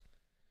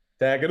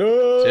Tag it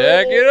up.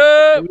 Check it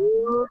up.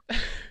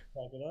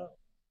 Tag it up.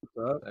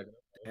 What's up?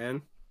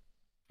 And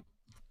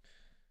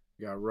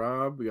we got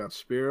Rob, we got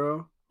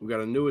Spiro, we got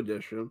a new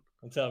addition,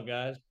 What's up,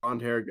 guys?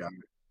 blonde hair guy.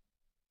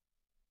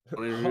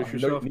 Want to introduce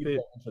yourself, Pete?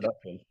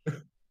 Introduction.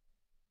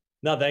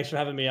 No, thanks for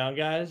having me on,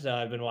 guys.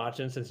 I've been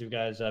watching since you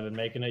guys have been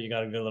making it. You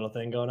got a good little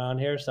thing going on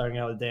here, starting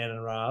out with Dan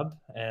and Rob.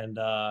 And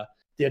the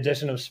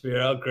addition of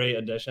Spiro, great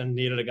addition.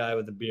 Needed a guy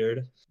with a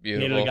beard. Needed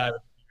a Beautiful. guy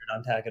with a beard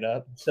on Tack It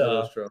Up.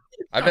 So That's true.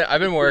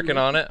 I've been working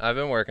on it. I've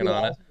been working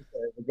on it.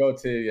 The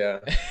go-to, yeah.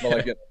 But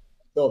like,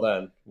 till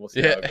then, we'll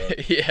see how Yeah, it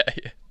goes. yeah.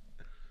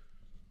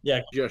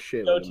 yeah, Just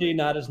shit. goatee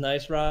not as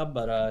nice, Rob,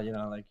 but like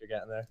you're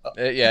getting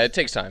there. Yeah, it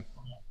takes time.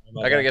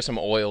 I gotta get some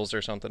oils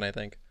or something, I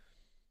think.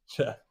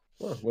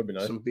 Well, would be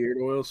nice. Some beard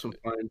oils, some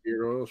fine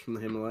beard oils from the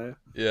Himalaya.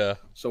 Yeah.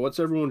 So what's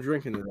everyone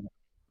drinking today?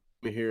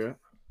 Let me hear it.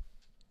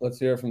 Let's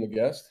hear it from the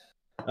guest.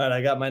 All right,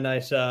 I got my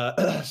nice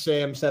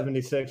Sam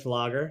 76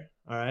 lager.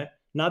 All right,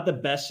 not the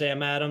best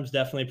Sam Adams.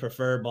 Definitely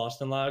prefer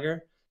Boston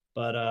lager,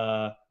 but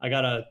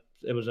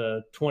it was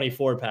a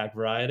 24 pack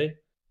variety,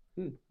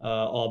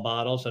 all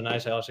bottles. So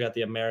nice. I also got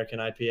the American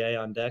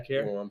IPA on deck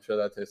here. Well, I'm sure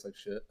that tastes like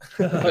shit.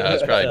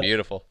 That's probably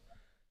beautiful.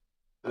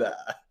 I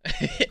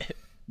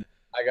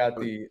got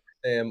the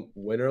Sam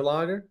Winter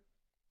Lager.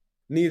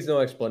 Needs no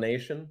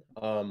explanation.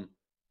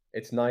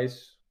 It's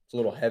nice. It's a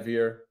little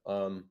heavier.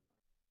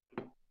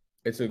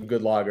 It's a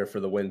good lager for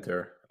the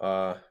winter.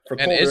 For And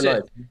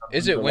colder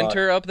is it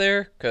winter up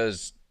there?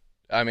 Because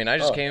I mean, I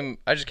just came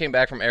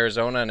back from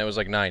Arizona and it was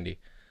like 90,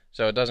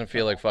 so it doesn't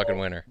feel like fucking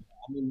winter.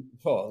 I mean,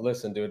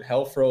 listen, dude.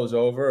 Hell froze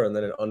over and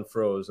then it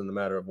unfroze in the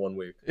matter of 1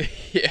 week.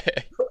 Yeah,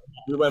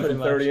 We went Pretty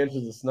from 30 much.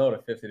 inches of snow to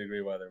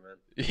 50-degree weather,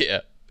 man.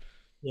 yeah.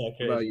 Yeah,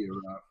 What about crazy.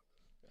 you, Rob?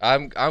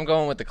 I'm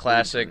going with the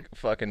classic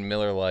fucking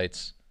Miller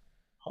Lights.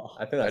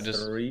 I think that's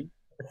just- 3.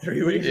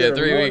 3 weeks. Yeah,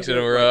 3 weeks in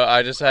a row.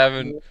 I just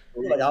haven't.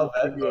 Like, I'll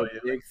Give you a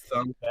big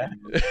thumb.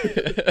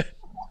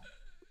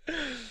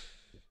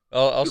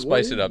 I'll Dude,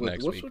 spice what it up is-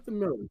 next what's week, with the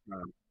Miller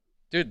time?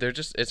 dude.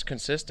 It's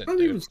consistent, Not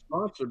even dude.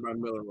 sponsored by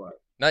Miller Lite.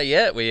 Not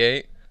yet. We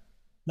ain't.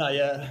 Not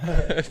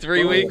yet.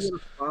 3 Why don't you weeks. get a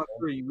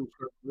sponsor, you can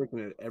start drinking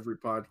it every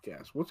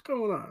podcast. What's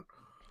going on?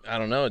 I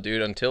don't know,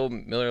 dude. Until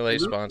Miller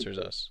Lite sponsors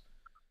us,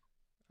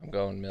 I'm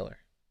going Miller.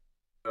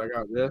 I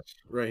got this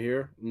right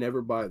here.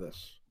 Never buy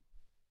this.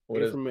 What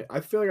Get is from me.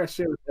 I feel like I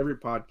say this every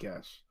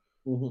podcast.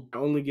 I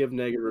only give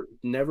negative.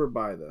 Never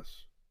buy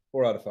this.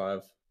 4 out of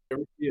 5.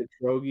 Ever see a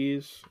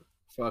Trogies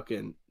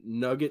fucking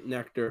nugget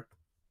nectar?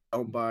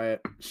 Don't buy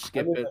it.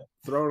 Skip it.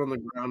 Throw it on the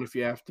ground if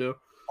you have to.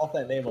 Off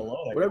that name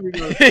alone. Whatever you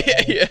gonna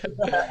yeah.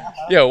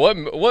 Yeah.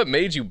 What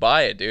made you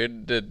buy it,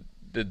 dude? Did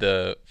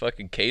the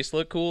fucking case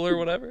look cool or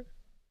whatever?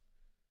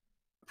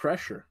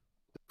 pressure.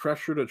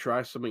 Pressure to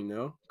try something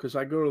new. Because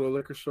I go to the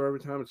liquor store every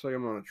time. It's like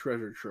I'm on a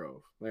treasure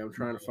trove. Like I'm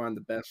trying to find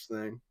the best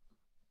thing.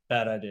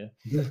 Bad idea.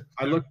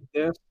 I looked at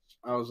this.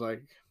 I was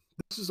like,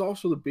 this is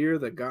also the beer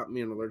that got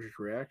me an allergic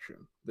reaction.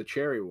 The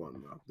cherry one,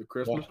 though. The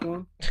Christmas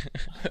one.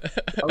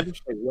 I was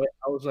just like, what?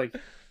 I was like,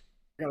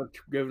 I gotta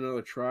give it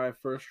another try.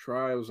 First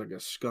try, it was like a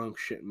skunk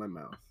shit in my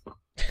mouth.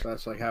 So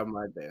that's like how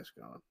my day is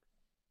going.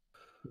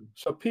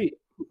 So, Pete,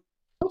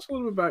 tell us a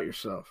little bit about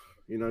yourself.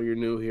 You know, you're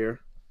new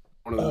here.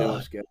 One of the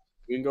newest guests.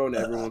 We can go into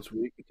everyone's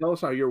week. Tell us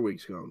how your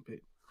week's going,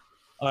 Pete.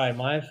 All right,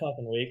 my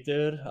fucking week,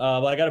 dude.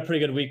 Well, I got a pretty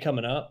good week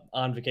coming up.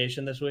 On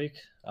vacation this week.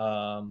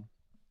 I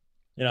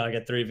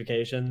get 3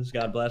 vacations.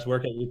 God bless.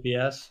 Work at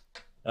UPS.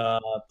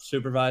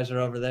 Supervisor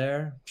over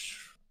there.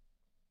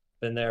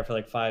 Been there for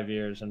like 5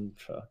 years, and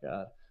oh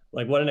god,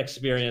 like what an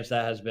experience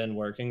that has been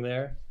working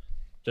there.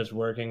 Just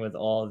working with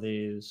all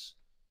these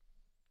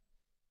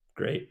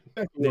great.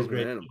 These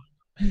great.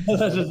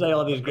 Let's just say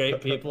all these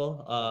great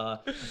people.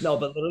 No,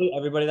 but literally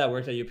everybody that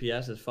works at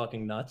UPS is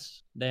fucking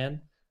nuts,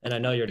 Dan. And I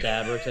know your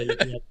dad works at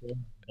UPS too.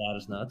 Dad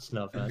is nuts.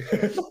 No offense.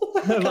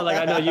 But like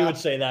I know you would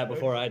say that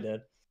before I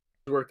did.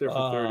 Worked there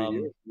for 30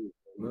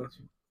 years.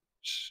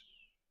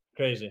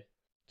 Crazy.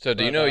 So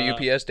do you But, know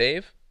UPS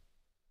Dave?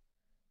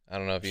 I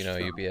don't know if you know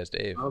UPS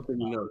Dave. I don't think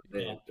you know Yeah.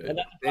 Dave. And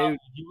that's the problem. If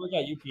you work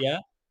at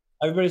UPS,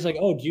 everybody's like,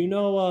 "Oh, do you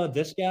know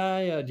this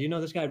guy? Do you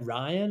know this guy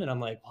Ryan?" And I'm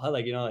like, "What?"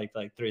 Like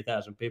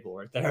 3,000 people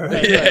work there.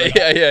 Right? Yeah, Like,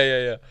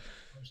 yeah.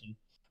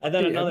 And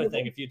then Dude, another everybody-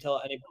 thing, if you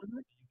tell anybody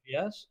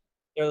at UPS,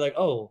 they're like,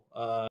 "Oh,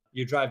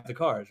 you drive the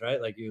cars,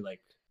 right? Like you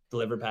like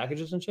deliver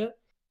packages and shit."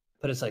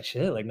 But it's like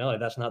shit. Like no, like,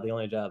 that's not the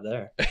only job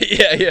there.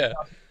 Yeah.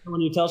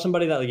 When you tell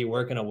somebody that like you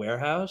work in a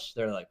warehouse,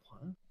 they're like,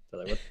 "What?" They're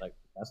like, "What? Like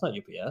that's not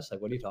UPS.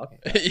 Like what are you talking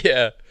about?"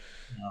 Yeah.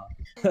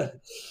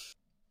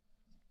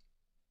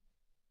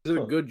 Is it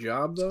a good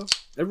job though?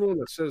 Everyone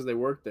that says they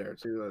work there,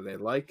 it's either they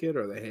like it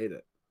or they hate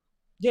it.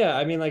 Yeah,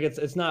 I mean, like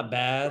it's not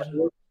bad.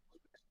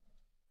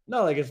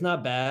 No, like it's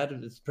not bad.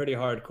 It's pretty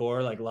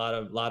hardcore. Like a lot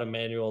of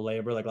manual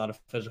labor, like a lot of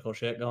physical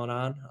shit going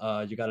on.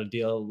 You got to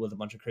deal with a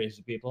bunch of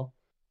crazy people.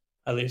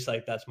 At least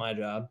like that's my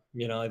job.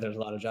 Like there's a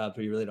lot of jobs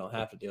where you really don't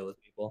have to deal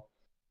with people.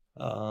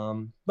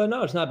 But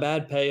no, it's not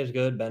bad. Pay is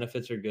good.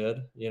 Benefits are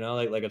good.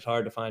 Like it's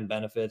hard to find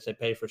benefits. They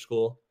pay for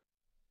school.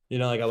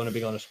 Like I wouldn't be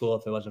going to school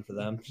if it wasn't for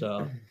them.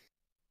 So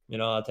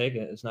I'll take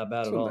it. It's not bad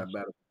It's at not all. that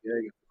bad. Yeah,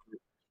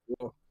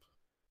 well,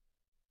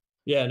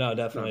 Yeah, no, not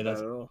definitely. bad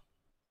at all.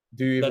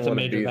 Do you even That's a want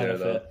to major be there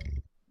though?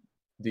 benefit.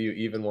 Do you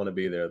even want to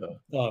be there though?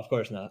 Oh, of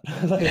course not.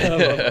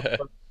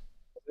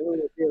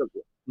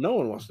 No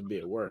one wants to be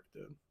at work,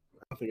 dude.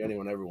 I don't think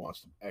anyone ever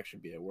wants to actually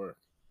be at work.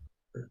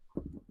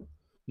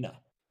 No,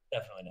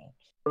 definitely not.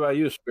 What about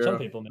you, Spiro? Some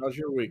people, How's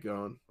your week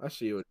going? I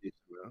see you a decent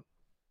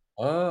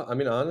amount. I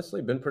mean,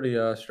 honestly, been pretty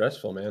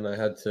stressful, man. I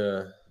had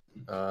to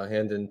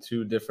hand in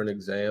 2 different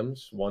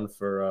exams, one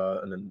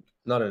for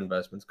not an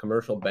investments,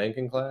 commercial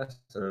banking class,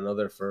 and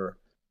another for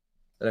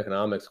an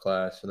economics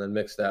class, and then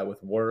mix that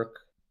with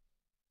work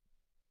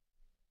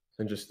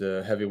and just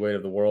the heavy weight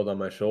of the world on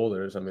my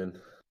shoulders. I mean,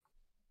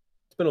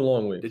 it's been a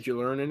long week. Did you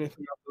learn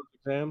anything about those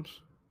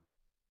exams?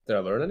 Did I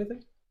learn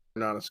anything?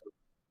 Not a single.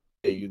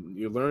 Hey,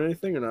 you learn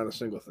anything or not a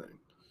single thing?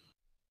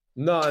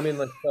 No, I mean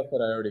like stuff that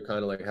I already kind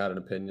of like had an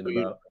opinion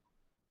about,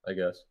 I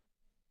guess.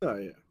 Oh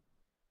yeah.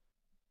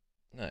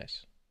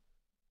 Nice.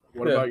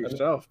 What Yeah, about I mean-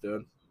 yourself,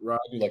 dude? Rob,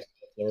 I do like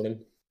learning.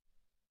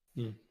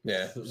 Yeah,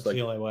 It's just the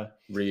like only way.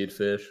 read,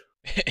 fish.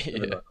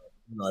 Yeah.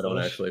 No, I don't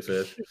actually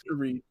fish.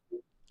 read.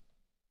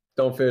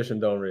 Don't fish and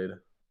don't read.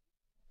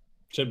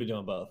 Should be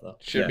doing both though.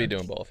 Should be Yeah.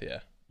 doing both, yeah.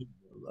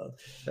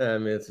 I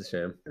mean, it's a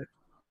shame.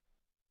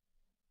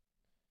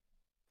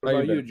 What How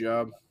you about you, been?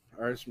 Job?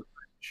 All right, some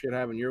shit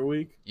happen your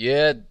week?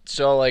 Yeah,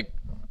 so like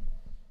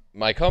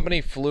my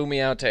company flew me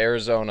out to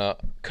Arizona,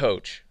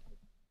 coach,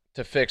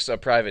 to fix a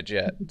private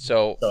jet.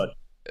 So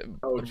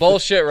Coach.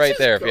 bullshit right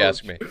there, if you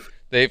ask Coach. me.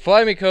 They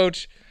fly me,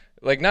 coach,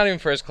 like not even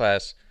first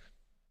class,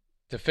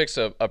 to fix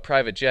a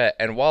private jet.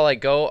 And while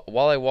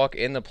I walk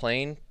in the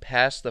plane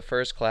past the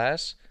first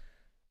class,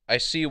 I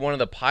see one of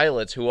the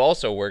pilots who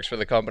also works for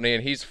the company,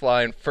 and he's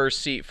flying first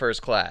seat,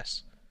 first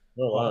class.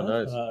 Oh wow,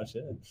 nice. Oh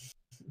shit.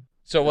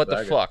 So what the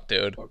Bragger. fuck,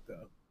 dude? Fucked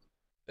up.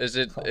 Is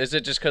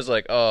it just because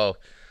like, oh,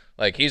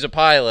 like he's a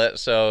pilot,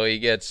 so he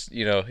gets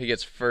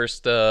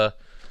first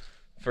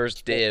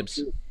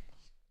dibs.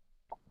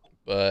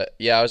 But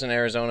yeah, I was in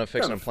Arizona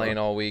fixing Kinda a plane fun.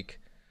 all week.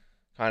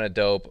 Kind of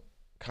dope.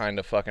 Kind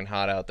of fucking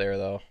hot out there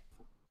though.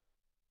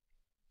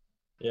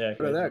 Yeah.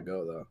 How did that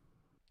go though?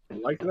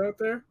 You liked it out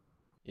there?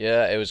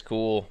 Yeah, it was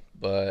cool,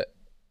 but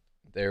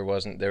there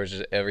was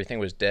just everything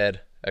was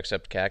dead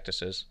except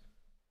cactuses.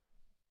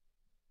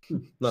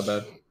 Not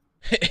bad.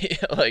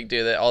 Like,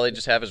 dude, all they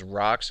just have is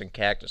rocks and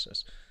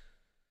cactuses.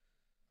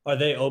 Are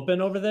they open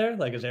over there?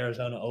 Like, is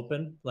Arizona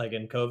open? Like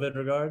in COVID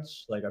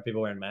regards? Like, are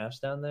people wearing masks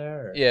down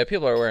there? Or? Yeah,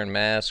 people are wearing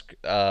masks,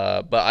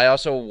 but I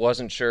also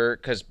wasn't sure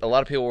because a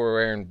lot of people were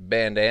wearing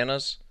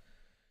bandanas,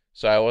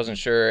 so I wasn't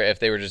sure if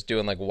they were just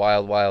doing like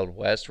Wild Wild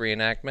West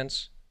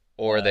reenactments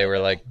or they were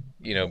like,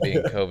 being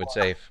COVID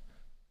safe.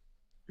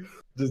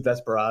 Just Got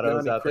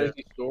desperados any out there.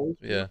 crazy stories?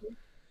 Yeah.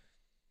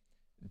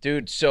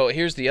 Dude, so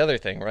here's the other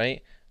thing,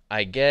 right?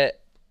 I get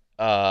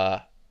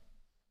off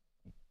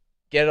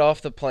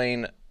the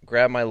plane,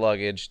 grab my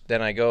luggage,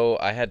 then I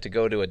had to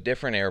go to a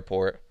different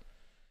airport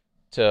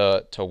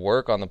to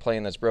work on the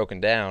plane that's broken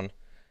down.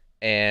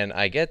 And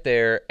I get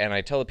there and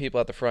I tell the people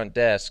at the front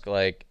desk,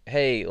 like,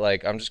 hey,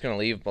 like I'm just gonna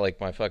leave like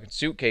my fucking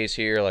suitcase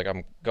here, like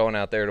I'm going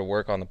out there to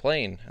work on the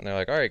plane. And they're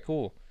like, all right,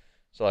 cool.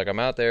 So like I'm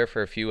out there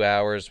for a few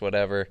hours,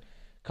 whatever,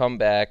 come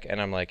back and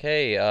I'm like,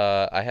 hey,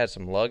 I had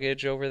some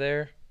luggage over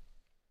there.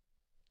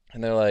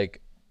 And they're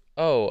like,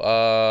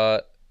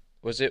 oh,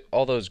 was it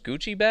all those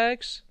Gucci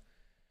bags?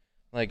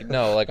 Like,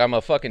 no, like I'm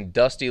a fucking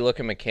dusty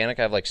looking mechanic.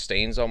 I have like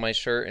stains on my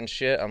shirt and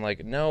shit. I'm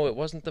like, no, it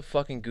wasn't the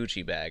fucking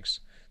Gucci bags.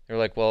 They're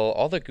like, well,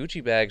 all the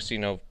Gucci bags,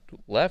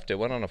 left. It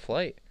went on a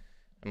flight.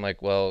 I'm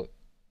like, well,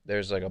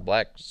 there's like a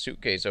black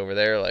suitcase over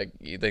there. Like,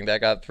 you think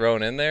that got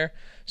thrown in there?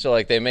 So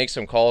like they make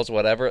some calls,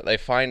 whatever. They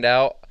find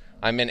out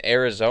I'm in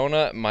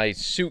Arizona. My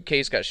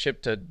suitcase got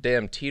shipped to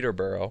damn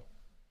Teterboro.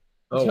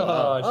 Oh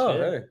wow. Oh, Oh,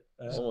 shit.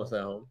 hey, almost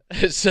at home.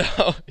 So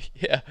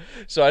yeah,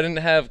 so I didn't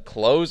have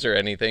clothes or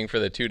anything for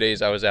the 2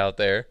 days I was out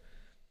there.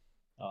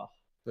 Oh,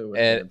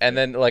 And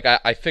then like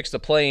I fixed the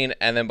plane,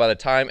 and then by the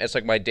time it's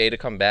like my day to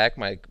come back,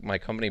 my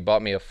company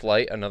bought me a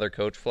flight, another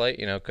coach flight.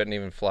 Couldn't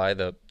even fly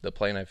the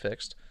plane I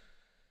fixed.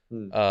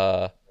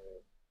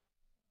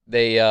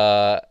 They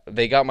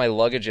got my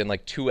luggage in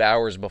like 2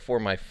 hours before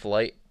my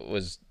flight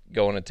was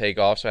going to take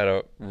off, so I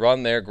had to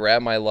run there,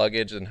 grab my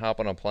luggage, and hop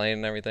on a plane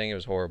and everything. It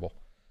was horrible.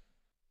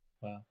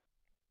 wow.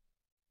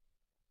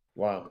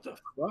 Wow. What the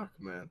fuck,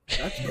 man?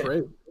 That's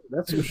crazy.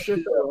 That's some shit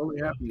that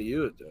only happened to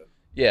you, dude.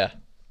 Yeah,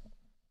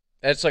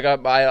 it's like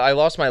I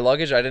lost my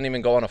luggage. I didn't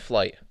even go on a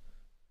flight.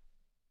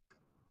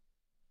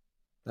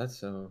 That's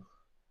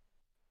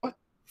Fuck.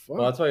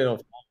 well, that's why you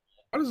don't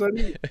How does that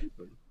even happen?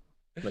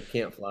 like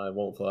can't fly,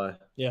 won't fly.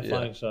 Yeah, Yeah.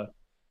 flying suck.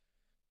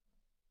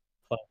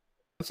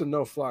 That's a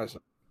no-fly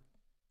zone.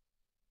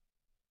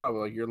 Oh,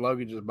 like your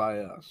luggage is by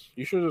us.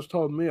 You should have just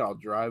told me I'll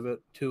drive it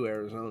to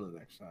Arizona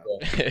next time.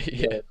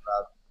 Yeah,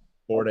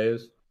 4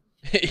 days.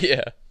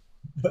 yeah.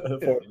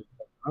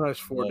 I'm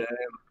just 4 days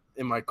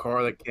in my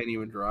car that can't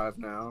even drive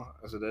now,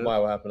 as it is. Why?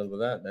 What happened with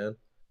that, man?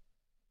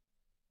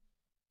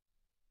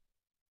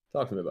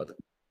 Talk to me about that.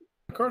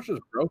 My car's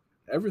just broken.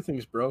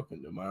 Everything's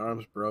broken, dude. My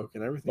arm's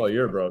broken. Everything. Oh,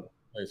 you're broke.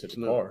 I said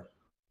No. car.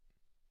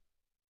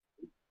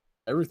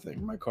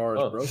 Everything. My car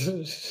is broken.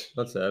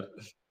 That's sad.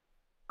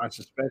 My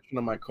suspension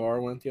on my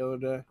car went the other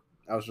day.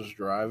 I was just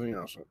driving. And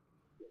I was like,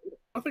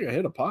 I think I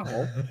hit a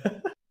pothole.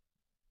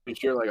 You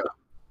hear like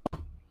a.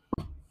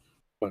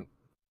 What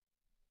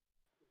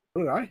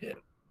did I hit?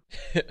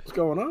 What's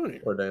going on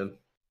here? Or Dan.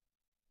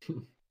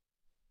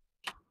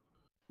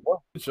 What?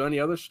 So any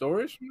other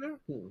stories from there?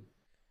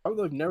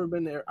 I've never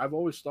been there. I've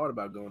always thought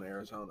about going to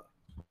Arizona.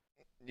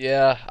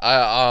 Yeah,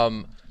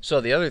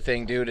 so the other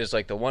thing, dude, is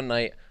like the one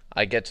night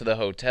I get to the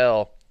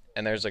hotel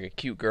and there's like a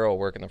cute girl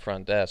working the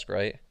front desk,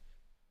 right?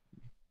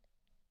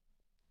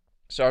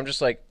 So I'm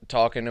just like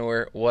talking to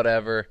her,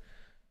 whatever.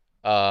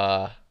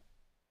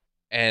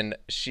 And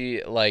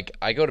she like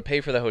I go to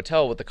pay for the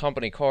hotel with the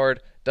company card,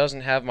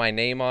 doesn't have my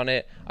name on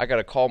it. I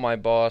gotta call my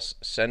boss,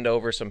 send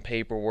over some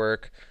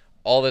paperwork,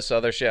 all this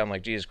other shit. I'm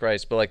like, Jesus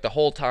Christ. But like the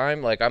whole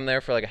time, like I'm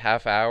there for like a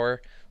half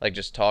hour, like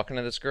just talking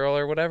to this girl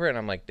or whatever, and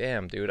I'm like,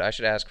 damn, dude, I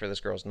should ask for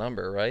this girl's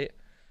number, right?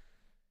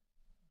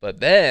 But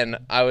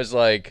then I was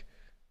like,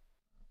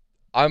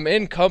 I'm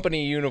in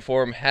company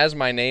uniform, has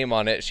my name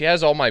on it. She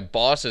has all my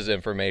boss's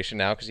information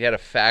now because he had to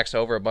fax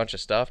over a bunch of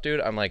stuff,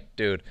 dude. I'm like,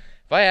 dude,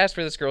 if I ask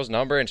for this girl's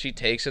number and she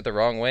takes it the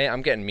wrong way,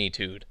 I'm getting Me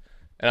Too'd.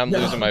 And I'm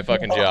losing my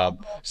fucking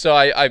job. So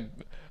I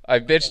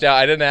bitched out.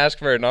 I didn't ask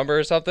for a number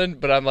or something,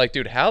 but I'm like,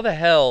 dude, how the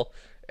hell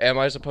am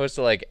I supposed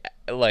to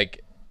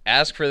like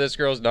ask for this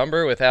girl's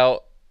number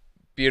without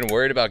being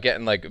worried about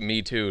getting like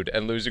Me Too'd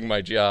and losing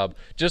my job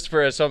just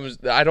for some?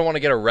 I don't want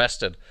to get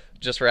arrested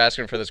just for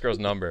asking for this girl's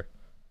number.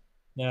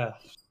 Yeah.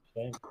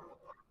 Same.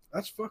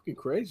 That's fucking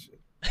crazy.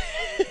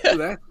 You're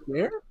that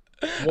scared?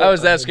 I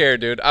was that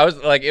scared, dude. I was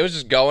like, it was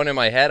just going in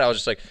my head. I was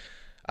just like,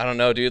 I don't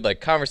know, dude. Like,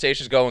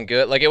 conversation's going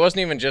good. Like, it wasn't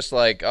even just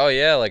like, oh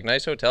yeah, like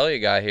nice hotel you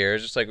got here.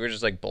 It's just like we're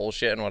just like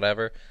bullshitting,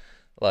 whatever.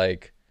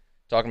 Like,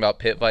 talking about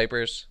pit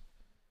vipers,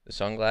 the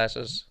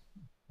sunglasses.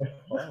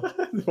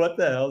 What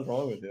the hell's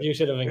wrong with you? You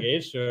should have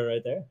engaged her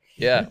right there.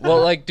 Yeah.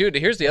 Well, like, dude,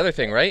 here's the other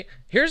thing, right?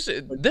 This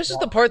is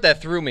the part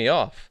that threw me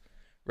off,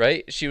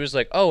 right? She was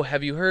like, oh,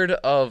 have you heard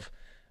of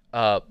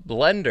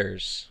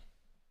blenders?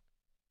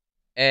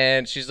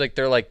 And she's like,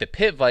 they're like the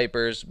pit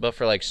vipers, but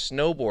for like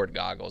snowboard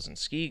goggles and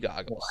ski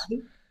goggles. What?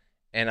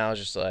 And I was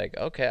just like,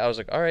 okay. I was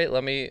like, all right,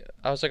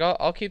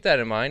 I'll keep that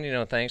in mind, you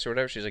know, thanks or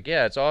whatever. She's like,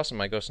 yeah, it's awesome.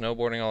 I go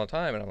snowboarding all the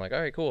time. And I'm like, all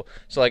right, cool.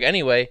 So like,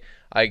 anyway,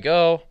 I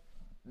go,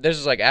 this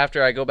is like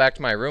after I go back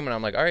to my room and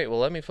I'm like, all right, well,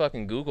 let me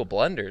fucking Google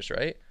blenders,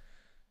 right?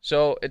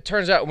 So it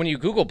turns out when you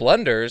Google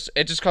blenders,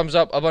 it just comes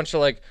up a bunch of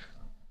like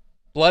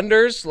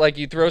blenders, like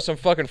you throw some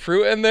fucking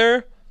fruit in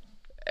there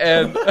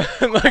and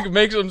like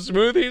make some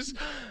smoothies.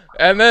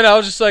 And then I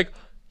was just like,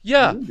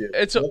 yeah,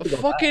 it's a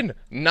fucking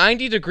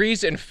 90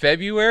 degrees in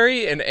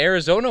February in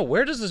Arizona.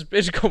 Where does this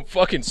bitch go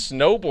fucking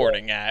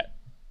snowboarding at?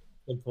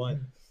 Good point.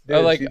 Dude,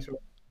 I'm like,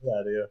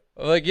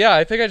 yeah,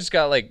 I think I just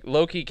got like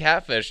low-key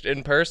catfished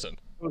in person.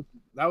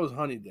 That was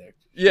honey dick.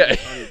 Yeah.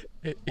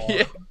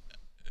 Yeah.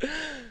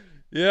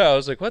 Yeah, I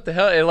was like, what the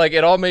hell? And like,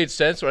 it all made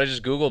sense when I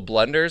just Googled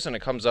blenders and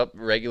it comes up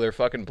regular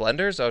fucking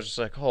blenders. I was just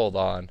like, hold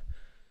on.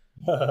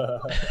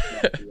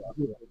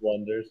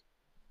 Blenders.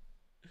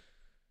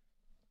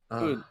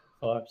 Dude,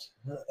 Fucked.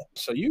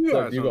 so you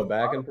So guys do you go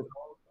back and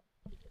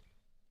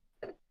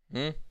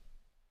you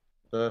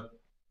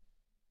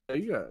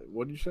got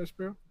what did you say,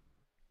 Spiro?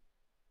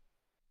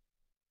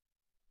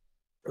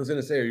 I was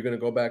gonna say, are you gonna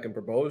go back and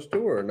propose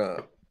to her or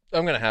not?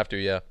 I'm gonna have to,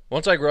 yeah.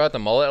 Once I grow out the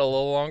mullet a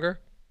little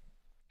longer,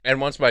 and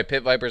once my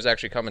pit vipers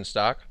actually come in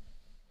stock.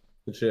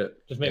 Good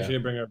shit. Just make sure you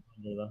bring our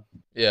blender though.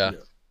 Yeah.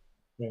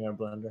 Bring our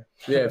blender.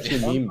 Yeah, if she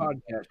One mean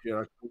podcast, you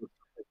know,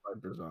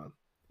 Vipers on.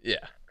 Yeah.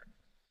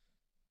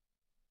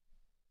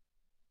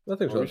 I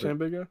think What were you so. saying,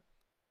 big guy?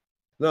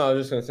 No, I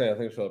was just gonna say I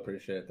think she'll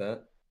appreciate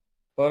that.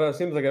 But it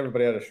seems like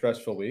everybody had a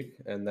stressful week,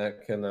 and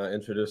that can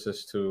introduce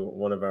us to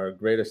one of our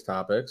greatest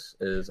topics.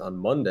 Is on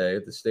Monday,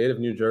 the state of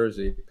New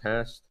Jersey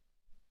passed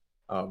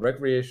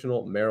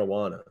recreational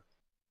marijuana.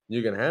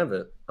 You can have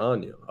it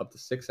on you up to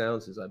 6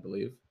 ounces, I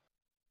believe,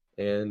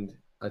 and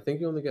I think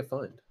you only get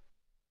fined.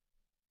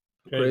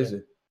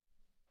 Crazy.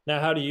 Now,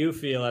 how do you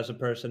feel as a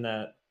person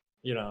that,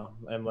 you know,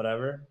 and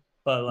whatever,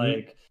 but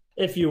like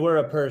if you were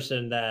a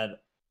person that,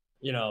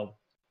 you know,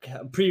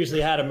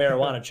 previously had a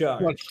marijuana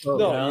charge, No, you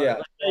know? yeah.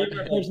 Like, say you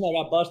were a person that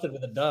got busted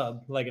with a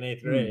dub, like in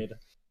 8th grade,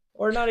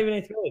 or not even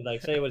 8th grade,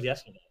 like say it was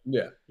yesterday.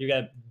 Yeah, You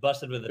got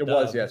busted with a it dub.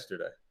 was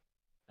yesterday.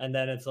 And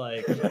then it's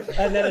like,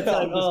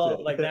 oh,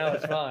 like now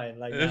it's fine.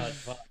 Like now it's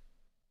fine.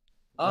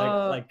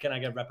 Like, can I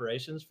get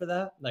reparations for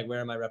that? Like,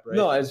 where are my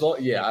reparations? No, as long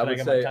Like, I can would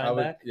get my say time I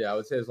would back? I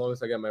would say as long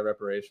as I get my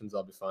reparations,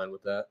 I'll be fine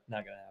with that.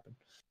 Not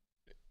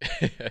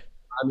gonna happen.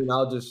 I mean,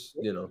 I'll just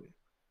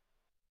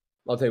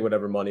I'll take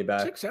whatever money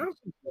back. 6 ounces.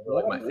 Is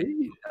Like my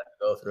weed. had to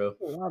go through.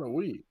 A lot of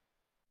weed.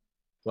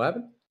 What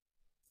happened?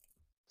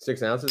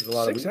 6 ounces is a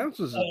lot of 6 weed.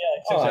 ounces. Oh,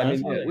 yeah, Oh, I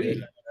 6 mean, ounces. yeah,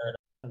 weed.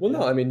 Well,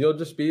 no, I mean, you'll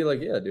just be like,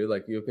 yeah, dude,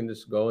 like you can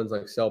just go and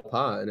like sell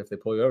pot, and if they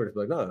pull you over, just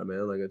be like, no,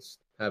 man, like it's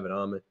have it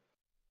on me.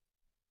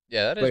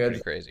 Yeah, that is Like, pretty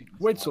crazy.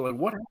 Wait, so like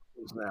what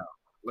happens now?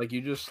 Like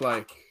you just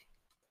like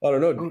I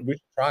don't know. We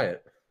should try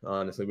it.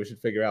 Honestly, we should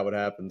figure out what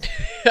happens.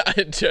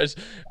 Just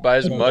buy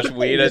as much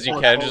weed as you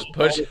can. Just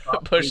push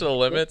the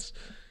limits.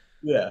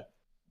 Yeah.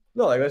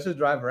 No, like let's just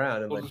drive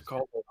around and We'll like just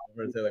call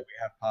and say like we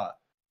have pot.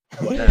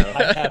 What now?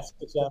 I have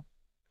to,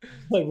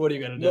 like, what are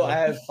you gonna do? No, I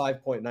have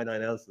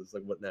 5.99 ounces.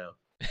 Like what now?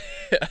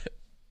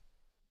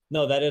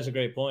 No, that is a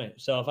great point.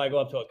 So if I go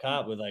up to a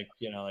cop with like,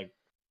 you know, like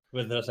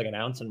with just like an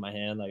ounce in my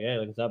hand, like, hey,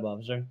 look at that,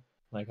 officer.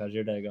 Like, how's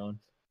your day going?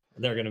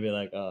 They're gonna be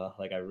like,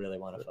 like I really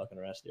want to fucking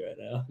arrest you right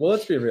now. Well,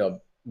 let's be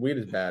real. Weed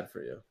is bad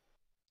for you.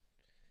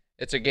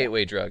 It's a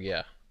gateway drug,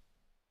 yeah.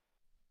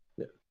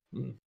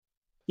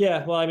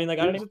 Yeah, well, I mean, like,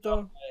 I don't Is even it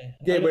though?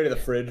 Gateway to the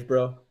fridge,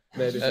 bro.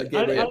 Maybe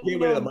gateway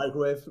to the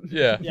microwave.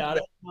 Yeah. Yeah, I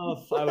don't know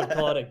if I would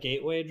call it a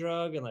gateway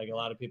drug, and like a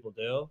lot of people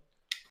do,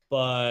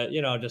 but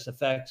you know, just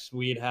effects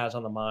weed has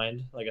on the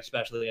mind, like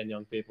especially in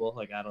young people,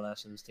 like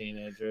adolescents,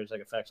 teenagers, like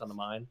effects on the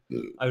mind.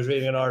 I was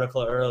reading an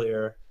article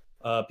earlier.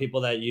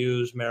 People that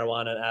use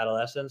marijuana in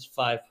adolescence,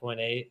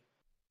 5.8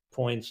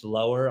 points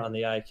lower on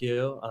the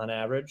IQ on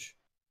average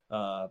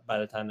by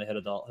the time they hit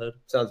adulthood.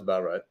 Sounds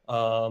about right.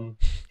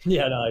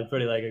 Yeah, no, like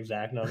pretty like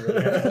exact number.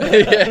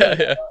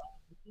 Yeah.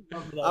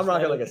 I'm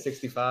rocking like a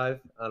 65.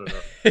 I don't know.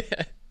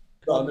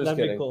 No, I'm just That'd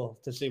kidding. be cool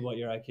to see what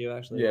your IQ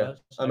actually Yeah, was.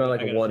 I'm at like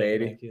I a gotta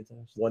take 180, an IQ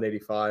test.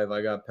 185.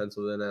 I got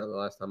penciled in at the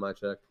last time I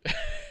checked.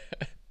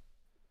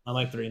 I'm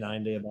like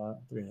 390,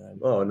 about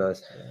 390. Oh, nice.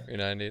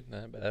 390,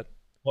 not bad.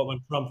 Well, when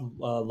Trump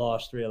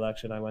lost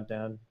re-election, I went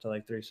down to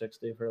like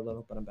 360 for a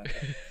little, but I'm back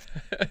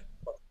up.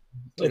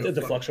 It's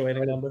a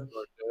fluctuating number.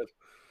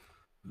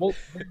 Well,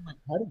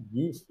 how do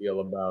you feel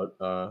about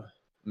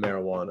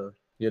marijuana?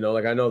 You know,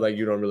 like I know like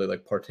you don't really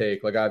like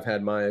partake. Like I've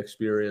had my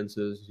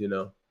experiences, you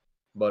know,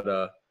 but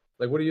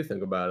like what do you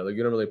think about it? Like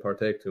you don't really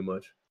partake too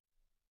much.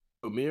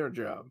 Me or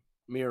Job?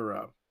 Me or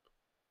Rob?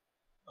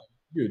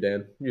 You,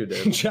 Dan. You,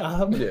 Dan.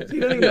 Job. Yeah.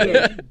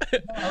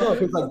 No,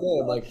 because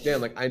like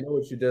Dan, like I know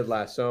what you did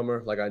last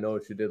summer. Like I know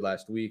what you did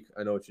last week.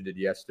 I know what you did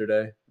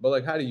yesterday. But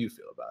like, how do you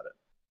feel about it?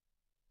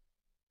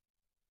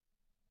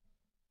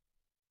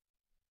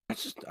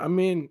 I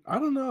mean, I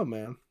don't know,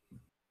 man.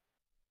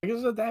 Like,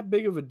 is it that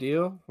big of a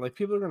deal? Like,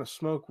 people are gonna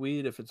smoke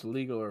weed if it's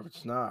legal or if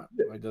it's not.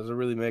 Like, does it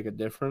really make a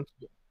difference?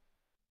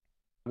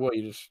 What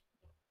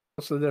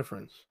what's the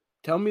difference?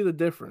 Tell me the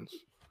difference.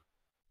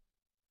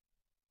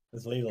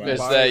 It's legal.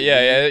 It's that,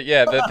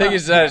 yeah. The thing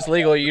is that it's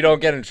legal. You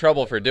don't get in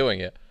trouble for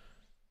doing it.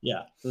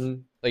 Yeah.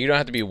 Mm-hmm. Like you don't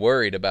have to be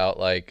worried about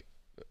like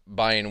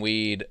buying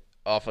weed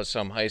off of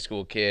some high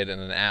school kid in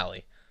an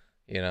alley,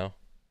 you know?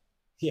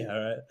 Yeah,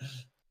 right.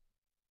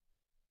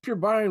 If you're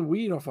buying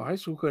weed off a high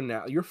school kid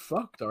now, you're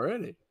fucked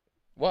already.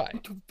 Why?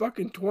 I'm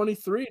fucking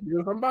 23, dude.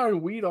 If I'm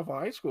buying weed off a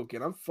high school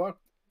kid, I'm fucked.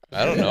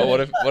 I don't know.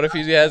 What if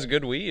he has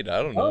good weed?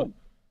 I don't know.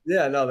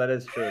 Yeah, no, that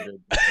is true,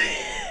 dude.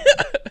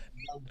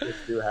 You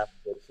do have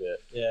good shit.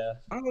 Yeah.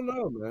 I don't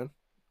know, man.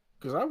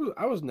 Because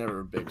I was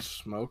never a big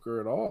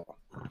smoker at all.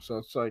 So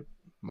it's like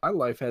my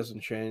life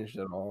hasn't changed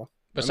at all.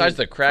 Besides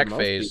the crack for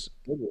most phase,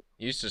 people,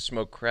 you used to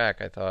smoke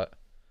crack, I thought.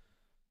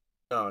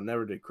 no,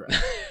 never did crack.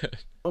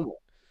 Almost.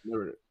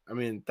 Never did. I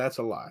mean, that's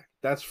a lie.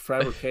 That's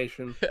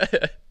fabrication.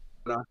 I'm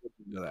not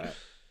into that.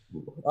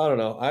 I don't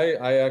know.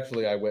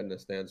 I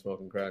witnessed Dan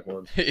smoking crack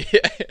once.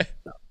 Yeah.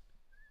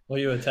 Will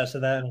you attest to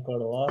that in a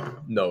court of law?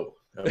 No,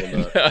 I will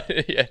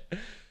not. Yeah.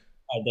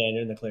 All right, Dan,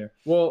 you're in the clear.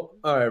 Well,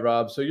 all right,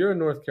 Rob. So you're in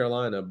North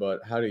Carolina,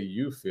 but how do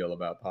you feel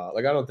about pot?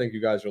 Like, I don't think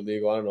you guys are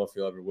legal. I don't know if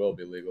you ever will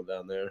be legal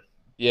down there.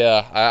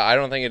 Yeah, I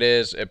don't think it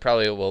is. It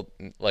probably will,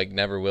 like,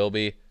 never will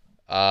be.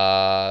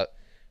 For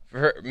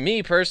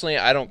me personally,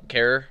 I don't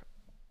care.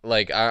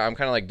 Like, I'm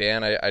kind of like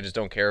Dan. I just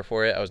don't care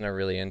for it. I was never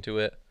really into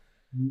it.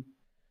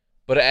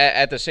 But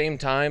at the same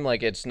time,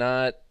 like, it's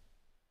not,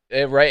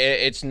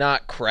 it's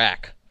not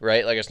crack,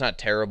 right? Like, it's not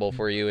terrible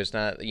for you. It's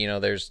not, you know,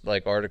 there's,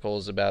 like,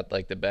 articles about,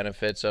 like, the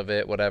benefits of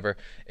it, whatever.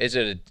 Is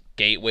it a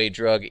gateway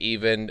drug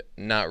even?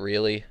 Not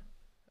really.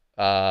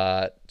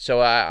 So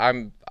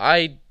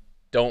I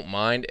don't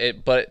mind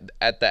it, but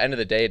at the end of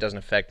the day, it doesn't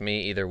affect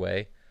me either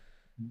way.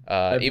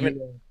 Have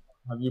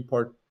you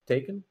partook?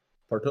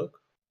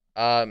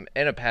 In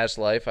a past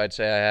life, I'd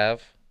say I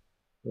have.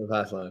 In the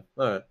past life.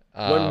 All right.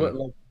 When,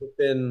 like,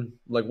 within,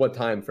 like, what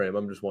time frame?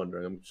 I'm just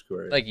wondering. I'm just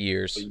curious. Like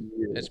years.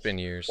 It's been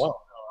years. Wow.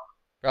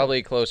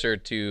 Probably closer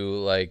to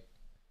like,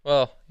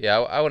 well, yeah,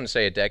 I wouldn't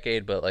say a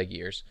decade, but like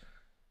years.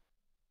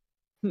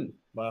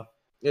 Wow.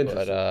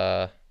 Interesting.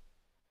 But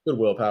good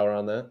willpower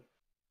on that.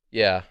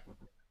 yeah,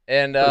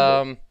 and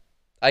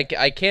I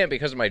can't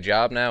because of my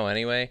job now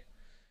anyway.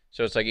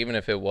 So it's like even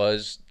if it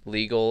was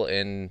legal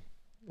in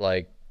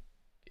like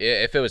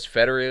if it was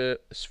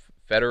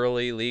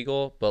federally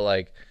legal, but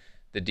like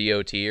the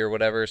DOT or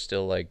whatever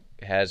still like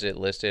has it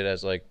listed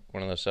as like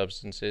one of those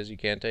substances you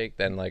can't take,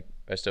 then like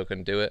I still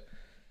couldn't do it.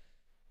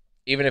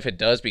 Even if it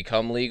does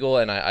become legal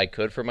and I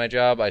could for my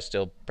job, I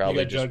still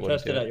probably you get just drug wouldn't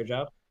tested do it. at your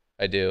job?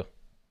 I do.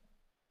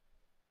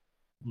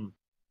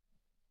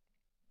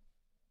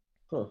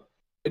 Huh.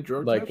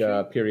 Drug Like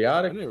test?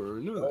 periodic. I never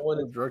knew that.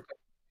 Oh, Drug test.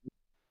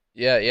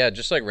 Yeah,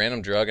 just like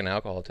random drug and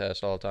alcohol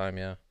tests all the time,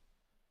 yeah.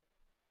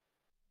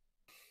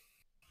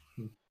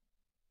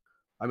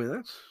 I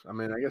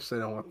mean, I guess they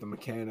don't want the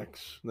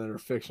mechanics that are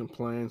fixing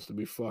planes to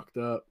be fucked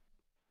up.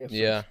 I guess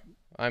Yeah, that's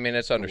I mean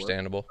it's gonna work.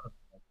 understandable.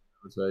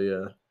 So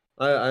yeah,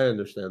 I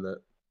understand that.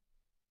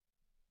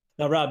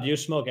 Now, Rob, do you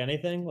smoke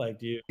anything? Like,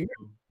 do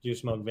you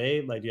smoke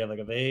vape? Like, do you have like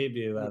a vape? Do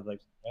you have like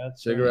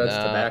Cigarettes,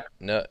 Nah, tobacco.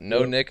 no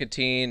Yep.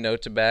 nicotine, no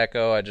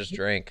tobacco. I just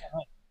drink.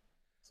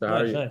 So how are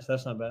Nice, you? nice.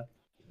 That's not bad.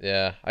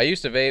 Yeah, I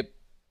used to vape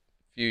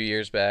a few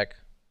years back.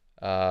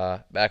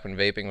 Back when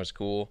vaping was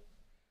cool.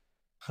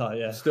 Oh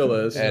yeah, Still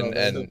is.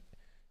 And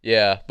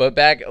yeah, but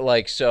back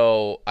like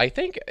so I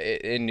think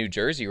in New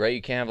Jersey, right,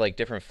 you can't have like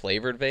different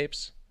flavored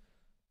vapes.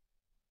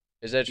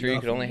 Is that true? You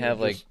could Nothing, only yeah, have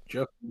like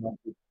just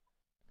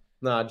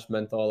Nah, just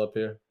menthol up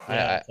here.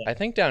 I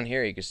think down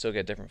here you could still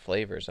get different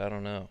flavors. I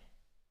don't know.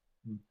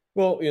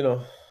 Well,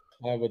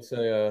 I would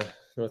say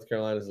North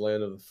Carolina's the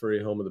land of the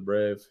free, home of the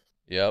brave.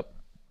 Yep.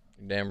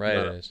 You're damn right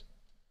Not it a- is.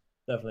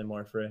 definitely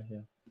more free.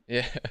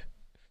 Yeah,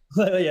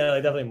 Yeah. yeah,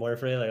 like definitely more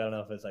free. Like I don't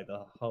know if it's like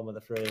the home of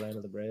the free, land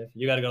of the brave.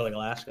 You got to go to like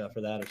Alaska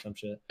for that or some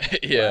shit.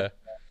 Yeah.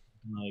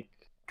 Like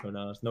who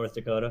knows, North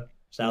Dakota,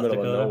 South Middle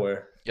Dakota. of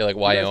nowhere. Yeah, like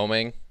guys-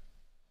 Wyoming.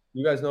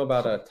 You guys know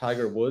about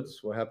Tiger Woods?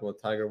 What happened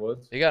with Tiger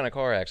Woods? He got in a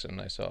car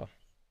accident, I saw.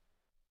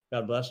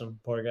 God bless him,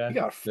 poor guy. he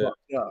got Yeah.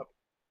 fucked up.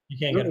 You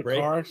can't There get a was break.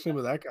 car accident,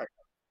 but that guy got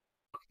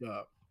fucked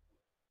up.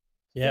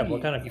 Yeah, He-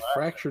 what kind of he car?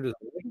 fractured his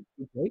leg in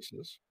 2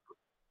 places.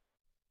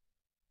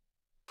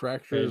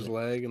 Fractured his Crazy.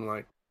 leg and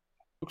like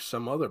broke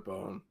some other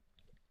bone.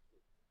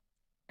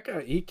 That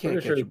guy, he can't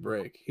Pretty catch sure- a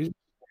break. He's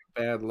a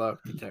bad luck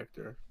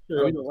detector.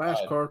 Sure, I mean, the almost last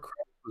died. car crash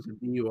was a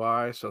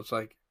DUI, so it's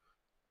like,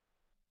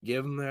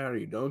 give him that or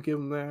you don't give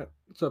him that.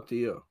 It's up to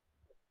you.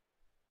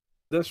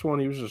 This one,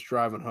 he was just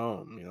driving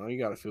home. You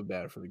got to feel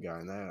bad for the guy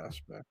in that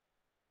aspect.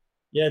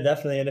 Yeah,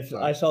 definitely. And if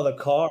So- I saw the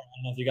car, I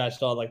don't know if you guys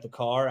saw like the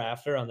car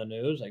after on the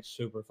news, like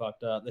super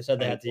fucked up. They said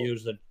they had to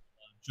use the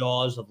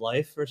jaws of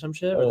life or some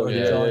shit, Oh, or the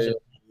yeah, jaws yeah, of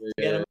yeah,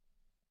 get yeah. him.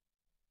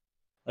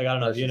 Like I don't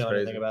know That's if you know just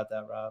anything crazy. about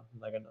that, Rob.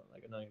 Like I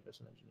know you're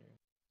just an engineer.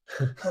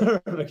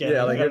 Mechanic.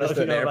 Yeah, like I you're don't know just if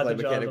you an know about airplane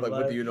the jaws mechanic. of Like,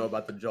 what life. do you know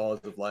about the jaws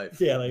of life?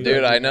 Yeah, like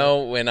Dude, I like,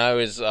 know when I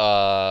was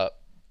a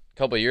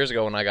couple of years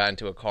ago when I got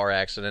into a car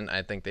accident,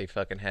 I think they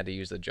fucking had to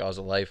use the jaws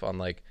of life on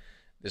like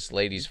this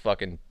lady's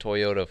fucking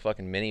Toyota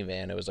fucking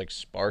minivan. It was like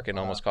sparking,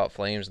 almost caught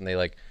flames, and they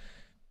like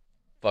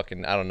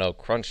fucking I don't know,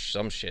 crunched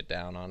some shit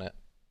down on it.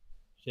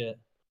 shit.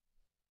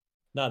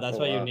 No, that's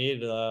Oh, why you wow.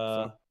 need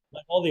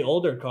like all the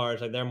older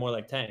cars, like they're more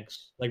like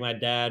tanks. Like my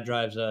dad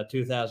drives a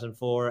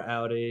 2004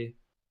 Audi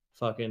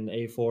fucking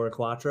A4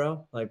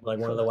 Quattro, like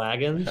one of the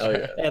wagons. Hell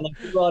yeah. And like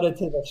we brought it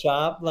to the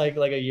shop like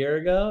a year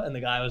ago, and the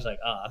guy was like,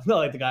 no,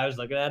 like the guy was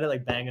looking at it,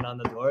 like banging on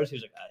the doors. He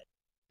was like,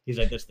 he's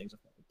like, this thing's a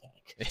fucking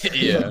tank.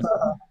 Yeah.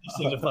 This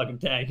thing's a fucking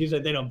tank. He's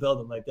like, they don't build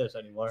them like this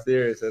anymore.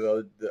 Seriously,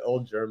 the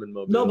old German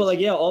mobiles. No, but like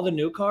yeah, all the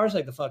new cars,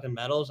 like the fucking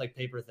metal's like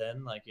paper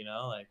thin, like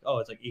like oh,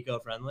 it's like eco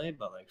friendly,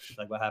 but like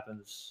what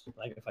happens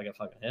like if I get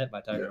fucking hit by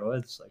Tiger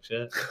Woods, like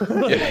shit.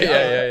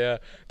 Yeah.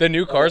 The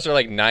new cars are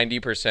like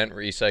 90%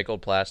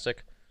 recycled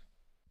plastic.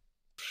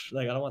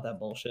 Like I don't want that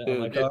bullshit on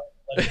my Dude, car.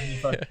 Like, give me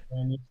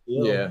fucking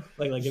steel. Yeah.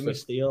 Like give me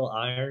steel,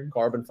 iron,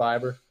 Carbon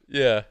fiber,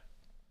 Yeah.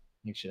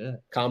 like shit.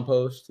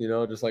 compost,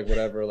 just like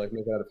whatever, like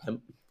make it out of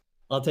hemp.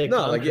 I'll take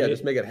No, like yeah, concrete.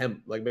 just make it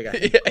hemp. Like make a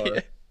hemp Yeah,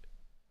 car.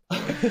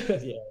 yeah.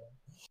 yeah.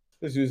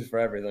 Just use it for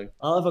everything.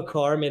 I'll have a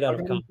car made out of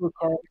I got concrete. into a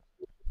car-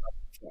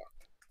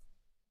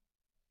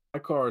 My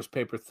car is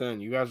paper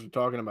thin. You guys are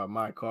talking about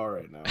my car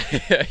right now.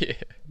 Yeah.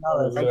 No,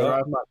 I that's good.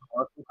 drive my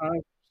car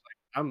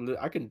sometimes.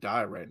 I can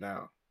die right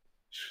now.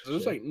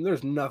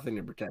 There's nothing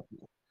to protect me.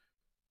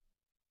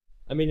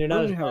 I mean, you're I not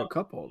don't as even have bad, a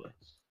cup holder.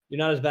 you're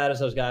not as bad as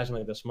those guys in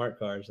like the smart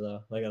cars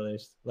though. Like at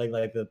least like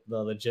the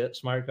legit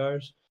smart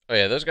cars. Oh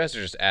yeah, those guys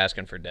are just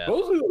asking for death.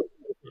 Those are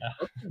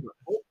Yeah.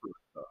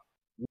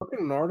 Look at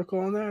an article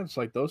on that. It's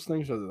like those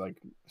things are like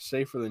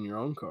safer than your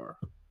own car.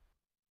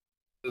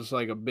 It's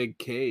like a big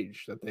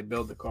cage that they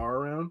build the car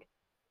around.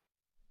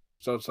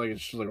 So it's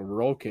just like a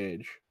roll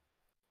cage.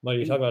 What are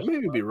you talking about?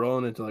 Maybe be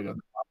rolling into like a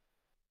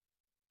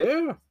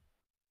yeah.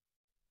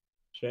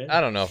 Shane?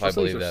 I don't know if I Those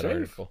things believe are that safe.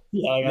 article.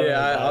 Yeah, like, Yeah, don't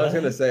know I was that.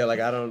 gonna say like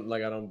I don't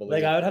believe.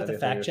 Like, I would have to anything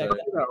fact you're check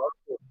saying. that. That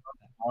article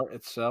about art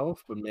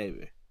itself, but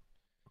maybe.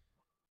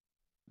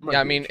 Might Yeah,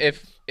 I be a mean,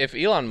 chance. if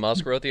Elon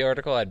Musk wrote the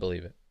article, I'd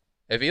believe it.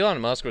 If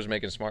Elon Musk was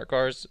making smart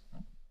cars,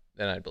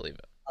 then I'd believe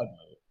it.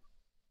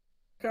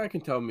 Guy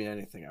can tell me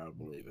anything, I would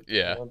believe it.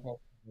 Yeah.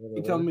 He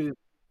can tell me the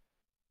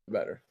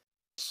Better.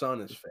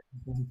 sun is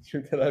fake.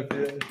 Shoot that up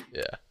here.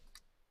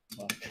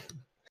 Yeah.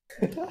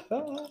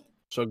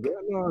 So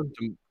getting on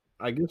to,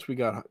 I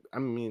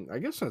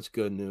guess that's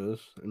good news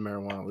in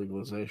marijuana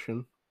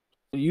legalization.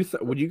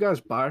 Would you guys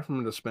buy from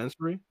a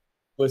dispensary?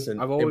 Listen,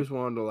 I've always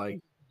wanted to like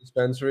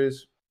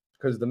dispensaries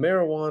because the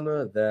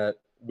marijuana that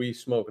we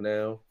smoke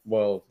now,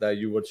 well, that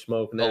you would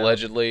smoke now,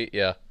 Allegedly,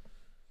 yeah.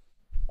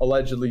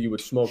 allegedly you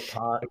would smoke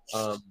pot.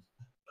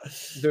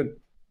 Dude,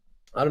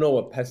 I don't know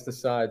what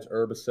pesticides,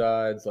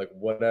 herbicides, like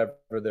whatever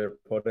they're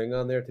putting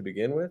on there to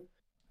begin with,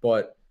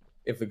 but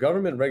if the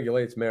government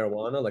regulates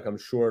marijuana, like I'm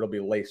sure it'll be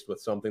laced with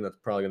something that's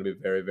probably going to be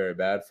very, very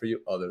bad for you,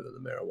 other than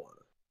the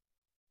marijuana.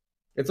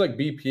 It's like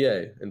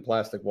BPA in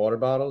plastic water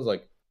bottles.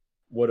 Like,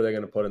 what are they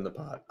going to put in the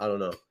pot? I don't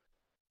know.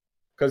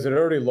 Because it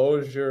already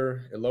lowers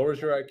your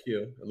IQ,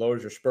 it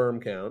lowers your sperm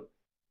count,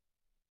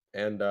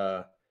 and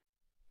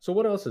so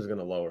what else is going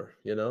to lower?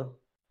 You know,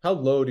 how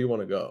low do you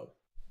want to go?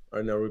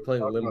 Or no, are we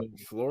playing Talk limbo? about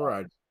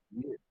fluoride.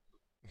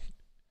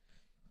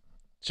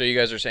 So you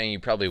guys are saying you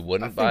probably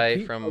wouldn't think buy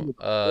Pete from probably-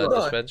 a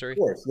No, dispensary? Of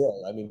course,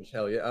 yeah. I mean,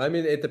 hell yeah. I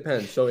mean, it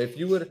depends. So if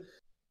you would,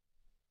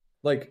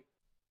 like,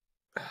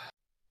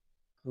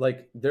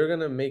 they're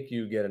gonna make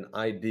you get an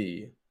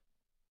ID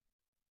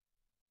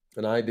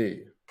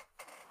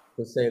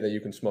to say that you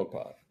can smoke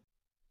pot,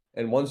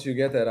 and once you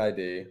get that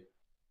ID,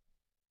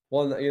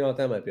 well, you know what?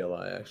 That might be a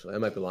lie. Actually, I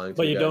might be lying to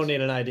But you you guys. don't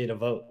need an ID to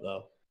vote,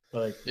 though.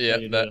 Like, Yeah,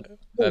 you need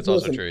that's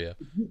also Listen, true. Yeah.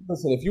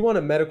 Listen, if you want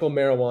a medical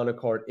marijuana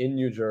card in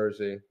New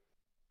Jersey,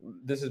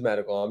 this is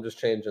medical. I'm just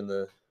changing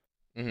the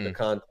Mhm.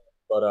 content,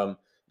 but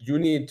you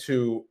need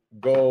to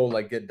go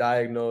like get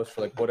diagnosed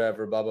for like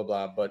whatever, blah blah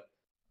blah. But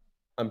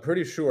I'm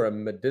pretty sure a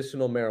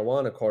medicinal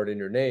marijuana card in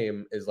your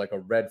name is like a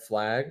red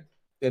flag,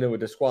 and it would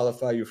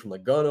disqualify you from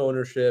like gun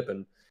ownership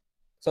and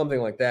something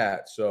like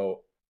that.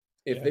 So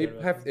if Yeah, I they heard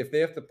about have that. if they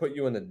have to put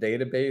you in the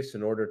database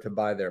in order to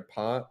buy their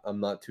pot, I'm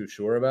not too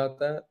sure about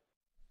that.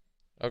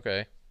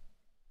 Okay.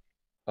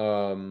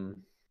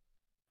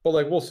 But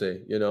like we'll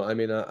see. You know, I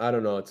mean, I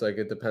don't know. It's like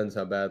it depends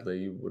how badly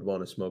you would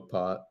want to smoke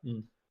pot.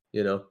 Mm.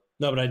 You know.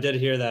 No, but I did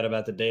hear that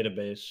about the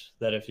database.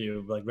 That if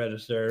you like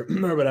register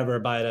or whatever,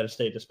 buy it at a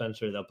state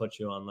dispensary, they'll put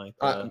you on like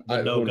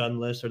the no gun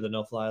list or the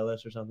no fly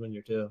list or something.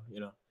 You're too, you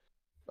know.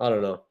 I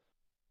don't know.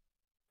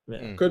 Yeah.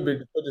 Mm. Could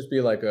just be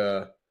like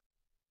could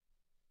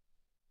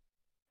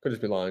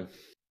just be lying.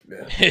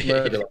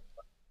 Yeah.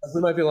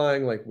 We might be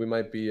lying. Like we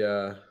might be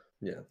yeah.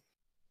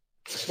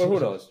 But who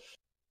knows?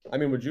 I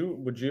mean, would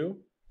you,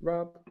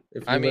 Rob?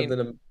 If you lived in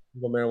a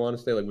marijuana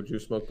state, like would you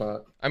smoke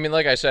pot? I mean,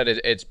 like I said,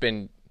 it's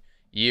been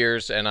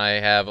years, and I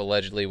have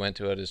allegedly went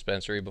to a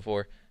dispensary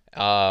before.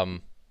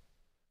 And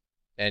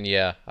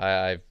yeah,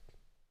 I've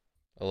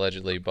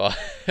allegedly bought.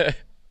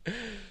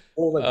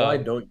 Well, like why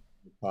don't you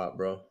smoke pot,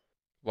 bro?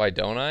 Why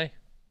don't I?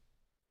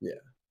 Yeah.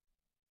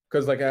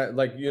 Because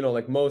like you know,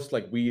 like most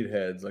like weed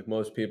heads, like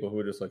most people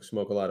who just like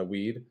smoke a lot of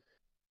weed,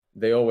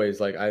 they always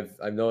like I've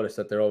noticed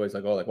that they're always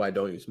like, oh, like why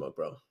don't you smoke,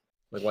 bro?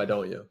 Like why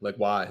don't you? Like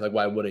why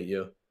wouldn't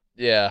you?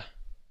 Yeah.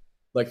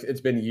 Like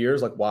it's been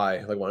years. Like why?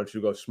 Like why don't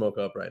you go smoke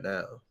up right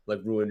now? Like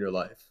ruin your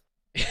life.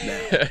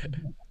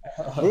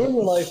 Ruin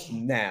your life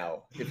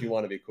now if you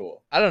want to be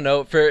cool. I don't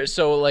know.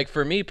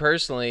 For me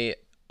personally,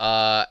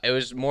 it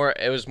was more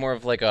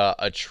of like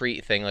a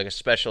treat thing, like a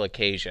special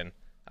occasion.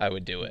 I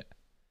would do it.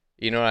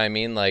 You know what I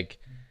mean? Like,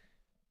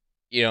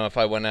 you know, if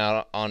I went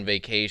out on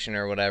vacation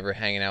or whatever,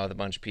 hanging out with a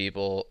bunch of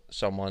people,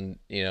 someone,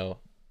 you know,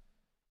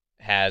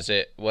 has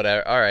it,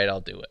 whatever. All right,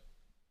 I'll do it.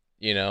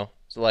 You know,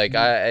 so like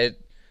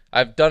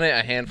I've done it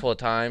a handful of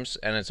times,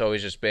 and it's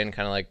always just been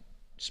kind of like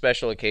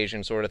special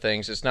occasion sort of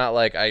things. It's not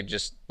like I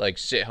just like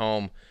sit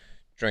home,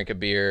 drink a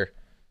beer,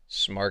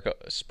 spark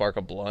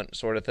a blunt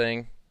sort of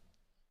thing.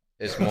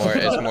 It's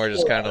more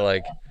just kind of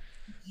like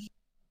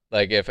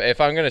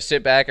if I'm gonna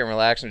sit back and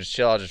relax and just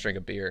chill, I'll just drink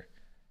a beer.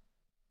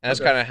 And that's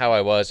kind of how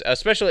I was,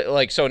 especially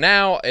like so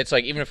now it's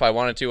like even if I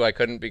wanted to, I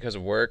couldn't because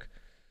of work.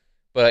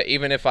 But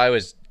even if I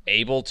was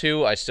able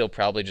to, I still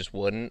probably just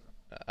wouldn't.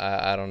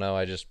 I don't know.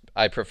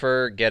 I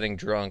prefer getting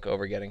drunk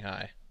over getting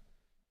high.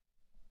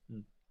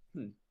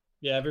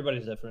 Yeah,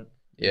 everybody's different.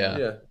 Yeah.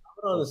 Yeah.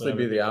 I would honestly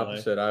be the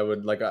opposite. I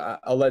would like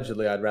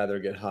allegedly I'd rather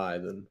get high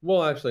than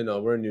well actually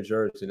no, we're in New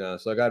Jersey now,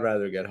 so like I'd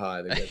rather get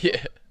high than get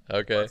Yeah.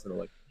 Okay.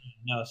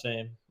 No,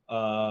 same.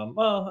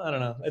 Well, I don't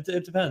know.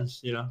 It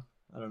depends, you know.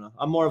 I don't know.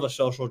 I'm more of a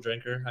social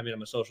drinker. I mean,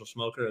 I'm a social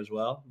smoker as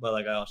well, but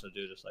like I also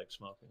do just like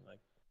smoking.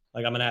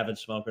 Like I'm an avid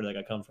smoker. Like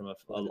I come from a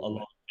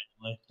long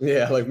family.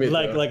 Yeah, like me.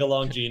 Like a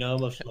long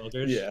genome of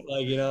smokers. Yeah.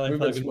 Like you know, like we've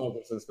been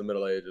smoking since the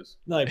Middle Ages.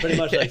 No, like pretty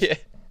much like Yeah.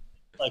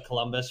 like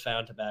Columbus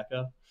found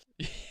tobacco.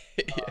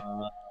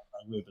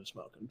 Like we've been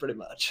smoking pretty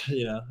much,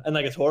 you know. And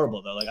like it's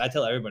horrible though. Like I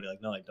tell everybody,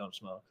 like no, like don't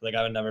smoke. Like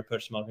I would never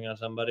push smoking on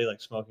somebody.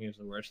 Like smoking is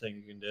the worst thing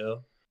you can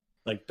do.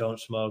 Like don't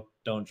smoke,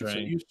 don't drink. So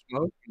you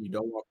smoke and you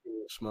don't want people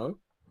to smoke?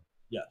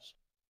 Yes.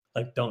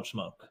 Like don't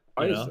smoke.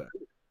 Why You is know? that?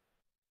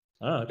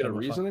 I don't know. Got a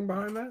reasoning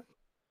behind that?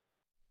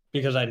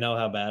 Because I know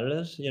how bad it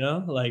is, you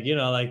know? Like, you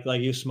know,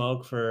 like you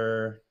smoke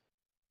for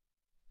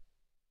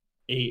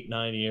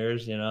 8-9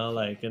 years, you know,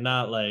 like and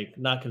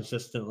not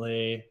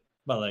consistently,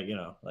 but like, you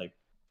know, like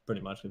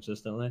pretty much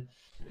consistently.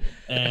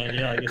 And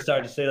you know, like you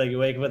start to say like you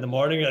wake up in the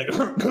morning, you're like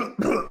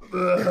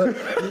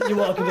you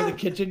walk into the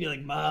kitchen, you're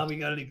like, Mom, we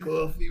got any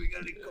coffee? We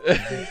got any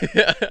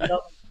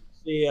coffee?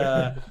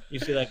 You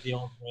see like the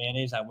old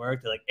grannies at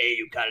work, they're like, hey,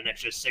 you got an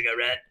extra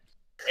cigarette?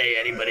 Hey,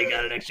 anybody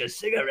got an extra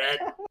cigarette?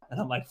 And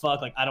I'm like,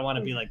 fuck, like I don't want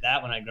to be like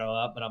that when I grow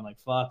up, but I'm like,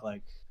 fuck,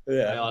 like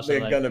Yeah, I also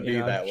they're like, gonna you be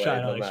know, that way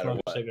trying to no like matter smoke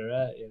a what.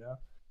 cigarette, you know.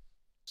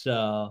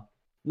 So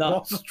no,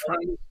 Also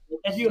trying to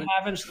if you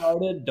haven't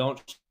started,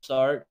 don't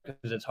start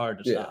because it's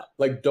hard to Yeah, stop.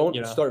 like don't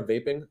You know? start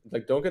vaping.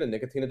 Like don't get a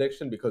nicotine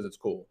addiction because it's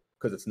cool.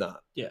 Because it's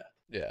not. Yeah.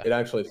 Yeah. It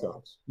actually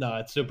sucks. No,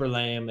 it's super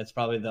lame. It's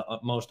probably the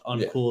most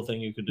uncool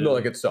thing you could do. No,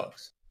 like it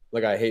sucks.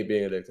 Like I hate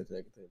being addicted to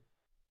nicotine.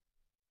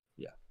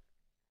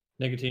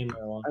 Nicotine,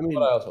 marijuana. I mean,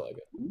 But I also like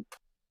it.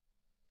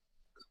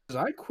 'cause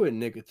I quit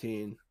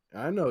nicotine.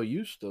 I know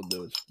you still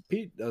do it.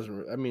 Pete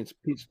doesn't. I mean,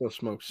 Pete still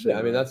smokes Yeah, cigarettes.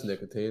 I mean that's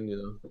nicotine, you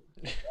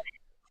know.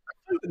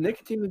 The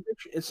nicotine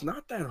addiction. It's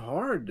not that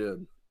hard,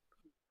 dude.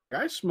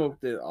 I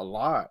smoked it a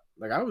lot.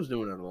 Like I was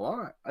doing it a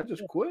lot. I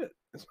just quit.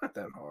 It's not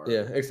that hard.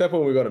 Yeah, except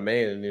when we go to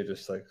Maine and you're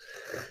just like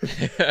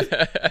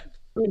I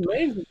mean,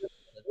 Maine's just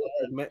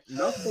hard.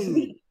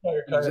 Nothing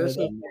exists.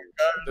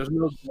 There's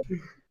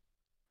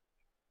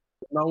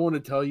no one to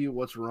tell you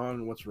what's wrong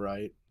and what's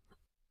right.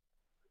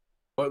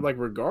 But like,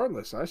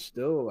 regardless, I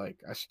still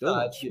it's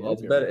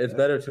smoke better every it's day.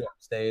 better to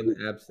abstain.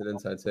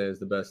 Abstinence, I'd say, is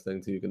the best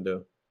thing you can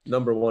do.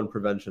 Number one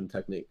prevention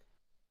technique.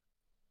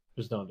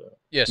 Just don't do it.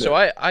 Yeah, so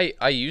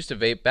I used to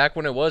vape back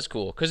when it was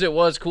cool, because it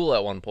was cool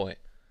at one point,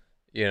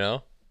 you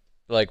know,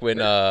 like when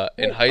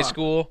in high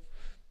school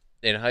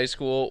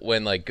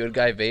when like Good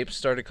Guy vapes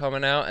started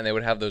coming out and they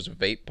would have those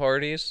vape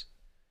parties,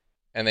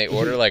 and they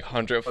order like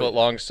 100-foot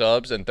long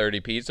subs and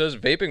 30 pizzas.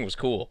 Vaping was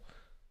cool.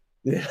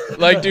 Yeah.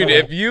 Like, dude,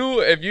 if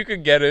you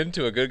could get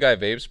into a Good Guy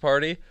vapes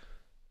party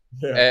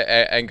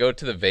and go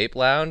to the vape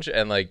lounge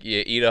and like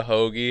you eat a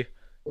hoagie,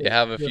 you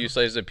have a few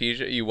slices of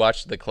pizza, you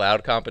watch the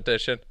cloud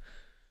competition.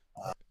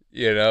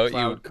 You know,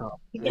 Cloud comp.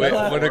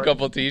 win a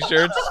couple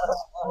T-shirts.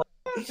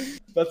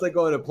 That's like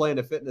going to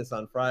Planet Fitness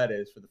on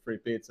Fridays for the free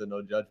pizza,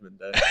 no judgment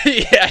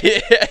day.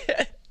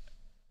 Yeah.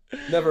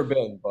 Never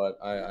been, but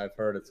I've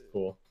heard it's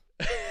cool.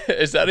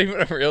 Is that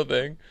even a real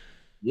thing?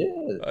 Yeah,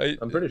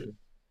 I'm pretty sure.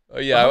 Oh,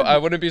 yeah, I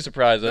wouldn't be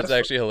surprised. That's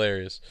actually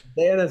hilarious.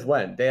 Dan's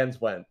went.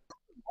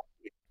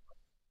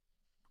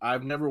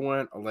 I've never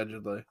went,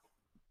 allegedly.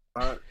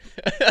 I'm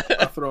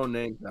throwing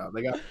names out.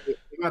 They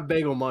got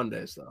Bagel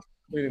Mondays though.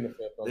 Leading the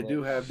fifth on They that.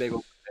 do have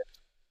Bagel.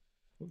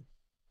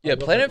 Yeah,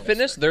 Planet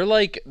Fitness, they're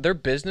like, their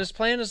business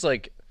plan is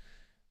like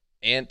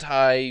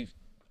I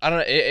don't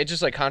know, it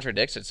just like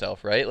contradicts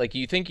itself, right? Like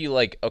you think you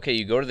like, okay,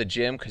 you go to the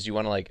gym because you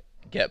want to like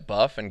get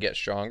buff and get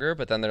stronger,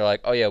 but then they're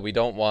like, oh yeah, we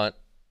don't want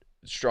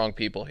strong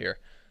people here.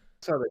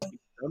 That's how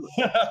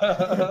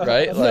they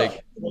Right?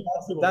 Like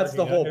That's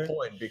the whole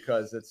point,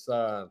 because it's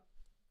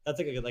That's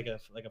like a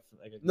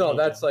no, gay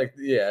that's gym. like,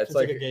 yeah, it's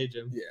like a gay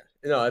gym. yeah,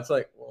 no, it's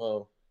like,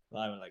 well,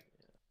 I would like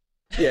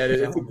yeah,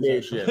 it's a gay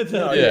gym.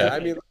 No, Yeah. yeah, I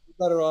mean,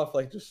 better off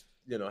like just,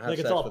 you know, have like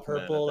it's sex all with men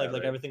purple, at like that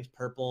rate. everything's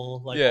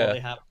purple, like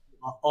Yeah.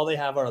 all they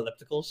have are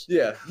ellipticals.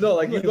 Yeah, no,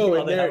 like you Like, go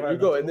all in they have there, are you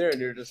go in ellipticals. there,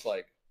 and you're just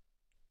like,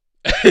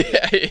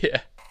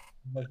 yeah.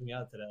 Working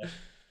out today.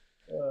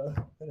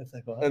 And it's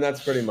like, what? and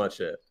that's pretty much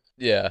it.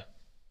 Yeah.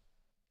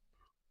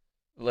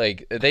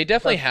 Like they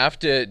definitely have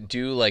to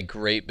do like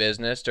great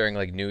business during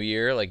like New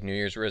Year, like New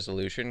Year's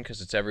resolution, because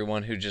it's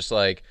everyone who just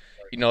like,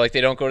 you know, like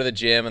they don't go to the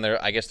gym and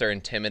I guess they're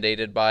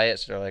intimidated by it,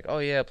 so they're like, oh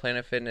yeah,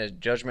 Planet Fitness,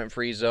 judgment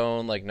free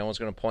zone, like no one's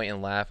gonna point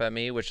and laugh at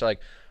me, which like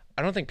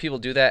I don't think people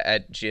do that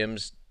at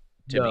gyms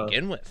to No.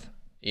 begin with.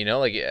 You know,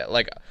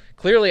 like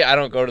clearly I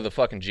don't go to the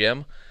fucking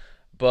gym.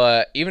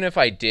 But even if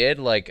I did,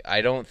 like,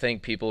 I don't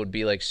think people would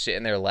be, like,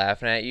 sitting there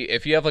laughing at you.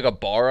 If you have, like, a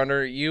bar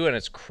under you and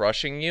it's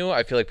crushing you,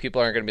 I feel like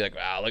people aren't going to be like,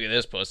 wow, look at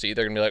this pussy.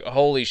 They're going to be like,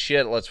 holy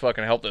shit, let's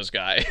fucking help this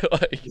guy.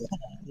 Like,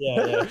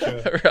 Yeah,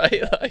 true.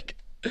 right? Like,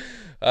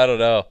 I don't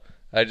know.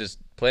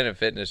 Planet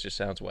Fitness just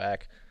sounds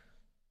whack.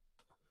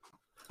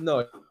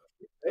 No,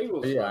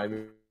 Bagels. yeah, I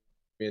mean,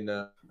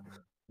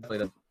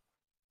 definitely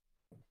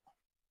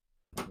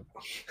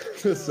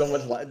there's so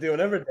much dude.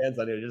 Whenever Dan's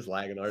on here, you're just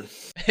lagging hard.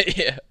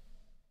 Yeah.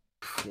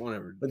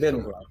 Whatever. But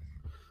then,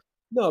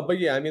 no, but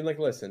yeah, I mean, like,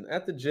 listen,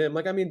 at the gym,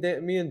 like, I mean,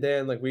 me and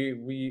Dan, like,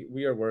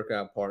 we are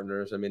workout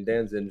partners. I mean,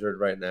 Dan's injured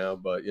right now,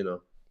 but you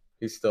know,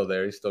 he's still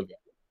there. He's still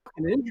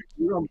I'm injured,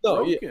 dude. I'm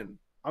No, yeah. broken.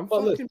 I'm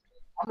Well, fucking. listen,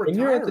 I'm when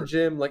you're at the retired.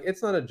 gym, like,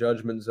 it's not a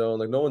judgment zone.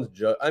 Like, no one's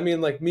I mean,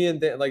 like, me and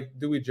Dan, like,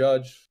 do we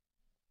judge?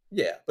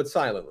 Yeah, but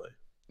silently.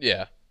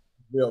 Yeah.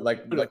 You know,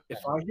 like Dude, if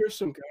I hear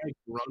some guy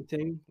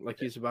grunting like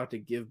he's about to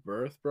give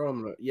birth, bro,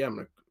 I'm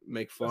gonna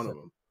make fun of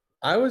him.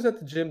 I was at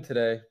the gym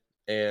today,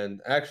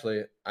 and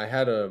actually, I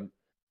had it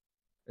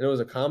was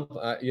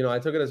a you know, I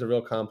took it as a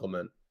real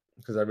compliment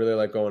because I really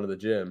like going to the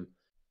gym.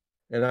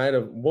 And I had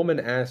a woman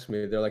ask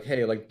me, they're like,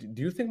 "Hey, like,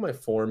 do you think my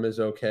form is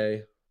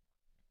okay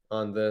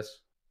on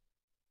this?"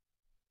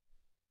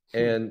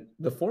 And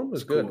the form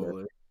was It's good, cool, man.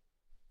 like,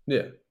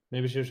 Yeah.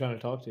 Maybe she was trying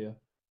to talk to you.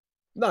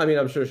 No, I mean,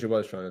 I'm sure she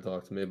was trying to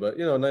talk to me, but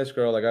you know, nice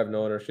girl. Like, I've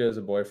known her. She has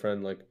a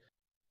boyfriend. Like,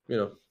 you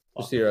know,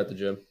 just see her at the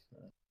gym.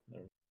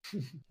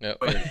 No.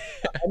 I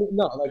mean,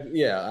 no, like,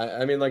 yeah.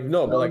 I mean, like,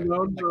 no, but like,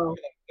 no.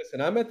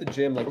 listen, I'm at the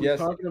gym. Like, I'm yes,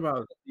 talking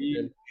about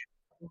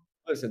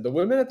listen, the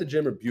women at the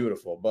gym are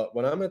beautiful, but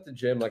when I'm at the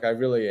gym, like, I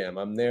really am.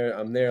 I'm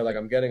there. Like,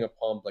 I'm getting a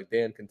pump. Like,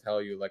 Dan can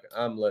tell you, like,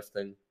 I'm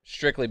lifting.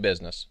 Strictly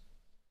business.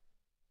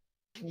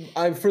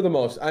 For the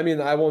most. I mean,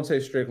 I won't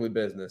say strictly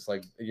business.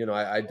 Like, you know,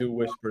 I do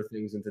whisper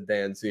things into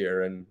Dan's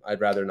ear, and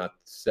I'd rather not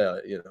say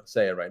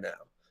it right now.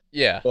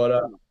 Yeah.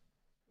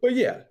 But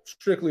yeah,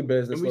 strictly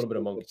business. and A we little bit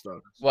of still monkey get stuff.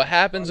 What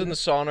happens in the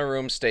sauna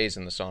room stays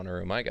in the sauna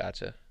room. I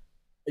gotcha.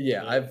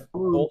 Yeah, I've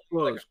Oh,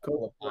 only like close. a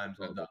couple of times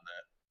I've done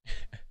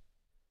that.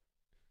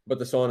 But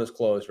the sauna is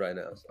closed right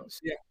now, so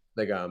Yeah,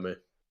 they got me.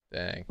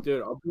 Dang.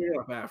 dude, I'll bring it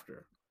up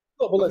after.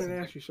 No, but I was listen,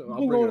 gonna ask you something. you've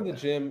I'll been bring going it to up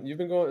the gym. You've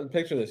been going.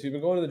 Picture this. You've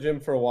been going to the gym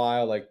for a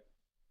while. Like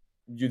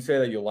you'd say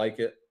that you like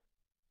it.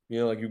 You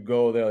know, like you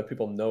go there, like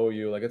people know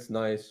you, like it's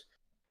nice.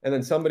 And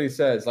then somebody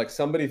says, like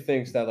somebody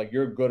thinks that like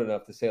you're good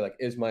enough to say, like,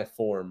 is my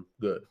form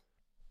good?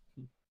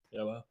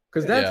 Yeah, well,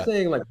 Because that's Yeah.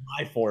 saying like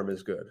my form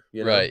is good.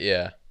 You know? Right,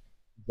 yeah.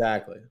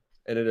 Exactly.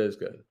 And it is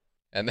good.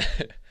 And then,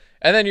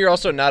 and then you're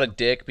also not a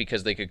dick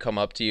because they could come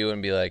up to you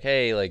and be like,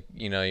 "Hey, like,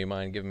 you know, you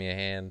mind giving me a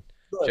hand?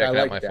 Like, Check I out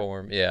like my that.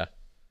 form." Yeah.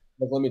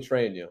 Like, let me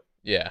train you.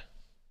 Yeah.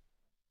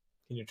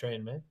 can you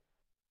train me?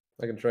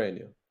 I can train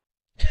you.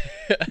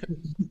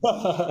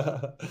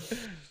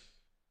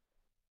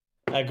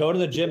 I go to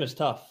the gym is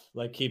tough.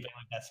 Like keeping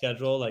like that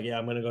schedule. Like, yeah,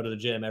 I'm gonna go to the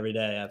gym every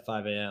day at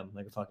 5 a.m.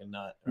 like a fucking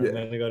nut. Or I'm Yeah.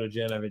 gonna go to the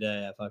gym every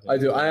day at fucking. I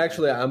do. 4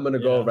 I'm gonna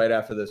go Yeah. right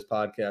after this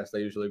podcast. I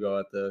usually go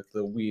at the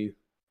wee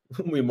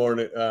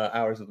morning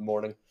hours of the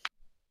morning.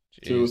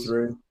 Jeez. 2,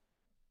 3.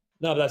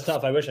 No, but that's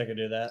tough. I wish I could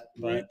do that,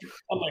 but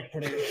I'm like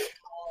pretty.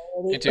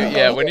 Me too.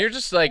 Yeah, when you're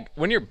just like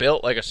when you're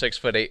built like a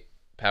 6'8"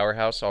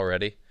 powerhouse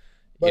already,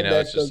 you know,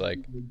 it's just like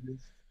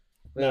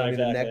No,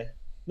 exactly.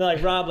 No,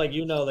 like Rob, like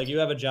like you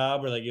have a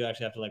job where like you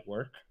actually have to like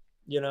work.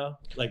 You know,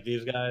 like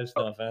these guys.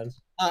 No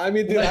offense. I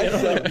mean, dude, Like, I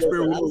sell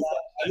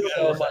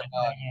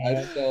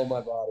sell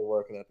my body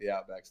working at the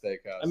Outback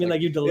Steakhouse. I mean,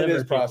 like you deliver it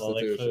is people, like,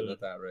 prostitution food. at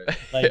that rate.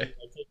 Like,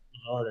 you take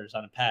orders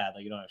on a pad.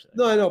 Like you don't actually.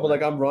 No, I know, but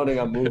like I'm running,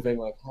 I'm moving.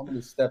 Like, how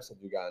many steps have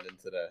you gotten in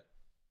today?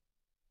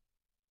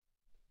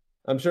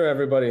 I'm sure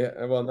everybody.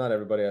 Well, not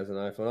everybody has an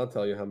iPhone. I'll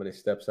tell you how many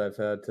steps I've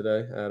had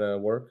today at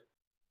work.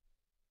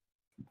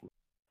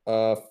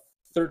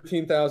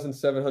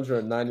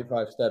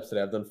 13,795 steps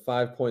today. I've done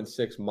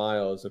 5.6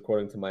 miles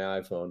according to my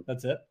iPhone.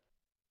 That's it.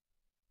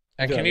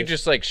 and can you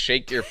just like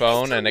shake your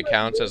phone and it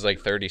counts as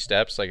like 30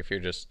 steps? Like if you're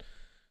just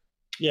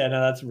Yeah,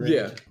 no, that's real.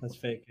 Yeah. That's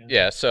fake.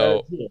 yeah.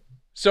 So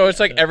it's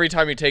like every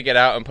time you take it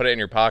out and put it in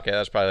your pocket,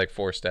 that's probably like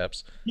 4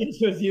 steps.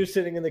 It's with you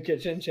sitting in the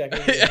kitchen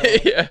checking.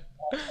 Yeah.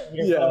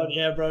 Your phone.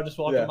 Yeah, bro, just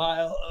walk Yeah. a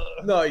mile.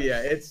 No, yeah,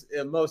 it's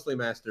mostly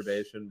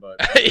masturbation, but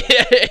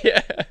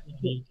yeah.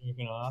 You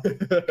jerking off.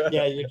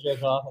 Yeah, you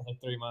jerk off in like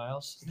 3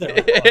 miles.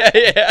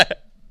 Yeah.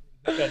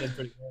 That did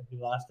pretty good. He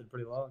lasted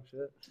pretty long.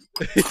 Shit.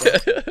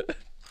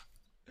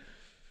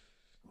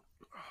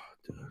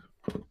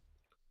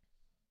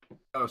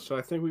 Oh, so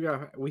I think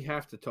we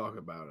have to talk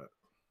about it.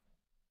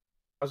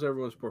 How's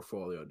everyone's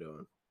portfolio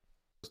doing?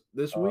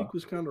 This week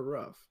was kind of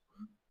rough.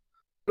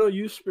 I know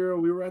you, Spiro,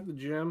 we were at the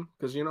gym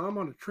because I'm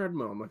on a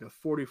treadmill. I'm like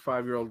a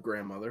 45-year-old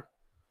grandmother.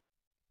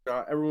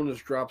 Everyone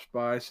just drops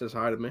by, says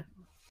hi to me.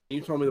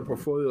 You told me the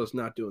portfolio is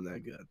not doing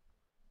that good.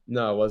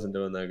 no, it wasn't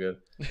doing that good.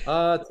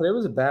 Today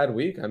was a bad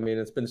week. I mean,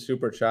 it's been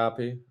super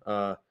choppy.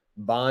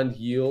 Bond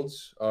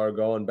yields are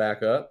going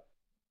back up.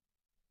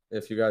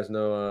 If you guys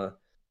know,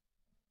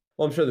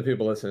 well, I'm sure the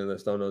people listening to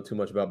this don't know too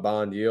much about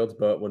bond yields,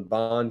 but when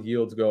bond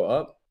yields go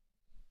up,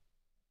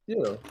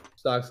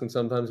 stocks can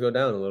sometimes go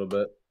down a little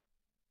bit.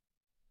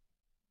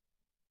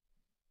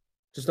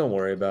 Just don't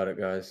worry about it,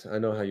 guys. I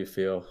know how you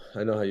feel.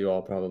 I know how you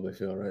all probably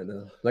feel right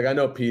now. Like, I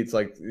know Pete's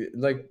like,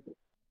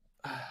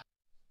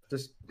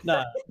 just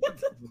Nah,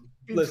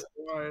 listen.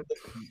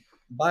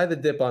 Buy the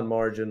dip on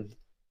margin.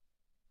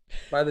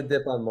 Buy the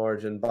dip on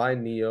margin. Buy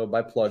Neo.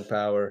 Buy Plug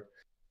Power.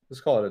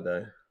 Just call it a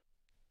day.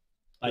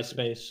 by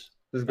space.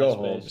 Just go By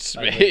home.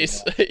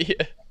 Space.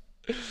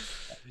 Yeah.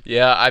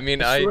 Yeah, I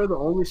mean, I swear the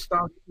only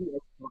stock you ever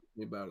talk to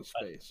me about is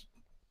space.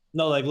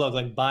 No, like look,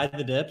 like buy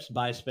the dips,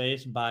 buy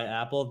space, buy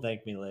Apple.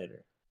 Thank me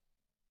later.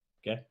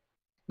 Okay,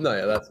 No,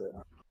 yeah, that's it.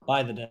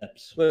 buy the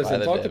dips. Listen,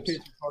 the talk to dips.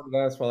 Pete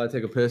Harding while I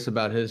take a piss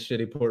about his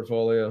shitty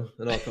portfolio,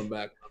 and I'll come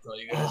back and I'll tell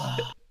you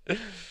guys.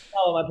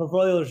 Oh, my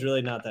portfolio is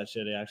really not that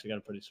shitty. I actually got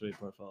a pretty sweet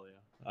portfolio.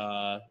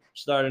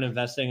 Started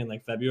investing in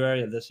like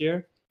February of this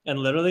year, and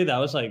literally that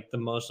was like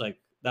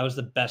that was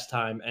the best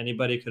time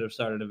anybody could have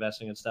started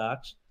investing in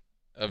stocks.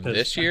 Of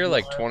this year,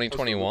 like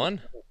 2021?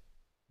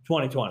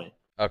 2020.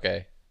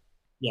 Okay.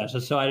 Yeah,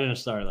 so I didn't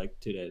start like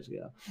 2 days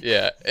ago.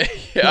 Yeah.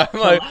 Yeah, I'm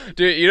like,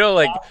 dude,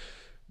 like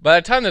by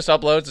the time this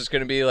uploads, it's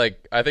gonna be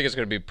like I think it's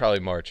gonna be probably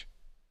March.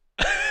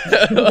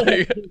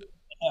 Like,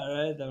 All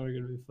right, then we're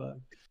gonna be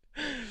fun.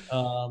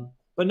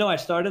 But no, I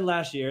started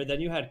last year. Then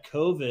you had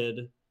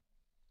COVID.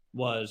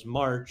 Was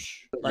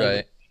March, like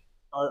right.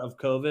 start of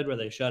COVID, where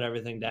they shut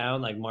everything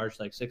down, like March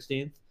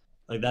 16th.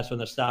 Like that's when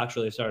the stocks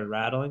really started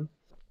rattling.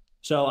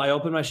 So I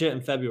opened my shit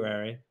in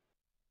February,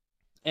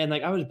 and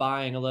like I was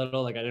buying a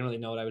little. Like I didn't really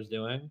know what I was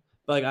doing,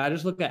 but like I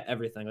just looked at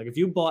everything. Like if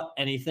you bought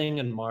anything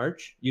in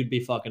March, you'd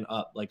be fucking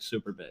up like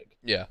super big.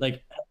 Yeah.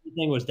 Like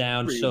everything was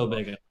down so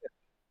big.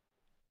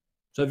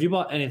 So if you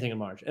bought anything in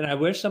March, and I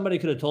wish somebody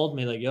could have told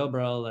me like, yo,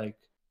 bro, like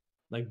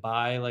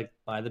buy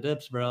the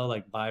dips, bro,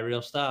 like buy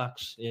real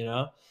stocks,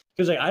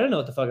 Because like I didn't know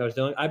what the fuck I was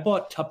doing. I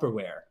bought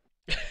Tupperware.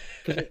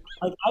 Because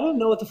like I didn't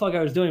know what the fuck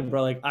I was doing,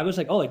 bro. Like I was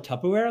like, oh, like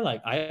Tupperware.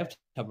 Like I have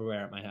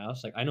Tupperware at my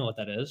house. Like I know what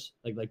that is.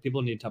 Like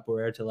people need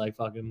Tupperware to like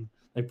fucking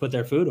like put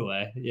their food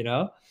away, you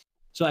know.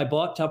 So I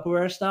bought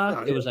Tupperware stock.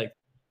 Oh, It was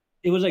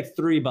like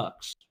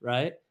 $3,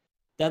 right?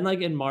 Then like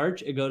in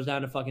March, it goes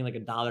down to fucking like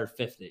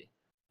 $1.50,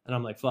 and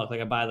I'm like, fuck.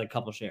 Like I buy like a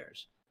couple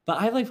shares, but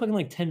I have like fucking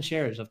like 10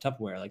 shares of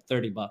Tupperware, like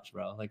 $30,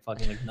 bro. Like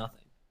fucking like nothing.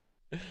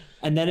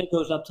 And then it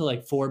goes up to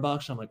like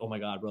 $4. I'm like, oh my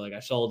god, bro. Like I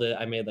sold it.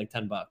 I made like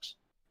 $10.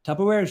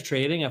 Tupperware is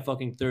trading at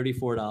fucking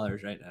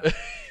 $34 right now.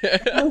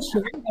 I was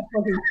trading at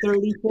fucking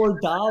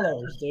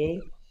 $34,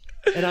 dude.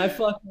 And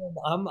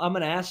I'm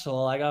an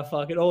asshole. I got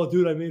fucking, oh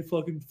dude, I made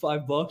fucking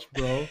 $5,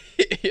 bro.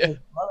 Yeah. Like,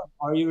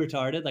 are you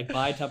retarded? Like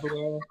buy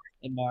Tupperware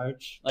in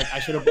March. Like I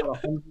should have bought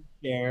 100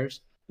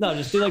 shares. No,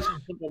 just do like some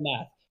simple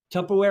math.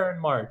 Tupperware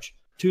in March,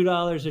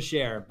 $2 a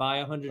share. Buy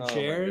 100 Oh my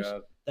shares.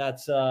 God.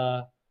 That's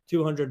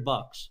 $200.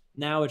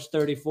 Now it's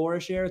 34 a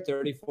share,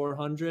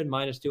 3,400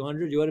 minus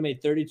 200. You would have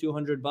made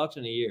 $3,200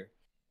 in a year.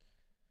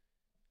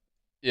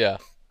 Yeah.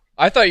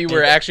 I thought you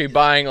were actually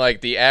buying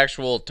like the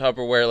actual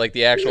Tupperware, like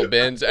the actual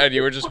bins, and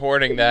you were just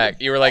hoarding that.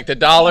 You were like, the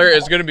dollar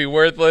is going to be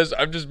worthless.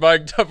 I'm just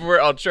buying Tupperware.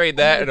 I'll trade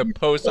that in a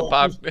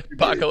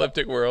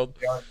post-apocalyptic world.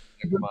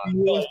 Come on.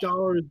 The US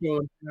dollar is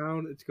going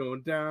down. It's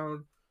going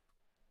down.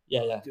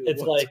 Yeah. Dude,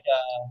 It's what? like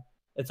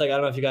I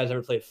don't know if you guys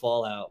ever played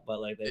Fallout,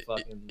 but like they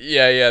fucking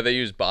Yeah, they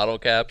use bottle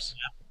caps.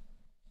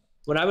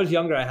 when I was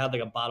younger, I had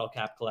like a bottle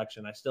cap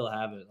collection. I still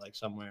have it like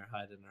somewhere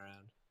hiding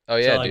around. Oh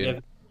yeah, so, like, dude.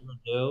 If you ever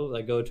do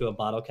like go to a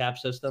bottle cap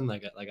system, I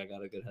got a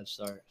good head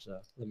start. So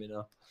let me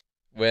know.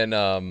 When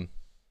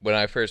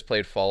I first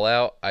played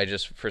Fallout, I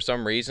just for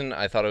some reason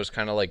I thought it was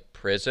kind of like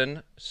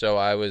prison, so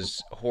I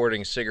was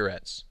hoarding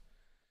cigarettes.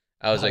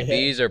 I was like, yeah.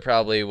 these are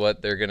probably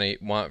what they're gonna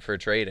want for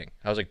trading.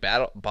 I was like,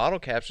 bottle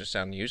caps just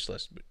sound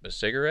useless, but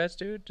cigarettes,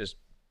 dude, just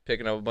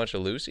picking up a bunch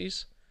of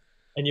loosies.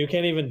 And you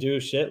can't even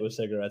do shit with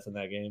cigarettes in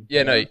that game.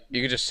 Yeah, no,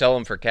 you could just sell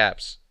them for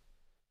caps.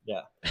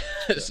 Yeah.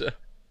 So,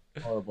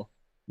 Horrible.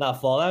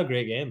 Not Fallout,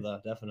 great game though,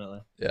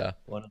 definitely. yeah,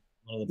 One of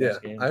the Yeah,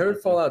 best games. I heard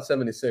Fallout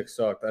 76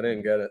 sucked. I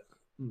didn't get it.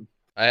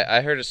 I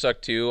heard it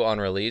sucked too on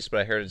release, but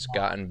I heard it's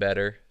gotten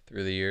better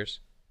through the years.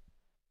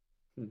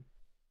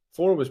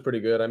 4 was pretty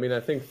good. I mean,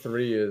 I think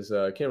 3 is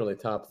can't really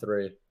top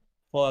 3.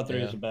 Fallout 3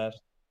 Yeah. is the best.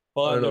 I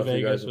Fallout don't know New if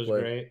you guys Vegas have was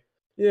played. great.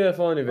 Yeah,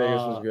 Fallout New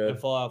Vegas was good. And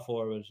Fallout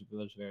 4 was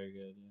very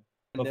good. Yeah.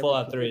 But never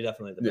Fallout played- 3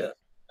 definitely the Yeah. best.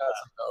 That's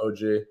the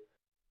OG.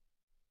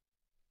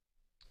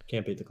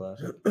 Can't beat the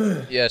class.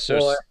 Yeah, so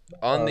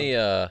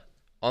Well,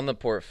 on the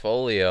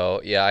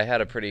portfolio, yeah, I had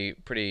a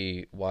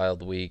pretty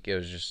wild week. It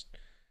was just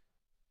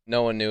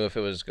no one knew if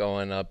it was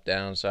going up,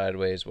 down,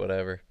 sideways,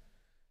 whatever.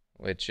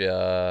 Which is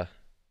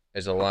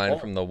a line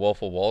from the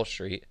Wolf of Wall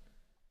Street.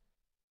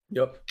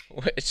 Yep.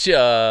 Which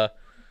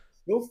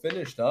Still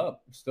finished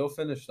up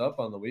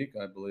on the week,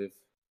 I believe.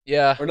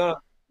 yeah, Or not.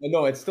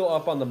 No, it's still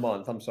up on the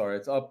month. I'm sorry.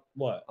 It's up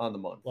What? on the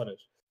month. What is?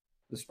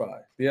 The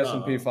SPY. The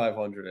S&P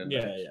 500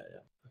 index.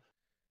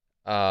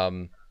 Yeah.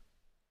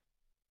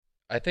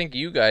 I think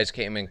you guys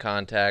came in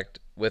contact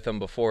with him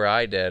before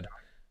I did,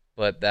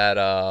 but that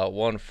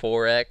one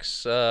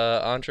Forex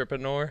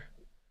entrepreneur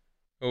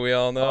who we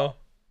all know.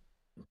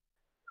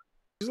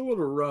 He's a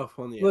little rough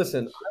on the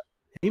Listen, edges.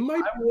 He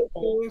might be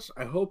for this.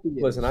 I hope he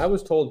is. listen, I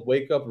was told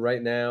wake up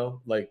right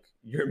now like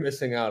you're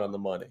missing out on the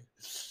money.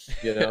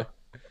 You know?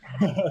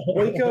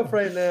 Wake up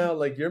right now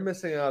like you're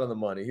missing out on the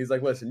money. He's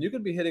like, listen, you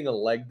could be hitting a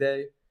leg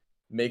day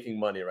making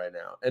money right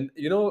now. And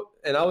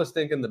and I was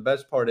thinking the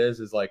best part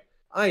is like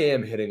I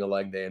am hitting a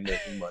leg day and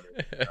making money.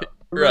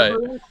 Right.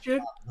 Remember that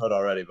shit? Good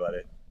already,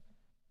 buddy.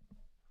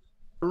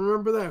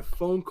 Remember that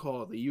phone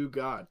call that you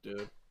got,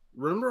 dude?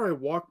 Remember I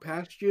walked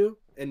past you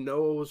and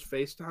Noah was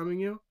FaceTiming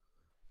you?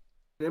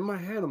 And in my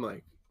head, I'm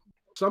like,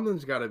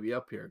 something's got to be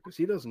up here because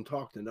he doesn't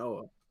talk to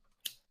Noah.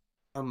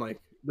 I'm like,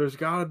 there's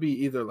got to be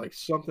either like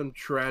something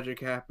tragic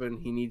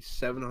happened. He needs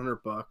 $700.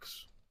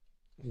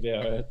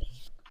 Yeah, right.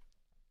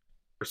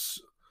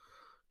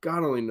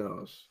 God only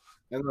knows.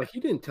 And like, he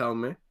didn't tell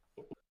me.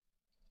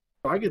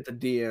 I get the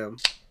DM.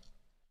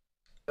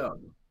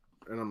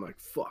 And I'm like,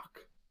 fuck.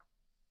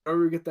 I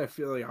ever get that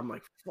feeling, I'm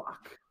like,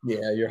 fuck.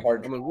 Yeah, your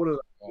heart. I'm like, what is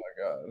Oh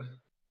my god.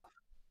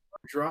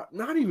 drop?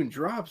 Not even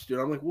drops, dude.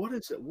 I'm like, what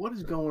is it? What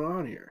is going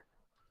on here?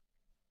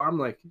 I'm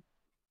like,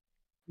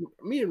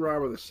 me and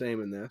Rob are the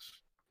same in this.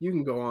 You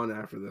can go on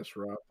after this,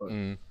 Rob. But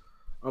Mm.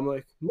 I'm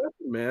like,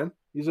 nothing, man.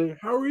 He's like,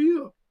 how are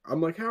you?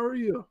 I'm like, how are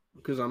you?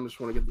 Because I'm just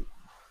want to get the.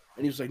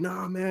 And he was like,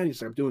 nah, man.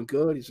 He's like, I'm doing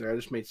good. He's like, I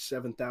just made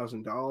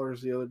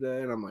 $7,000 the other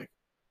day, and I'm like,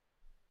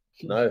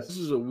 Nice. this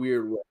is a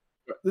weird way.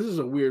 This is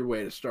a weird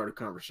way to start a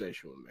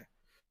conversation with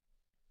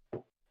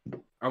me.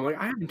 I'm like,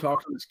 I haven't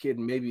talked to this kid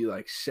in maybe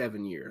like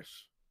 7 years.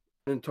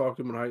 I didn't talk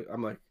to him when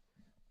I'm like,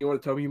 you want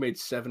to tell me you made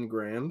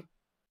 $7,000?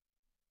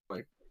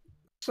 Like,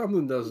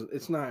 something doesn't,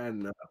 it's not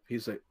adding up.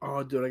 He's like,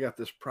 oh, dude, I got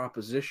this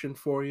proposition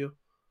for you.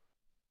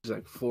 He's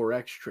like,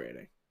 Forex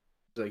trading.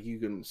 He's like, you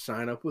can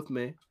sign up with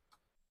me.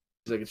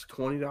 He's like, it's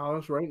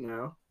 $20 right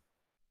now.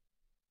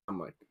 I'm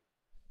like,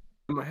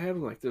 in my head,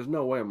 I'm like, there's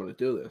no way I'm going to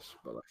do this,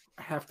 but like,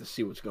 I have to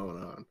see what's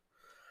going on.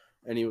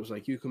 and he was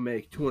like, "You can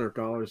make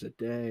 $200 a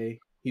day."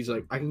 He's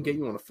like, "I can get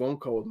you on a phone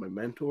call with my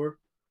mentor."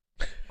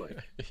 Like,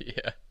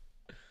 Yeah.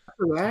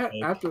 after that,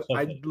 Okay.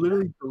 I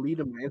literally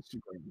deleted my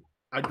Instagram.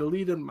 I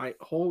deleted my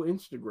whole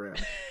Instagram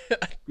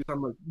because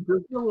I'm like,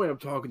 "There's no way I'm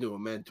talking to a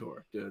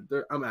mentor, dude.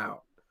 I'm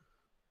out."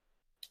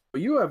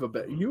 But you have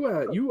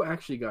you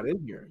actually got in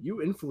here.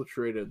 You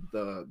infiltrated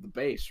the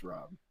base,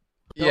 Rob.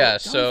 Yeah, Tell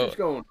us so what's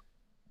going on.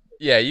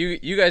 yeah,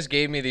 you guys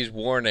gave me these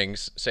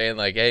warnings saying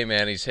like, "Hey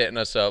man, he's hitting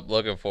us up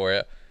looking for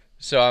you."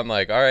 So I'm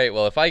like, "All right,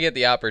 well, if I get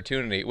the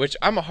opportunity, which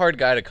I'm a hard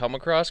guy to come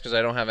across cuz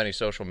I don't have any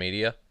social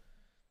media."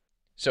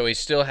 So he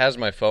still has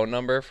my phone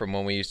number from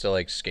when we used to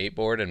like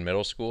skateboard in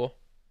middle school.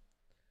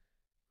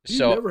 You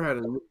So never had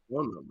a new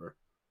phone number.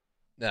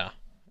 no,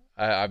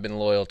 I've been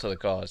loyal to the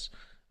cause.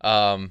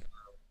 Um,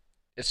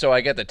 so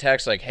I get the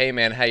text like, "Hey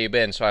man, how you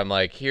been?" So I'm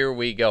like, "Here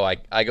we go."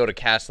 I go to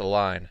cast the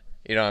line.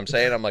 You know what I'm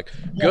saying? I'm like,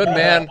 "Good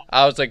man."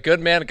 I was like, "Good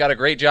man, got a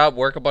great job,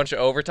 work a bunch of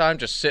overtime,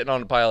 just sitting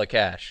on a pile of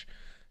cash."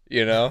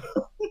 You know?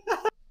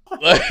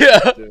 Like,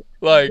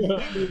 like,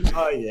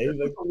 Oh yeah, he's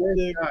like,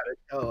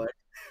 God,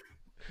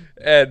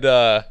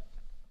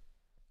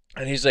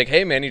 and he's like,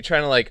 "Hey man, you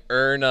trying to like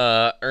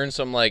earn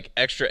some like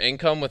extra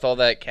income with all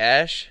that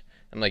cash?"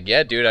 I'm like,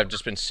 "Yeah, dude, I've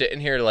just been sitting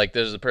here like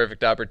this is the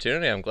perfect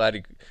opportunity. I'm glad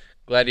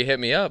you hit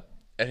me up."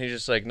 And he's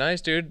just like,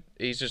 "Nice, dude."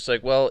 He's just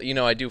like, "Well, you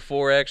know, I do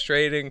forex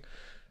trading.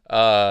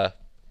 Uh,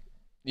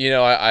 you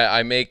know,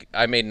 I made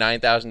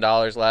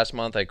 $9,000 last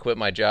month. I quit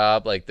my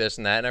job, like this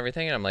and that and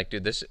everything." And I'm like,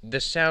 "Dude,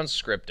 this sounds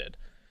scripted,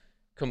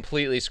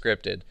 completely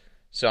scripted."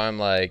 So I'm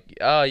like,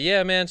 "Oh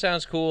yeah, man,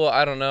 sounds cool.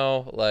 I don't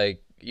know,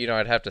 like, you know,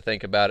 I'd have to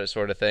think about it,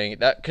 sort of thing."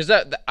 Because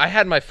I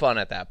had my fun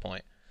at that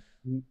point,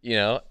 you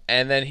know.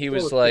 And then he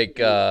was like,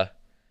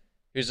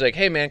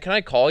 "Hey man, can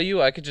I call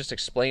you? I could just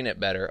explain it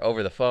better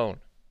over the phone."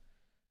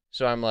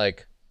 So I'm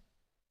like,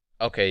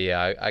 "Okay,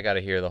 yeah, I got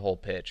to hear the whole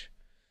pitch."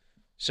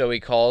 So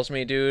he calls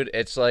me, dude.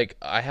 It's like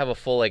I have a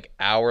full like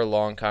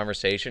hour-long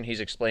conversation.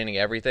 He's explaining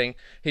everything.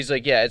 He's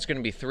like, "Yeah, it's going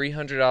to be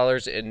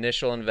 $300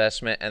 initial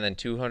investment and then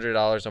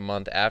 $200 a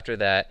month after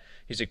that."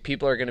 He's like,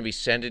 "People are going to be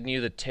sending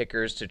you the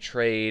tickers to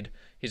trade."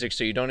 He's like,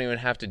 "So you don't even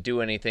have to do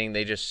anything.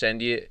 They just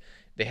send you.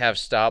 They have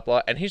stop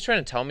loss." And he's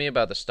trying to tell me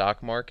about the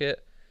stock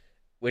market,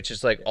 which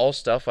is like all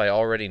stuff I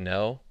already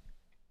know.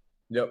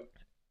 Yep.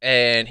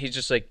 And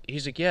he's like,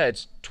 "Yeah,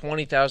 it's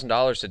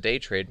 $20,000 to day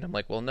trade." And I'm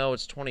like, "Well, no,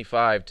 it's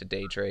 25 to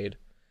day trade."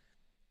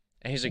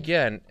 And he's like,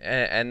 "Yeah,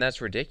 and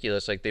that's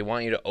ridiculous. Like they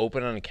want you to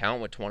open an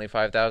account with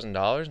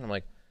 $25,000." And I'm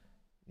like,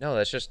 "No,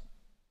 that's just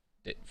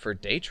for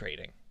day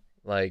trading.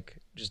 Like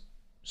just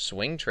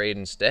swing trade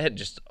instead.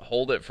 Just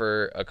hold it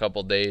for a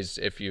couple days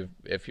if you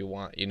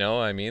want. You know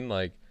what I mean?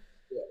 Like."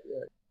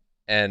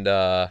 And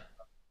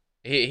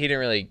he didn't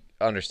really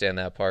understand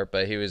that part,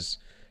 but he was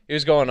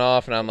going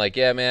off, and I'm like,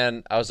 "Yeah,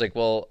 man." I was like,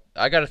 "Well,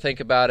 I got to think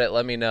about it.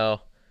 Let me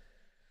know."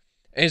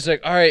 And he's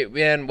like, "All right,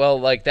 man. Well,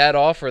 like that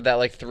offer, that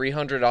like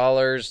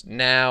 $300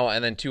 now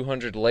and then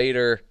 200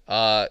 later,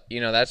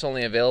 you know, that's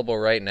only available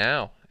right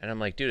now." And I'm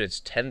like, "Dude, it's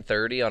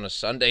 10:30 on a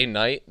Sunday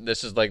night.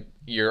 This is like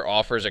your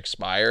offer's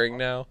expiring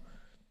now."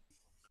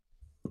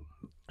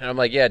 And I'm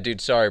like, "Yeah,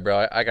 dude, sorry,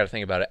 bro. I got to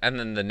think about it." And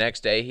then the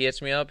next day he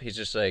hits me up. He's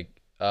just like,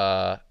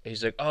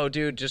 "Oh,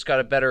 dude, just got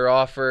a better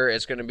offer.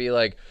 It's gonna be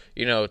like,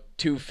 you know,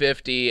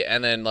 250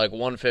 and then like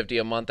 150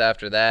 a month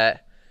after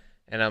that."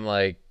 And I'm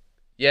like,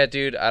 "Yeah,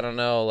 dude, I don't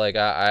know. Like,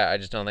 I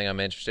just don't think I'm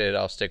interested.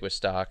 I'll stick with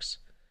stocks."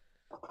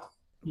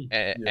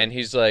 And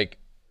he's like,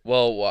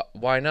 "Well,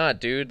 why not,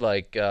 dude?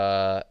 Like,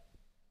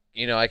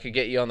 you know, I could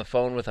get you on the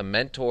phone with a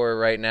mentor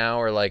right now,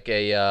 or like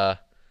a,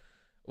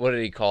 what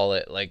did he call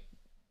it? Like,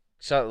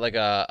 something like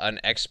an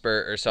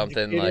expert or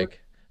something. Educator?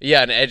 Like,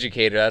 yeah, an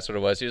educator. That's what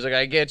it was." He was like,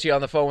 "I get you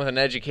on the phone with an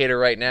educator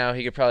right now.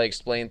 He could probably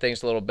explain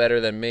things a little better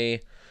than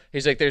me."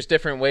 He's like, "There's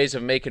different ways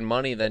of making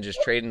money than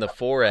just trading the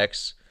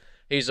forex."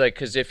 He's like,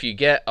 "Because if you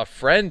get a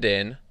friend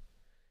in,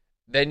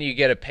 then you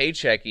get a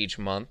paycheck each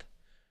month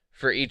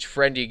for each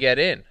friend you get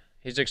in."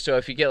 He's like, "So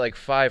if you get like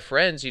 5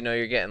 friends, you know,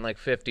 you're getting like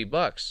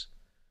 $50."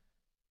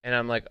 And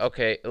I'm like,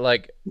 "Okay,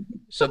 like,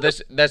 so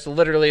that's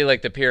literally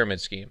like the pyramid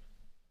scheme."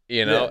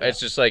 You know, Yeah. it's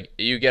just like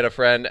you get a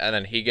friend, and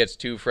then he gets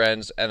 2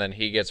 friends, and then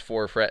he gets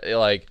 4 friends.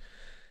 Like,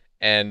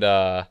 and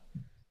That's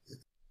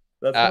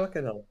uh,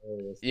 fucking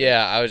hilarious. dude.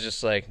 yeah, I was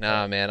just like,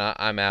 "Nah, man,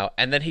 I'm out."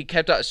 And then he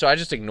kept on, so I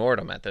just ignored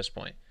him at this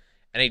point,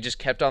 and he just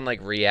kept on like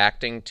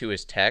reacting to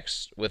his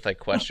texts with like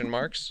question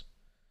marks.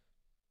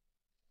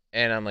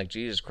 And I'm like,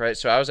 Jesus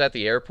Christ! So I was at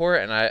the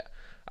airport, and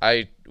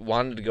I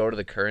wanted to go to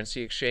the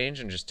currency exchange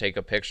and just take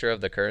a picture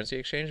of the currency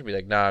exchange and be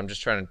like, "Nah, I'm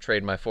just trying to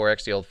trade my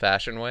forex the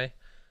old-fashioned way."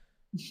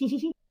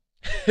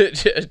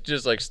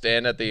 Just like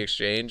stand at the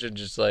exchange and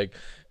just like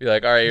be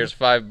like, "All right, here's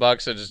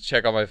 $5 and just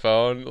check on my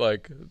phone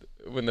like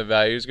when the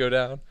values go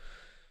down."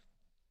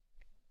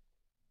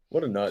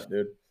 What a nut,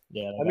 dude.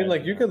 Yeah. I mean,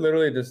 like you could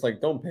literally just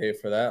like don't pay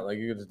for that. Like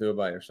you could just do it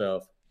by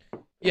yourself.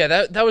 Yeah,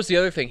 that was the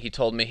other thing he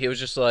told me. He was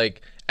just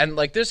like, and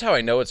like this is how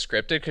I know it's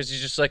scripted, because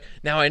he's just like,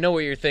 "Now I know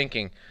what you're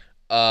thinking.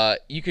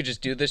 You could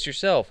just do this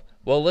yourself.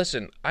 well,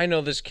 listen, I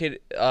know this kid,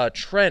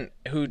 Trent,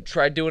 who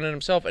tried doing it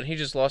himself, and he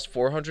just lost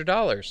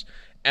 $400.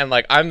 And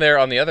like, I'm there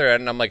on the other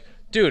end, and I'm like,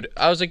 dude,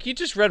 I was like, you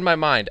just read my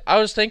mind. I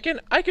was thinking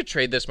I could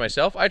trade this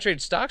myself. I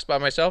trade stocks by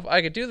myself.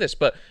 I could do this.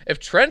 But if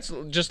Trent's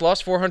just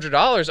lost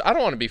 $400, I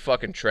don't want to be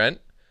fucking Trent.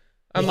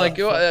 I'm like,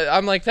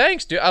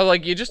 thanks, dude. I'm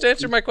like, you just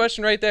answered my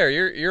question right there.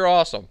 You're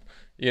awesome.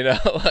 You know,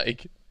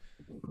 like.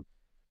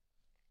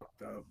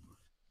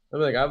 I'm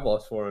like, I've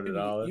lost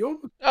 $400.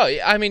 Oh,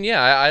 yeah, I mean, yeah,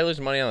 I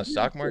lose money on the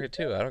stock market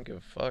too. I don't give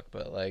a fuck,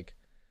 but like.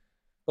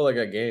 Well, like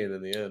I gained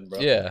in the end, bro.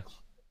 Yeah.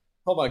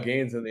 All about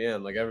gains in the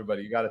end. Like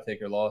everybody, you got to take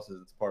your losses.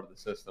 It's part of the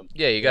system.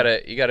 Yeah, you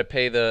gotta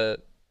pay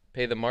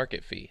the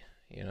market fee.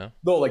 You know.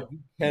 No, like you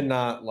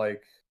cannot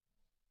like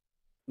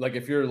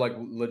if you're like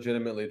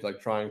legitimately like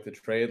trying to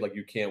trade, like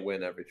you can't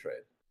win every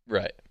trade.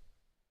 Right.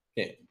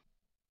 Can't.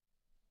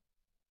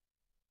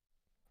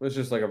 It's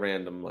just like a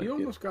random like. You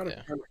almost got to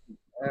yeah. kind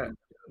of bad.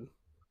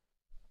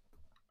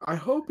 I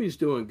hope he's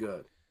doing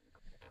good.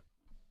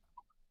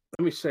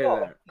 Let me say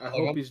that. I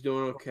hope he's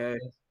doing okay.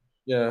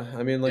 Yeah,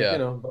 I mean, like Yeah. you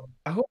know,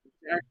 I hope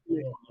he's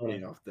actually making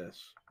money off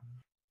this.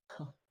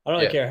 I don't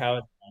really Yeah. care how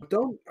it.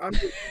 Don't. I'm.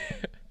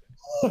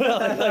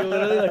 like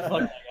literally, like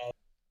fuck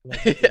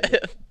that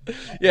guy.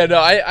 Yeah, no,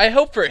 I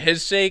hope for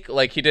his sake,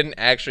 like he didn't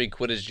actually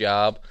quit his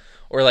job,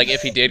 or like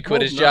if he did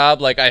quit his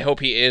job, like I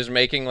hope he is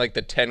making like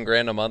the 10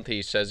 grand a month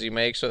he says he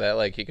makes, so that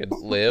like he could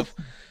live.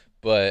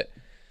 But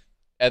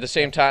at the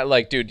same time,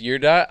 like, dude, you're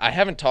not. I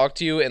haven't talked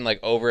to you in like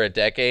over a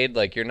decade.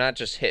 Like, you're not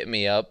just hitting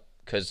me up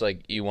because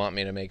like you want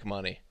me to make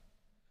money.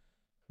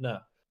 No.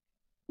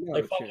 No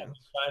Like, fuck him. chance.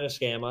 He's trying to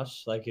scam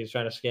us. Like, he's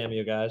trying to scam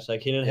you guys.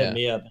 Like, he didn't Yeah. hit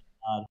me up.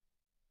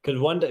 Because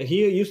one day,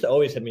 he used to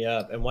always hit me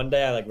up. And one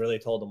day I, like, really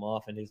told him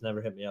off, and he's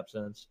never hit me up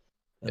since.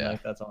 And, Yeah.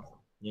 like, that's awesome.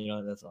 You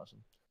know, that's awesome.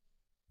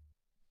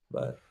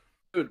 But,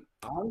 Dude,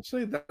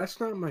 honestly, that's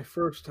not my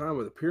first time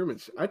with the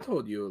pyramids. I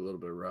told you a little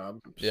bit, Rob.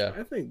 Yeah.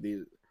 I think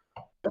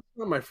that's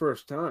not my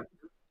first time.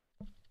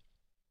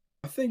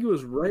 I think it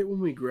was right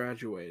when we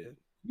graduated.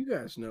 You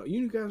guys know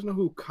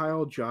who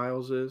Kyle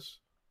Giles is?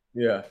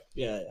 yeah.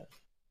 yeah.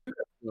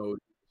 No.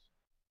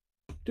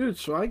 Dude,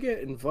 so I get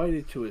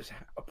invited to his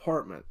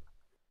apartment.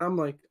 I'm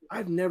like,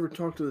 I've never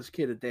talked to this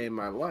kid a day in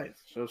my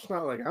life. So it's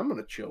not like I'm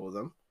going to chill with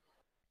him.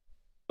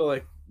 So,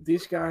 like,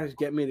 these guys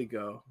get me to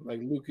go. Like,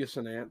 Lucas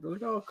and Ant. They're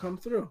like, oh, come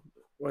through.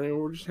 Well,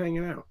 we're just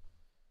hanging out.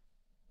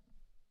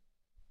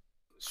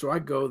 So I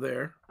go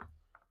there.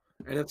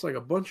 And it's like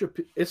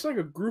it's like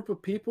a group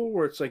of people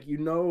where it's like, you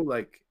know,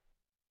 like,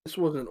 this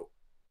wasn't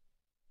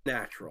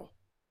natural.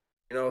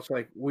 You know, it's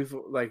like we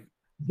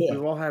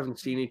all haven't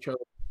seen each other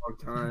for a long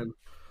time.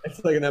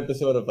 It's like an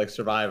episode of like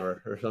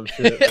Survivor or some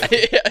shit.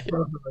 Like, Yeah.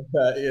 something like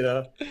that, you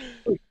know.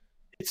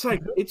 It's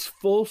like it's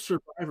full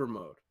survivor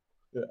mode.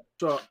 Yeah.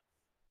 So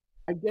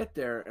I get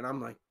there and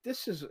I'm like,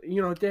 this is,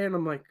 you know, Dan,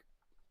 I'm like,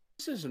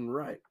 this isn't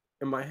right.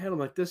 In my head, I'm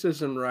like, this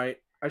isn't right.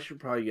 I should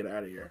probably get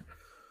out of here.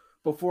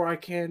 Before I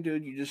can,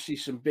 dude, you just see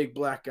some big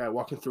black guy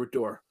walking through a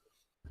door.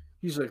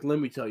 He's like, let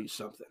me tell you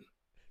something.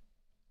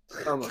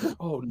 I'm like,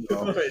 oh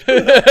no.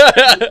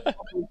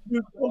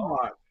 Dude, come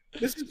on.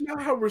 This is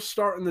not how we're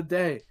starting the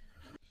day.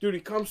 Dude, he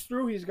comes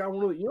through, he's got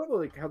one of the, you know,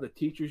 like how the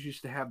teachers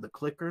used to have the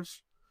clickers?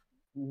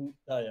 Oh,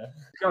 yeah.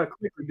 He's got a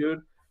clicker,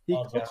 dude. He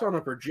clicks on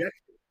a projector.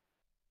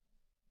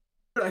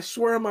 Dude, I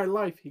swear on my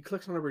life, he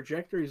clicks on a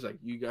projector. He's like,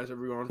 you guys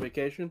ever go on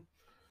vacation?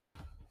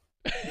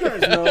 You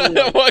guys know.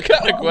 Like, What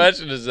kind of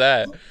question is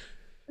that?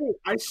 dude,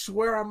 I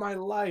swear on my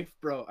life,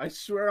 bro. I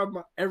swear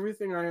on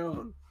everything I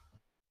own.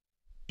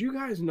 You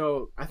guys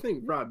know, I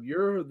think, Rob,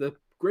 you're the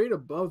grade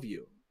above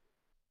you.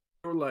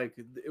 Or like,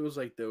 it was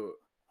like the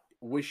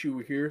wish you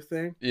were here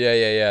thing.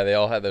 Yeah. They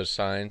all had those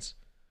signs.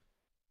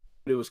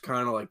 It was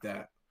kind of like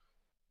that.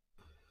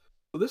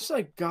 So this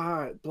like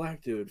guy,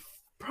 black dude,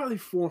 probably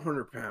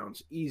 400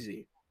 pounds,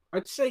 easy.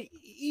 I'd say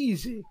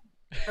easy.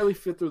 Barely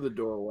fit through the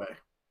doorway.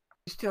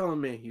 He's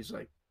telling me, he's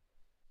like,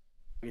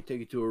 I can take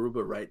you to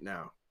Aruba right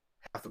now,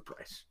 half the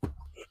price.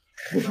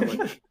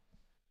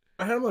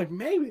 And I'm like,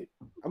 maybe.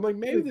 I'm like,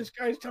 maybe this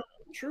guy's telling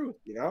the truth,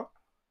 you know?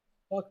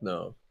 Fuck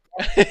no.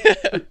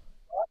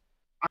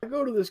 I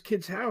go to this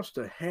kid's house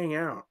to hang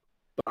out,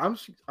 but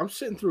I'm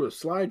sitting through a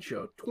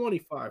slideshow,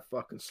 25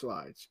 fucking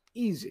slides,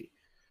 easy.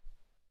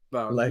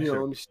 About, you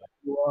know, let me set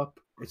you up.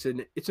 It's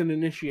an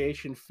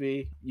initiation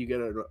fee. You get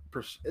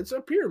it's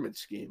a pyramid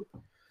scheme.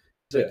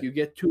 It's like you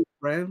get 2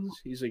 friends.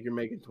 He's like, you're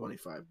making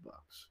 $25.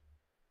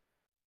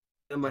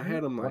 In my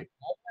head, I'm like,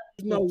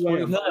 there's no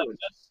way.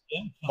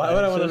 Why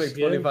would I want to make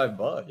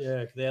 $25?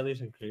 Yeah, could they at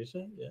least increase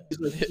it? Yeah.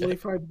 He's like,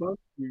 $25,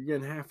 you're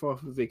getting half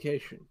off of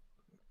vacation.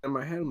 In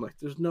my head, I'm like,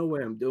 there's no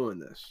way I'm doing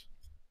this.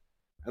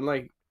 And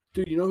like,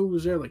 dude, you know who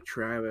was there? Like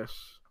Travis,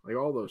 like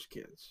all those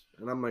kids.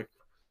 And I'm like,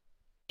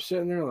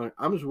 sitting there, like,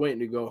 I'm just waiting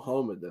to go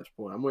home at this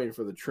point. I'm waiting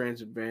for the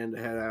transit van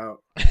to head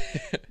out.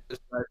 This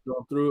guy's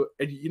going through.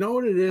 And you know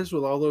what it is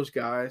with all those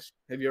guys?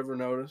 Have you ever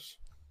noticed?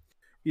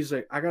 He's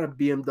like, I got a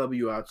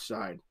BMW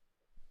outside.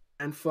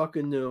 And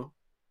fucking new.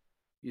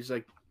 He's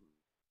like,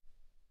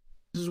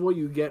 this is what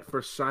you get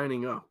for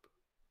signing up.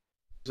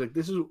 He's like,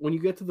 this is when you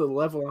get to the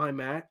level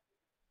I'm at,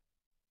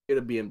 get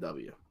a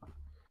BMW.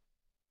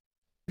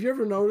 Have you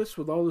ever noticed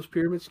with all those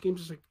pyramid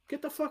schemes, it's like,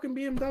 get the fucking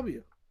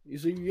BMW. You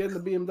see, you're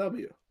getting the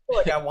BMW.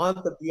 Like I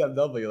want the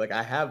BMW. Like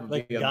I have a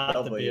Like, BMW.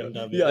 got the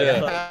BMW. Yeah,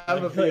 Yeah. I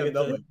have a Like, it's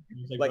BMW.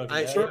 it's Like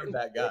I fucking- am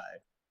that guy.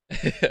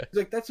 He's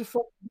like, that's a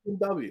fucking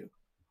BMW.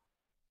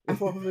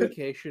 I'm on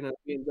vacation at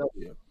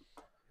BMW.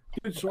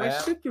 Dude, so I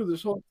sit through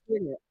this whole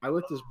thing. I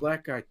let this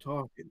black guy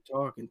talk and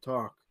talk and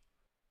talk.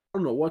 I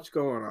don't know what's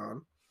going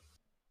on.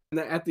 And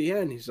then at the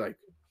end, he's like,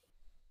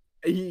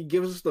 he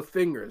gives us the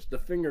fingers, the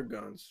finger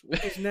guns,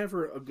 which is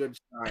never a good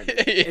sign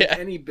in Yeah.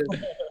 any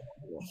business.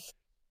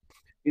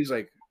 He's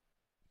like,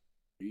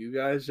 are you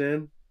guys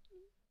in?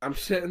 I'm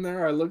sitting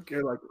there. I look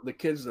at like the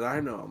kids that I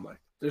know. I'm like,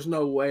 there's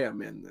no way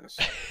I'm in this.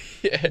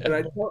 Yeah. And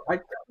I tell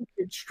the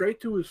kid straight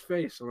to his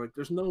face. I'm like,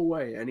 there's no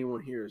way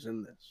anyone here is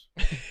in this.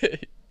 I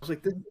was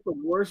like, this is the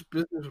worst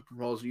business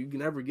proposal you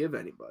can ever give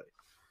anybody.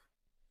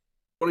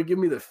 Want to give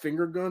me the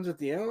finger guns at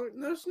the end? Like,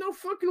 there's no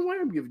fucking way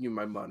I'm giving you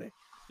my money.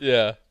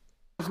 Yeah.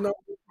 There's not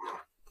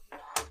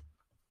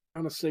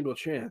a single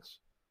chance.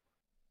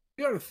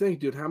 You got to think,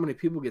 dude, how many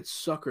people get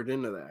suckered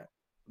into that?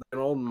 An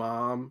old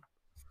mom,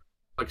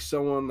 like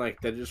someone like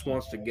that just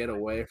wants to get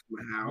away from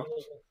the house.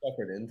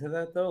 Suckered into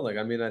that though. Like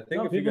I mean, I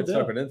think No, if you people get do.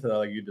 suckered into that,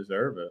 like you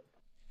deserve it.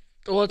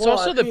 Well, it's Well,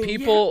 also I the mean, yeah.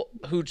 people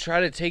who try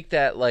to take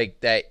that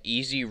like that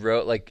easy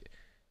road, like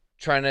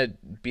trying to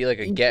be like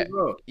a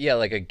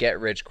like a get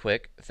rich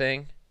quick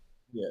thing.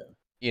 Yeah.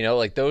 You know,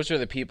 like those are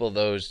the people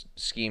those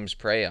schemes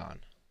prey on.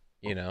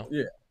 You know.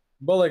 Yeah.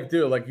 But like,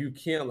 dude, like you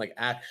can't like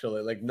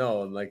actually like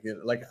no, and like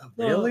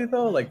really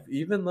though, like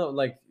even though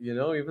like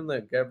even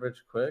like get rich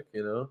quick,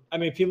 I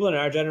mean, people in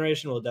our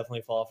generation will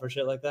definitely fall for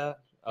shit like that.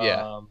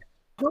 Yeah.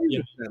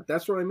 100%.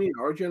 That's what I mean.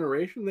 Our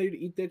generation, they'd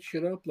eat that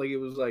shit up like it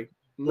was like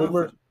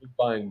boomers nothing.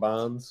 buying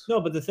bonds. No,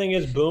 but the thing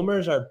is,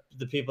 boomers are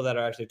the people that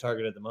are actually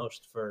targeted the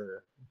most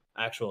for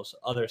actual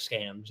other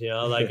scams. You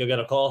know, like you'll get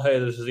a call, hey,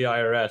 this is the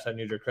IRS. I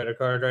need your credit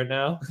card right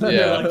now.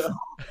 Yeah.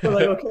 They're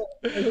like,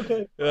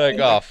 okay. You're like,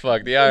 oh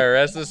fuck, the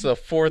IRS. This is the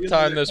fourth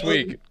time this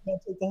week. Can I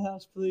take the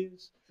house,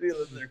 please? Feel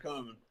it, they're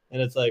coming.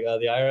 And it's like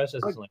the IRS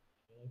isn't like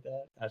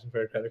that, asking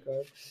for a credit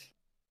card.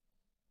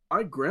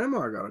 My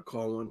grandma got a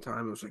call one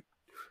time. It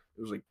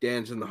was like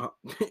Dan's in the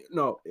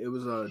no, it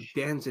was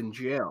Dan's in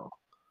jail.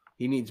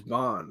 He needs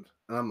bond,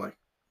 and I'm like,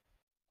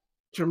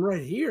 I'm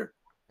right here.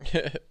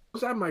 I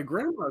was at my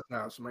grandma's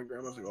house, and my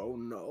grandma's like, oh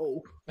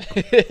no.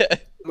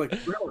 I'm like,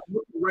 Grandma, I'm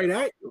looking right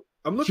at you.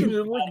 I'm looking at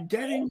you like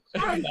dead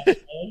inside.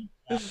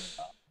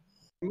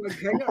 I'm like,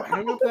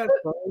 hang up that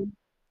phone.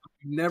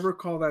 Never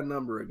call that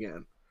number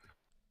again.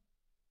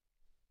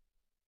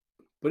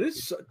 But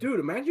it's, dude,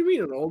 imagine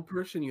being an old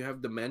person, you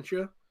have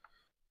dementia.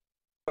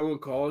 Someone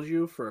calls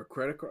you for a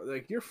credit card.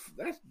 Like,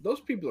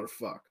 those people are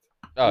fucked.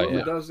 Oh Whoever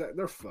yeah. does that,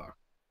 they're fucked.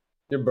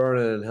 You're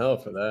burning in hell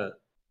for that.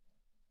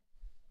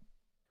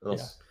 Yeah.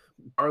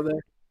 Are they?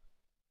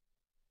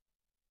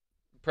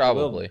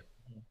 Probably.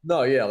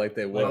 No, yeah, like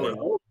they will. Like,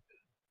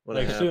 when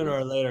it Like sooner or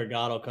happens. later,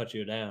 God will cut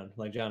you down,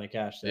 like Johnny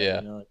Cash said.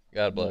 Yeah. You know, like,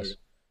 God bless.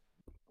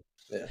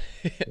 Yeah.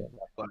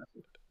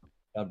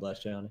 God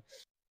bless Johnny.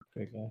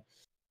 Great guy.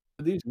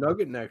 These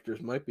nugget nectars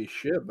might be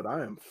shit, but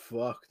I am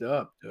fucked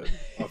up, dude.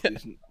 Off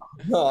these-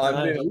 No, I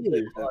Nice.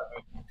 mean,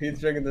 he's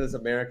drinking this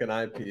American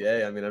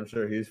IPA. I mean, I'm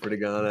sure he's pretty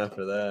gone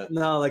after that.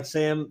 No, like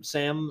Sam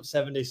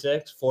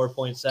 76,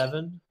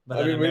 4.7. But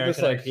I then mean, we just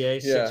American like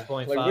IPA, yeah,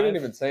 6.5. like we didn't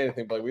even say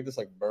anything, but like, we just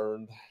like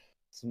burned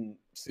some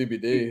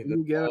CBD.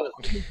 You get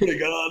it? Pretty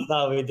good.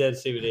 No, we did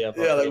CBD up.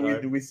 Yeah, like pretty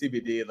hard. we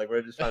CBD, like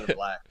we're just trying to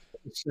black.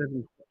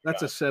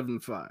 That's a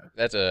 7.5.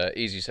 That's a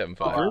easy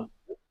 7.5.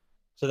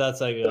 So that's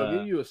like I'll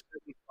give you a 7.5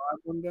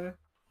 one day. I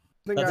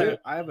think That's it.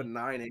 I have a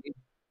 9.8.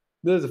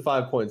 This is a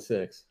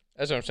 5.6.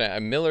 That's what I'm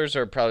saying. Millers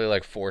are probably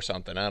like 4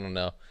 something. I don't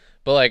know.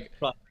 But like,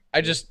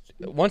 I just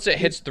once it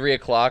hits 3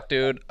 o'clock,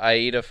 dude, I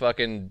eat a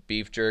fucking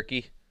beef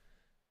jerky.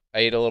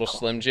 I eat a little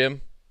Slim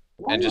Jim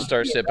and just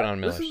start sipping on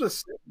This Millers.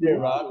 is the Yeah,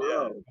 Rob,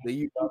 yeah. that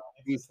you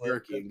eat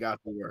jerky and got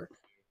to work.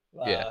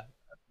 Yeah.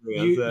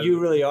 You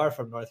really are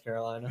from North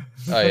Carolina.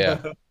 Oh yeah.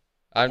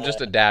 I'm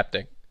just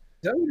adapting.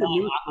 Is that your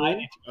new I food?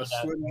 need to A know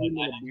that. Slim Jim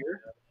and a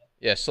beer?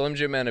 Yeah, Slim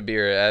Jim and a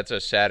beer. That's a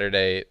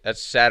Saturday.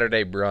 That's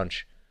Saturday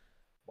brunch.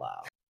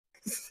 Wow.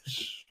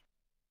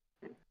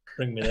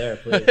 Bring me there,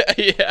 please.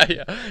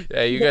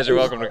 Yeah. You guys are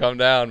welcome to come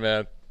down,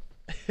 man.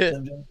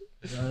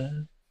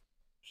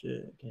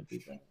 Shit, can't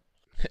beat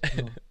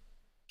that.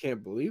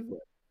 Can't believe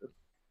it.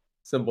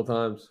 Simple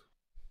times.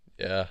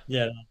 Yeah,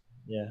 Yeah.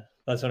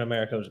 That's when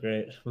America was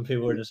great. When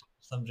people were just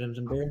Slim Jims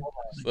and beer.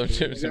 Slim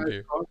Jims You and guys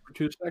beer. talk for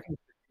 2 seconds.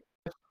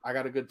 I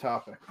got a good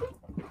topic.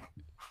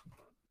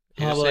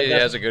 He Oh, just well, say he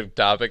that's- has a good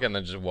topic and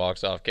then just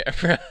walks off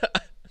camera.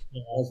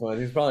 That's fine.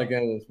 He's probably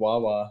getting his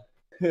Wawa,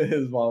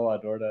 his Wawa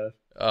DoorDash.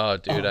 Oh,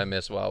 dude, I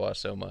miss Wawa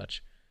so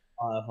much.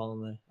 If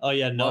only. Oh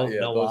yeah, no, Oh, yeah,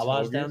 no those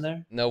Wawas hoagies? down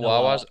there. No No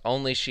Wawas,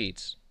 only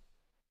Sheets.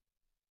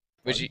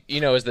 Which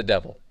you know is the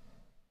devil.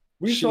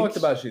 We Sheetz? talked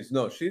about Sheets.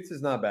 No, Sheets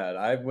is not bad.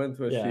 I went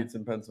to a Yeah. Sheets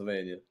in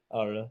Pennsylvania.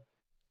 Oh really?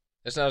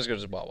 It's not as good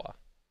as Wawa.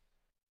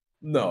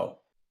 No,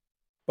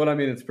 but I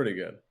mean it's pretty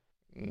good.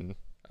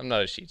 I'm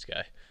not a Sheets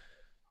guy.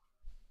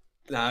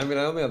 Nah, I mean,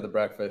 I only had the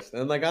breakfast,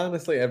 and like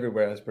honestly,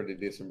 everywhere has pretty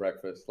decent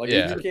breakfast. Like,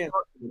 Yeah. if you can't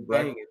Dang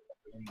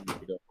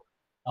breakfast, it.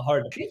 A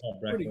hard to Sheets have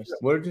pretty breakfast.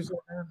 what did you say,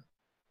 man?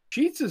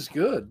 Sheets is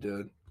good,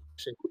 dude.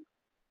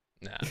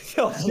 Nah.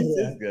 Yo, Sheets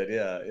is good.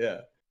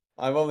 Yeah.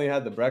 I've only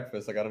had the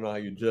breakfast. Like, I don't know how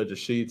you judge a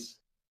Sheets.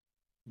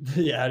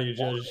 Yeah, how do you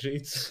judge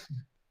sheets?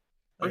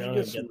 Why Like, I don't don't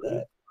you even get get some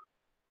that.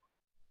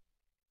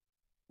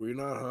 Were you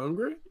not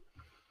hungry?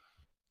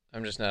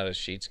 I'm just not a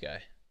sheets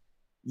guy.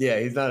 Yeah,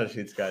 he's not a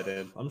Sheets guy,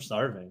 Dan. I'm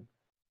starving.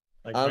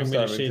 Like, I'm bring me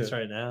to starving, sheets too.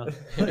 right now.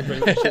 Like, bring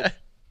me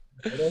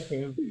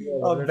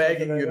to I'm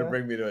begging you to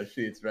bring me to a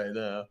Sheets right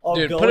now.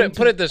 Dude,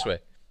 put it this way.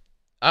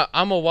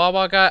 I'm a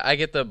Wawa guy. I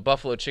get the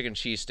buffalo chicken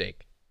cheesesteak.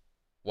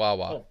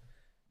 Wawa. Oh.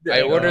 Yeah,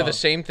 I order go. the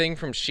same thing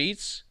from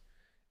Sheets,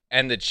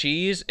 and the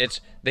cheese,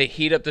 they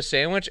heat up the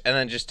sandwich and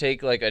then just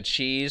take like a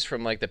cheese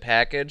from like the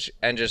package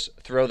and just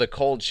throw the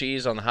cold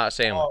cheese on the hot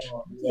sandwich.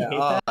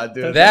 Yeah,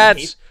 dude. That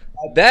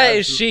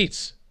is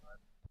Sheets.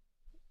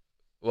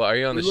 Well, are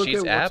you on the Look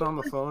Sheets at app? what's on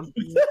the phone.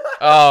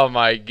 Oh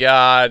my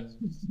god.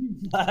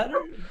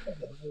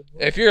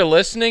 If you're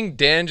listening,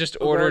 Dan just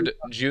ordered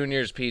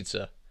Junior's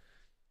Pizza.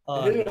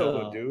 Oh, Ew,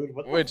 no. dude.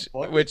 What the Which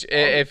fuck which is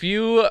wrong? if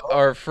you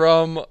are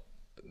from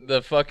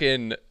the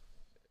fucking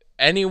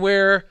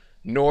anywhere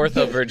north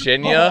of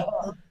Virginia,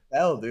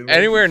 Hell, dude. What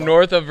anywhere the fuck?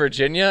 north of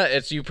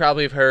Virginia, you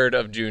probably have heard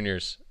of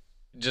Junior's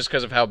just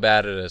because of how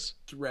bad it is.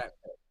 It's rat.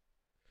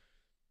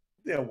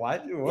 Yeah,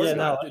 why'd you Yeah, order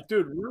no. that?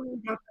 Dude,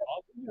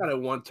 we got it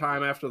one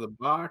time after the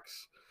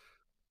box.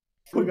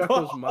 We got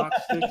those mock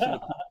sticks. And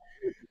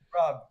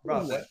Rob,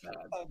 Wasn't what that bad.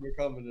 time we're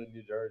coming to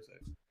New Jersey?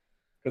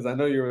 Because I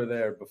know you were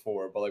there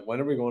before, but like, when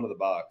are we going to the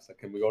box? Like,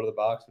 can we go to the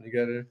box when you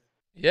get here?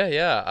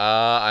 Yeah.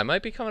 I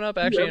might be coming up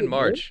actually in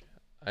March.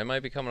 I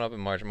might be coming up in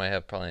March. I might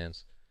have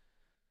plans.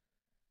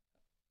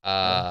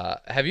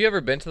 Have you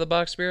ever been to the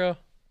Box Bureau?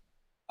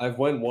 I've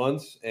went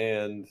once,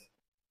 and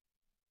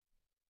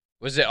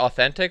Was it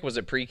authentic? Was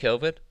it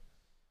pre-COVID?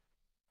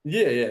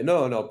 yeah,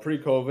 no,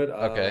 pre-COVID.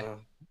 Okay. I don't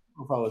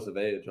know if I was of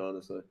age,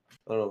 honestly.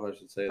 I don't know if I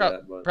should say Pro-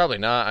 that, but Probably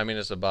not. I mean,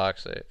 it's a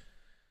box.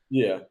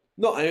 yeah,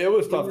 no, I mean, it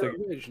was tough to. We're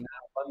of age now.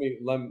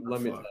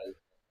 Let me Fuck. tell you,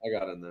 I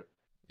got in there.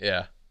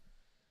 Yeah.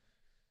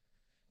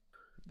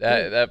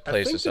 That I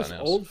place think is this something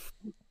else. old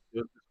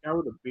this guy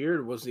with a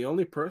beard was the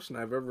only person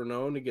I've ever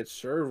known to get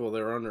served while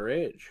they were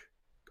underage.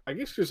 I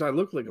guess because I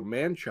look like a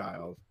man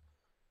child.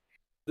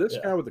 This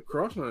Yeah. guy with the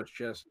cross on his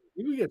chest,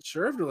 he would get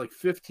served at like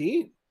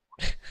 15.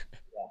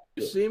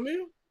 You see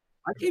me?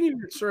 I can't even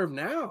get served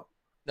now.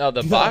 No,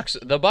 the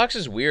box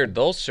is weird.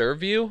 They'll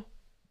serve you,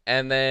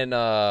 and then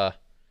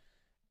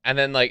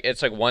like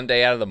it's like one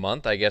day out of the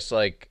month. I guess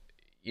like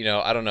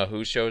I don't know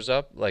who shows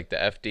up, like the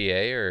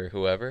FDA or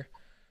whoever,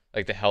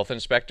 like the health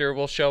inspector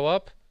will show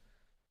up,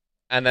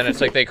 and then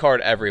it's like they card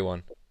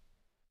everyone.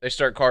 They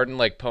start carding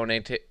like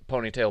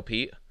Ponytail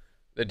Pete,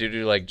 the dude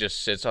who like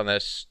just sits on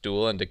that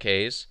stool and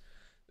decays.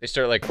 They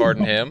start like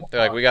carding him. They're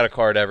like, we got to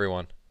card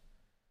everyone.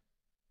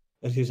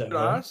 And he's like, Dude,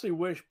 I honestly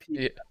wish Pete,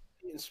 Yeah.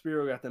 Pete and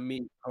Spiro got to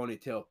meet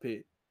Ponytail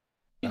Pete.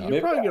 You'd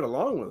Maybe probably get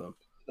along with him.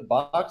 The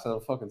box on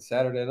a fucking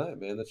Saturday night,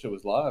 man. That shit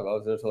was live. I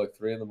was there till like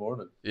 3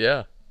 a.m.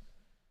 Yeah,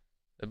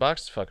 the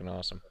box is fucking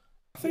awesome.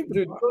 I think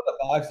Dude, you go to the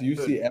box, you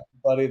see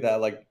everybody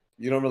that like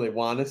you don't really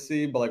want to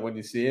see, but like when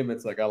you see him,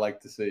 it's like I like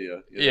to see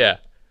you. You know?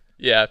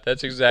 Yeah,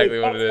 that's exactly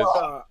what it is.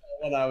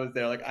 When I was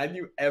there, like I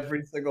knew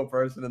every single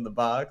person in the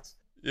box,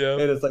 Yeah.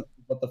 and it's like,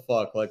 what the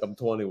fuck? Like I'm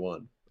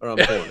 21 or I'm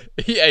 20.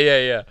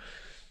 Yeah.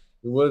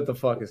 What the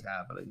fuck is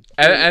happening?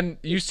 And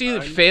you see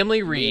the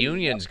family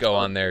reunions go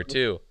on there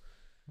too.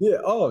 Yeah.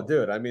 Oh,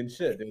 dude. I mean,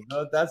 shit, dude.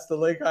 That's the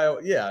link.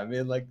 Yeah. I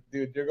mean, like,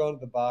 dude, you're going to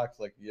the box.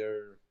 Like,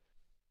 you're.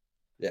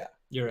 Yeah.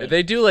 you're right.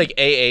 They do like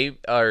AA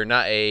or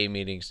not AA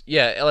meetings.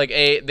 Yeah, like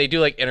they do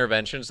like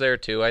interventions there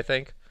too, I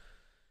think.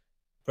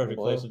 Perfect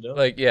place to do it.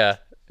 Like, yeah.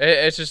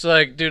 It's just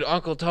like, dude,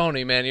 Uncle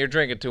Tony, man, you're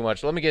drinking too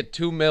much. Let me get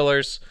 2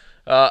 Millers.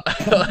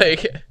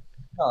 Like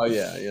Oh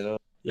yeah. You know.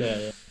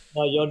 Yeah.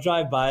 No, you'll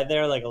drive by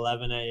there like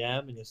 11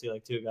 a.m. and you'll see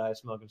like 2 guys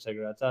smoking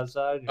cigarettes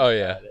outside. Oh,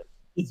 yeah.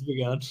 It's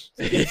begun.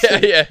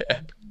 yeah.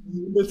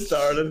 It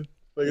started.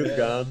 Like it's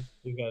gone.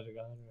 You guys are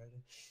gone already.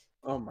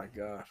 Oh my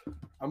god,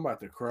 I'm about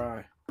to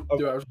cry.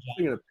 Dude, I was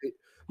thinking of Pete.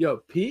 Yo,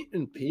 Pete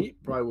and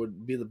Pete probably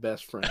would be the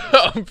best friends.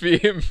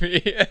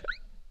 BMB.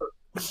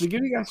 To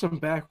give you guys some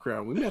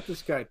background, we met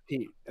this guy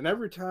Pete, and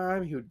every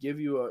time he would give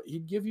you a,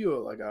 you'd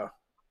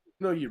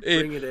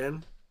bring it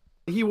in.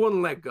 He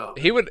wouldn't let go.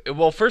 He would,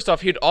 well, first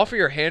off, he'd offer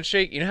your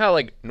handshake. You know how,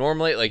 like,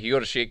 normally, like, you go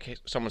to shake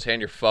someone's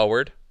hand, you're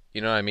forward.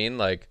 You know what I mean?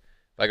 Like,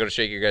 if I go to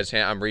shake your guys'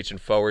 hand, I'm reaching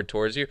forward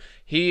towards you.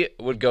 He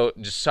would go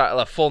just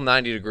a full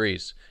 90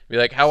 degrees. Be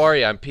like, how are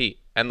you? I'm Pete.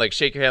 And, like,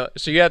 shake your hand.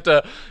 So you have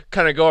to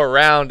kind of go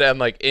around and,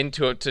 like,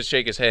 into it to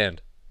shake his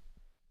hand.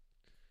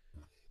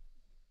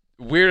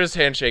 Weirdest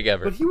handshake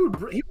ever. But he would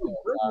bring it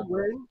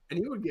in, and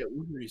he would get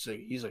weird.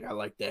 He's like, I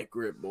like that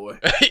grip, boy.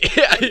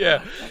 yeah. I like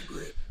that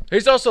grip.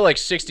 He's also, like,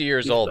 60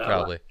 years old, I like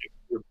probably. that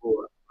grip,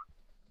 boy.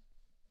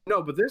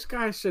 No, but this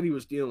guy said he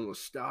was dealing with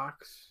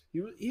stocks.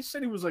 He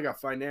said he was like a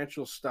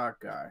financial stock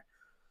guy.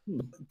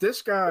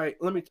 This guy,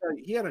 let me tell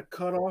you, he had a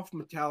cut off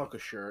Metallica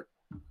shirt.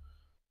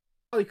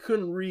 He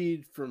couldn't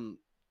read from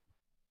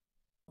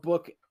a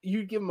book.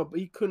 You give him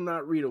he could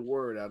not read a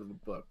word out of the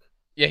book.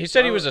 Yeah, he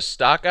said he was a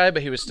stock guy,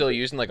 but he was still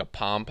using like a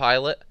Palm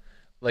Pilot,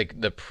 like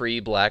the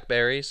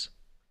pre-Blackberries.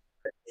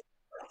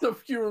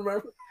 If you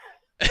remember.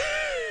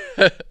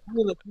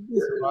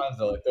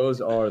 Like, those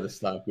are the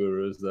stock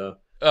gurus, though.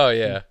 Oh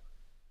yeah.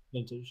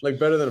 Vintage. Like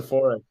better than a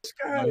forex. This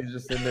guy, He's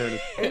just in there.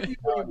 and he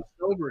was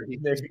sober. He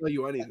can tell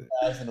you anything.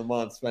 $1,000 a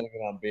month spending it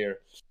on beer.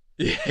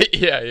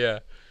 Yeah.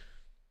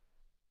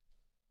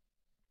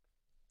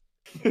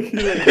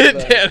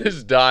 Dan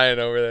is dying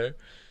over there.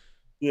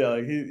 Yeah,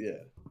 like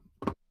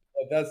like,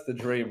 that's the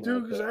dream,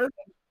 Dude. Because I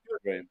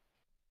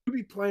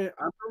be playing.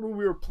 I remember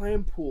we were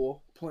playing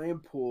pool. I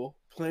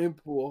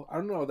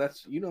don't know.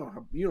 That's you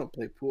don't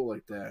play pool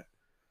like that.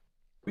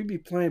 We'd be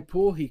playing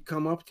pool. He'd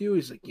come up to you.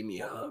 He's like, "Give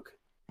me a hug."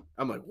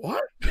 I'm like,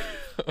 "What?"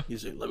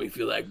 He's like, "Let me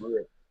feel that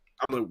grip."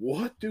 I'm like,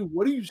 "What, dude?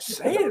 What are you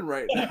saying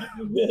right now?"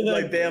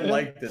 Like Dan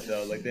liked it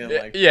though. Like Dan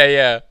liked it.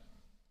 Yeah.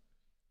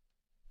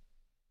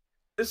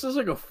 This is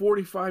like a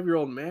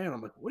 45-year-old man.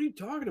 I'm like, "What are you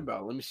talking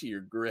about? Let me see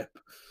your grip."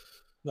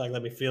 Like,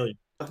 let me feel you.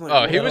 I'm like,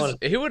 Oh,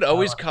 he would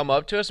always come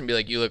up to us and be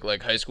like, "You look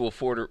like high school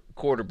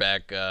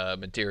quarterback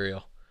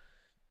material."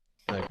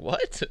 Like,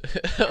 what?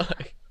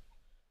 Like,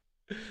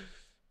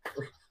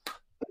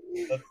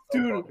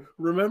 dude,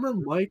 remember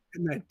Mike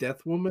and that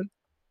deaf woman?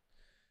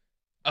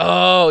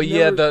 oh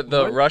yeah, Never-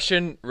 the what?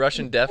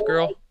 Russian deaf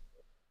girl.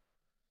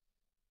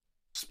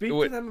 Speak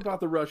Wait. to them about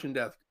the Russian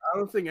death. I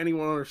don't think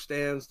anyone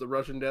understands the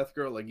Russian death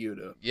girl like you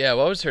do. Yeah,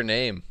 what was her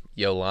name?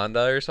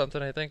 Yolanda or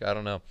something, I think. I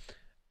don't know.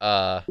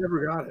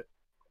 Never got it.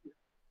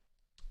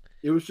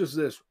 It was just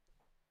this.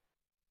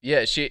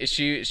 Yeah,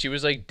 she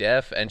was like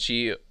deaf and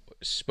she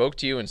spoke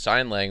to you in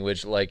sign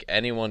language like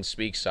anyone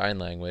speaks sign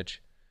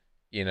language,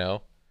 you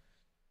know?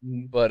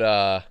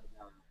 But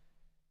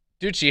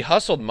dude, she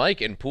hustled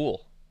Mike in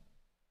pool.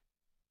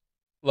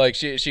 Like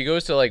she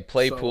goes to like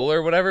play pool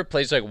or whatever,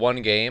 plays like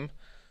one game,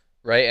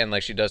 right? And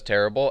like she does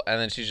terrible, and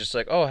then she's just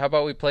like, "Oh, how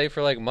about we play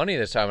for like money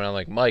this time?" And I'm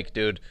like, "Mike,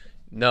 dude,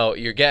 no,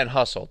 you're getting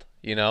hustled.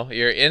 You know,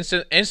 you're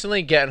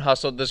instantly getting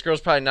hustled. This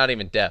girl's probably not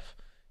even deaf,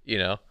 you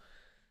know."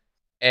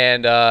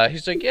 And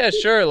he's like, "Yeah,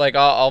 sure. Like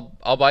I'll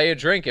buy you a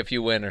drink if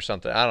you win or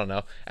something. I don't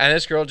know." And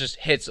this girl just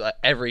hits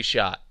every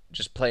shot,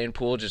 just playing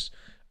pool. Just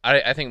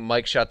I think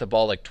Mike shot the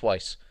ball like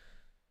twice.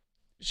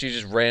 She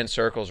just ran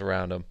circles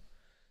around him,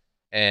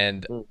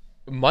 and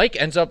Mike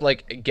ends up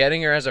like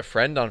getting her as a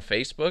friend on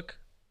Facebook.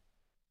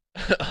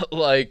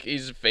 Like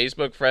he's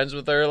Facebook friends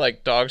with her,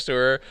 like talks to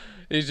her.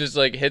 He's just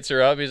like hits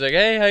her up. He's like,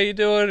 "Hey, how you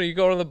doing? Are you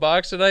going to the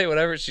box tonight?"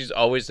 Whatever. She's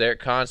always there,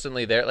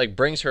 constantly there. Like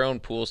brings her own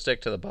pool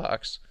stick to the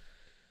box.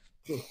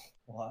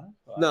 What?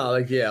 No,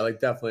 like like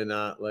definitely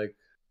not like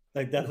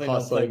definitely not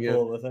hustling play you.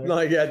 pool with her. No,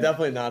 yeah,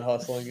 definitely not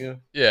hustling you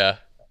Yeah.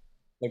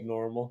 like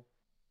normal.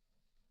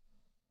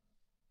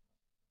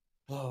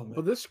 Oh man.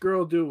 But this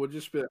girl, dude, would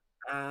just be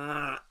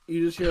like,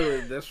 you just hear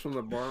like this from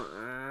the bar.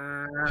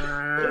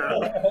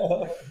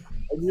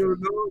 And you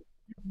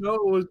know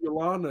it was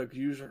Yolanda because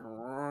you was like,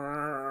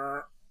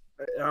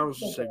 and I was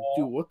just like,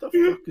 dude, what the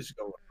fuck is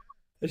going on?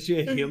 Is she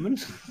a human?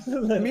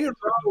 Me and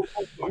Rob,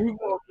 we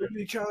walk with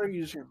each other.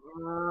 You just hear,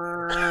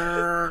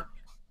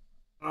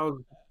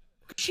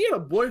 she had a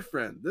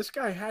boyfriend. This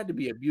guy had to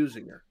be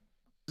abusing her.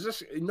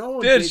 No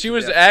one Dude, dates she a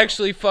was deaf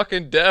actually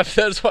fucking deaf.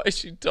 That's why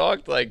she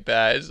talked like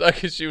that. It's not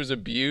because she was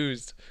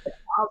abused.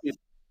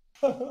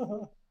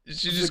 girl.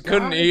 She The just guy-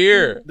 couldn't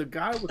hear. The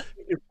guy was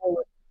speaking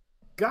forward.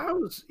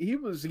 He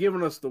was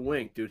giving us the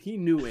wink, dude. He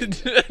knew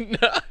English.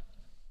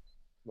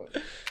 No.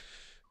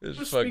 He It's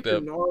was fucked speaking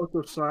up.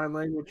 Naruto sign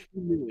language. He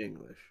knew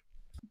English.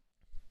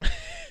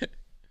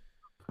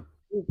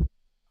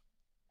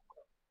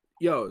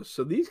 Yo,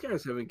 so these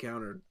guys have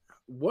encountered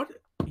what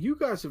you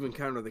guys have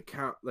encountered the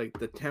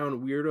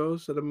town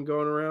weirdos that have been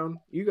going around.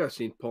 You guys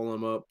seen pull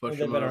them up, push They've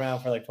them been up.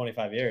 around for like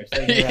 25 years.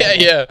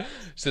 Yeah.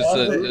 Since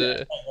They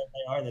the,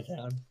 are the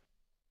town.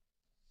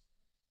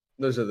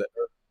 Those are the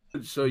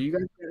So you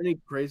guys got any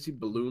crazy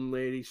balloon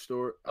lady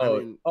story? oh I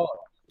mean, oh.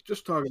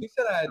 just talking. She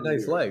said I had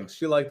nice legs.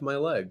 She liked my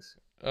legs.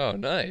 oh,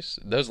 nice.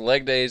 Those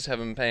leg days have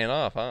been paying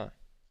off, huh?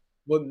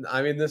 Well,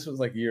 I mean, this was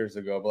like years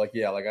ago, but like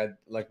yeah,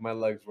 like my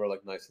legs were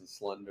like nice and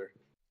slender.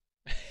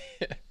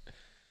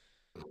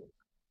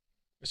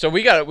 So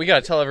we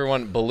gotta tell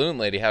everyone Balloon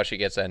Lady how she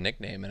gets that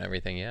nickname and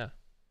everything. Yeah.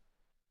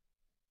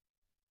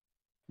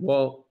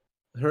 Well,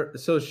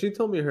 so she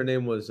told me her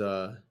name was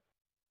Doi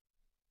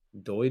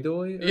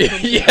Doi.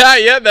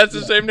 Yeah. That's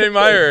the same name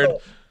I heard.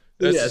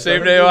 That's Yeah, the so same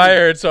her name name I is-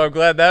 heard. So I'm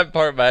glad that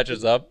part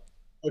matches up.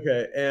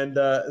 Okay, and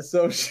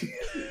so she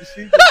just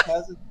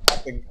has a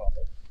shopping cart,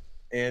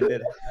 and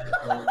it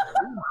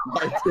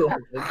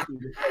has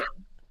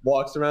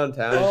walks around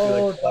town. And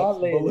she like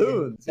collects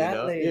balloons, you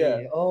know?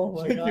 Yeah. Oh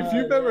my god. If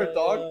you've ever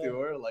talked to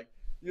her, like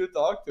you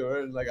talked to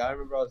her, and like I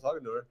remember I was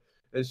talking to her,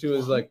 and she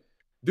was like,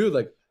 "Dude,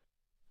 like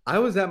I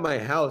was at my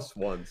house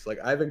once. Like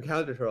I've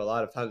encountered her a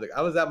lot of times. Like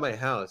I was at my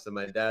house in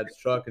my dad's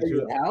truck, and she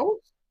was house?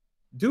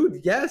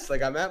 dude, yes.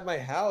 Like I'm at my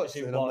house She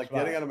and I'm walks like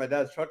getting by. out of my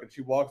dad's truck and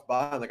she walks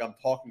by and like I'm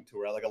talking to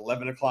her at like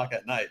 11 o'clock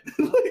at night,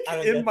 I like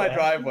don't in get my that.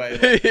 driveway.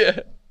 Like, Yeah.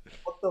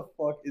 what the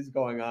fuck is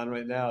going on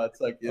right now? It's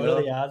like, you What are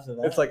know, the odds of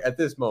that? it's like at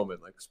this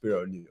moment, like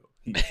Spiro knew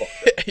he fucked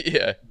up.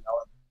 Yeah.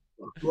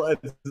 Well,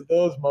 it's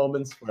those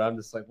moments where I'm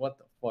just like, what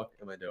the fuck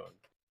am I doing?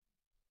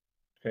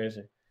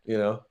 crazy. You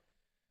know?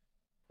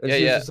 And Yeah,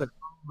 she's yeah. just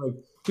like,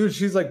 dude,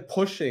 she's like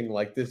pushing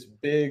like this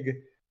big,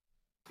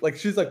 like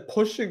she's like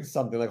pushing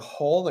something, like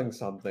hauling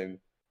something,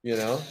 you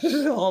know?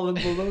 All the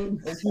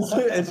balloons.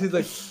 and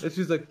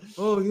she's like,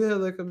 oh yeah,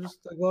 like I'm just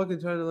like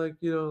walking, trying to like,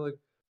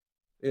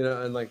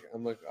 and like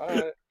I'm like, all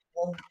right.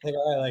 well, Like,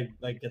 all right,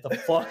 like get the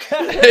fuck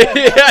out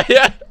Yeah,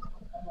 yeah.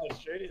 my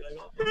street.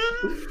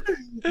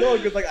 No,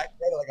 because like I get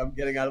it, like I'm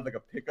getting out of like a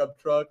pickup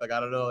truck, like I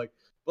don't know, like,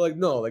 but like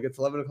no, like it's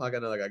 11 o'clock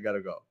at night, like I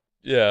gotta go.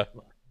 Yeah.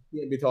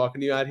 Can't be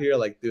talking to you out here,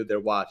 like dude, they're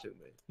watching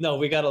me. No,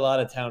 we got a lot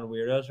of town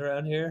weirdos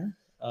around here.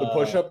 The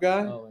push-up guy,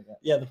 Oh my god.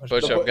 Yeah, the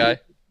push-up. Push-up guy.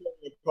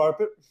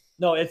 carpet.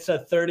 No, it's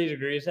 30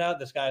 degrees out.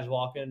 This guy's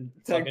walking,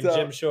 Tank fucking top.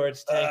 gym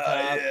shorts, tank top.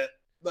 Yeah.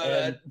 My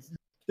And, bad.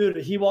 dude,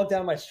 he walked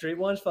down my street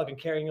once, fucking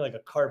carrying like a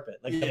carpet,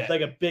 like Yeah.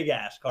 like a big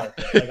ass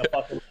carpet, like a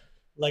fucking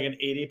like an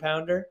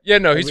 80-pounder. Yeah,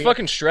 no, And he's we-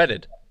 fucking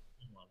shredded.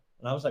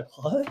 And I was like,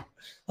 what? I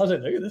was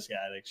like, look at this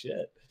guy, like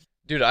shit.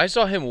 Dude, I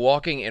saw him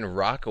walking in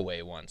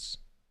Rockaway once.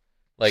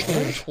 Like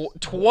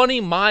 20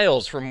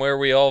 miles from where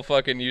we all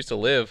fucking used to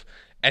live.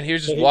 And he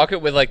was just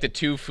walking with like the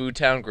 2 Food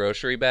Town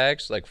grocery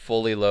bags, like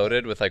fully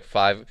loaded with like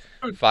five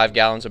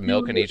gallons of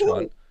milk in each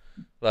one.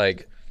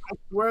 Like, I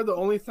swear the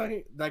only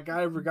thing that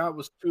guy ever got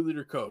was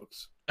 2-liter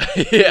Cokes.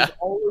 yeah.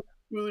 Always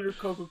 2-liter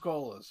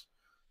Coca-Colas.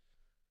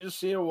 You just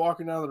see him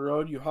walking down the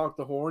road, you honk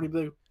the horn, he'd be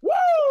like,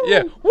 woo!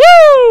 Yeah.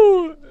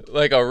 Woo!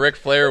 Like a Ric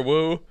Flair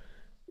woo.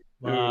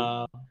 What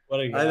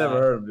a guy. I never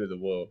heard him do the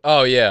whoa.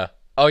 Oh, yeah.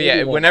 Oh, yeah.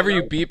 Maybe once. Whenever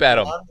you beep at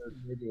him.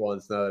 Maybe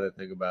once, now that I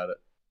think about it.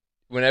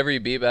 Whenever you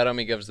beep at him,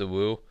 he gives the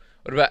woo.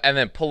 What about, and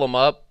then pull him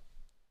up.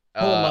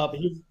 Pull him up.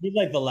 He's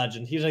like the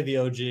legend. He's like the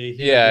OG. He's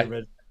Yeah. like the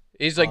original.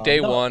 He's like day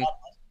No, one.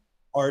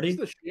 Artie. He's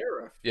the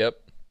sheriff. Yep.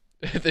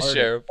 The Artie.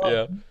 sheriff,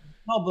 yeah.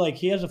 No, but like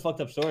he has a fucked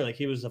up story. Like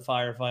he was a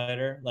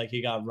firefighter. Like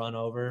he got run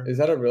over. Is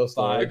that a real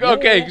story? Yeah.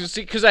 Okay,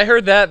 see, because I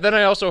heard that. Then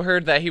I also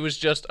heard that he was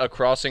just a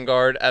crossing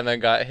guard and then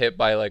got hit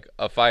by like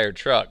a fire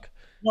truck.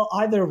 No,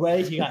 either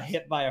way, he got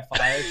hit by a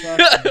fire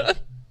truck. And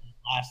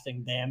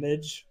lasting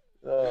damage.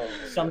 Oh,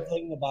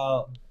 Something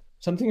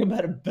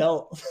about a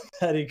belt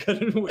that he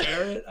couldn't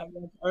wear it. I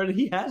mean, or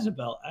he has a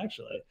belt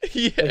actually.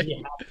 Yeah. But he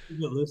has to keep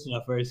it loose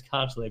enough where he's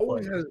constantly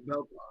Always playing. has a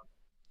belt on.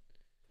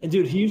 And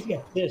dude, he used to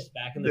get pissed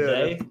back in the Yeah.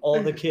 day.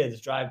 All the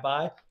kids drive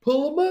by,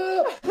 pull him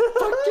up.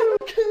 Fuck you,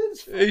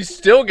 kids. He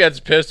still gets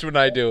pissed when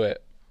I do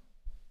it.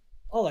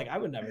 Oh, like I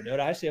would never do it.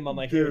 I see him. I'm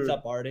like, hey, what's Dude.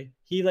 up, Artie?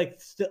 He like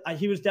still.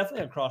 He was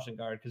definitely a crossing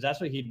guard because that's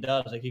what he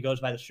does. Like he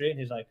goes by the street and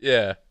he's like,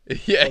 Yeah.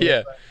 Yeah,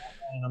 yeah.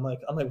 and I'm like,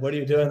 what are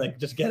you doing? Like,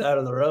 just get out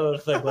of the road.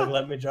 Like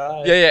let me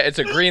drive. Yeah, yeah. It's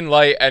a green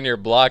light and you're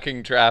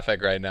blocking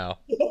traffic right now.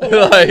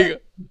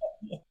 Like,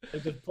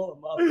 Like, just pull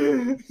him up.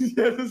 Dude.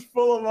 yeah, just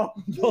pull him up.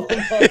 Pull him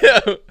up. yeah.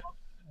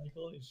 Like,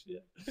 holy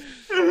shit.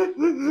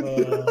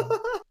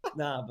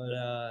 Nah,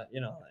 but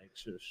you know, like,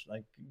 shush,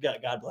 like,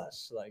 God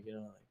bless, like, you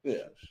know, like,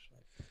 Yeah. shush,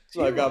 like,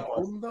 So I got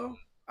home though.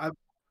 I've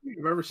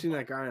never seen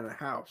that guy in a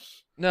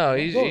house. No,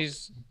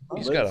 he's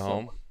got a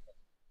home.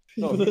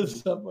 he No,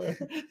 lives somewhere.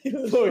 He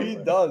lives So he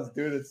somewhere. does,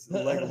 dude. It's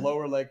like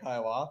Lower Lake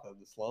Hiawatha,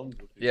 the slums.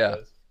 With these Yeah.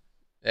 guys.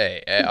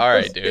 Hey, all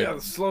right, dude. Yeah,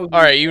 the slow.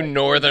 All right, you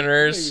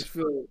Northerners.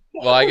 Feel-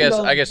 Well, I guess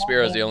No,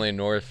 Spiro's the only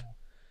North.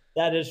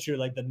 That is true.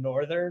 Like the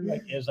northern,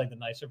 like is like the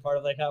nicer part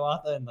of Lake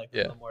Hiawatha, and like the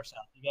Yeah. little more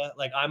south you get.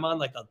 Like I'm on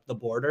like the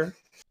border,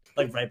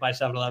 like right by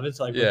 7-Eleven.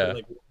 So like Yeah. we're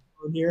like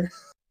on here,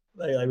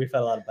 like we've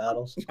had a lot of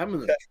battles. I'm in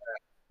the Like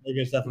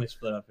it's definitely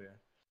split up here.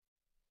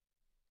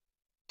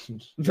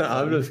 No,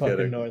 I'm just Fucking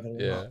kidding. Northern.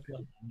 Yeah.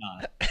 I'm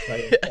not.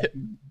 Like,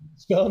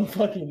 scum,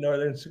 fucking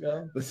northern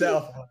scum. The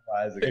South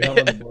Rising. Like, I'm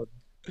on the border.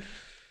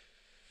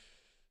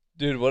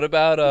 Dude, what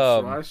about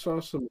so I saw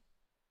some.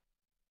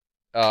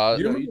 You No,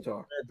 know- you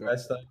talk.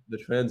 The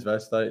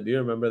transvestite. Do you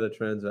remember the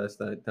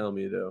transvestite? Tell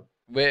me you do.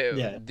 wait,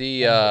 Yeah.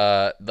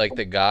 the like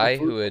the guy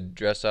who would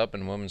dress up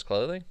in women's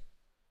clothing?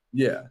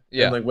 Yeah.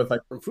 Yeah. And like with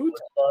like From food.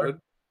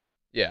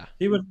 Yeah.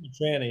 He wasn't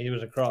a tranny. He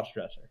was a cross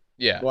dresser.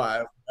 Yeah.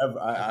 Well,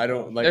 I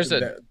don't like. There's a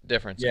that,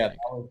 difference. I yeah, think.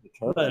 that was the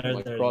term. There's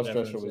Like a cross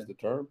dresser difference, was the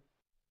term.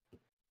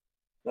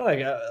 No,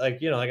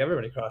 like you know, like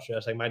everybody cross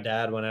dressed. Like my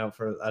dad went out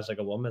for as like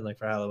a woman, like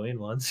for Halloween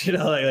once. You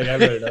know, like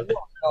everybody does.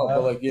 Oh,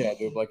 but like yeah,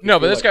 dude. Like No, if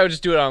but you're, this like, guy would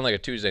just do it on like a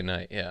Tuesday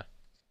night. Yeah.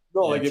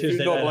 No, Yeah, like if you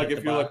Tuesday no, night but, like at if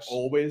the you're like box.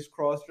 always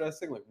cross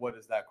dressing, like what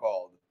is that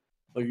called?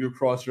 Like you're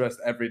cross dressed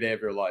every day of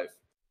your life.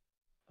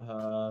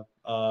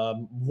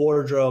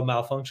 Wardrobe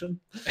malfunction.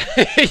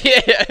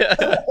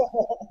 Yeah.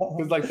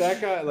 Because like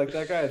that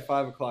guy at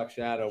 5 o'clock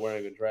shadow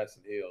wearing a dress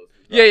and heels.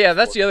 Yeah.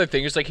 That's the other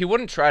thing. It's like he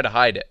wouldn't try to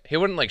hide it. He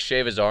wouldn't like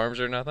shave his arms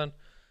or nothing.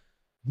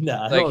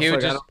 Nah, Like No, he it's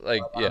would like, I just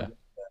like yeah.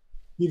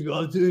 he'd go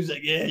up to. He's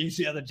like, "Yeah, you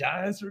see how the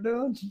Giants were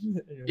doing?"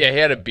 Yeah, he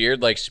had a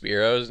beard like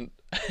Spiro's, and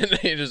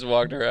he just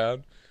walked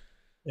around.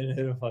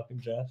 in a fucking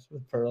dress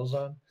with pearls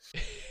on.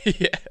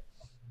 Yeah,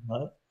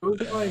 What? It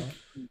was like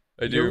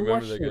I you do ever remember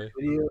watched that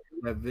guy.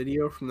 That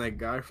video from that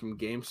guy from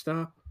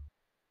GameStop.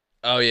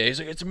 Oh yeah, he's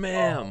like, it's a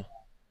ma'am.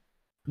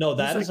 No, He's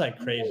that is like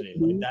crazy.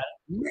 Like that.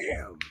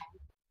 Ma'am.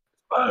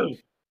 Oh,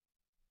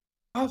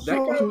 That guy was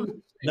the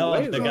same No,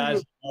 way, the though.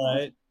 guys. All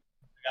right.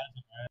 The guys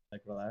are all right,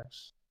 like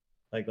relax.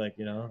 Like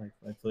you know,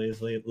 like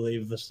please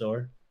leave the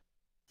store.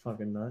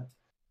 Fucking nut.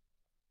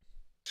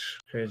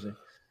 Crazy.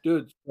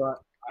 Dude, so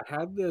I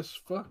had this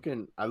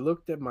fucking. I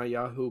looked at my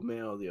Yahoo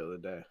Mail the other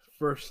day.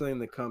 First thing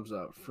that comes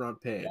up,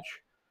 front page.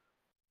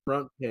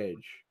 Front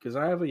page. Because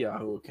I have a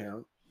Yahoo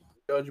account.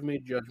 Judge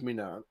me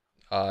not.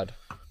 Odd.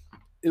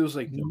 It was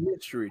like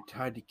mystery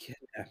tied to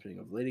kidnapping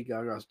of Lady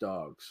Gaga's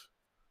dogs.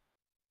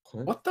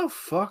 What the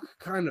fuck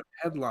kind of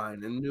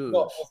headline and news?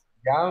 Well,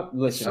 yeah,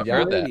 listen, I've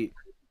heard that. Lady-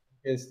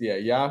 is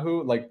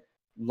Yahoo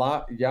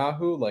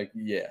Yahoo like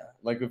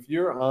if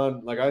you're on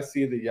like I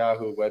see the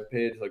Yahoo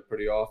webpage like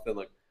pretty often,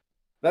 like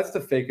that's the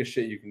fakest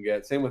shit you can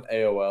get. Same with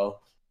AOL.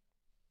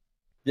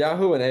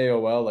 Yahoo and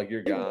AOL, like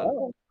you're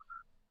gone.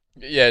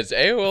 Yeah, is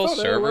AOL thought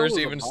AOL servers was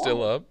a even bomb.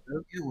 still up?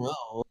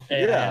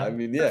 Yeah, I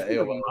mean, yeah, That's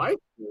AOL. my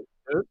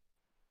dude.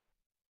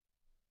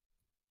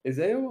 Is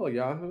AOL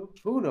Yahoo?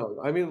 Who knows?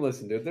 I mean,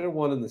 listen, dude, they're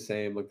one and the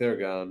same. Like they're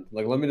gone.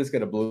 Like let me just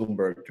get a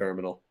Bloomberg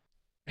terminal.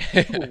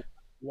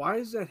 Why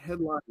is that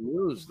headline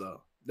news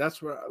though?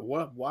 That's what.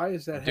 Why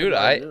is that Dude,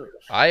 headline news?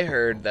 I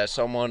heard that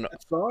someone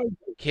That's all I do.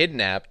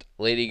 kidnapped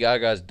Lady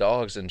Gaga's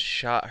dogs and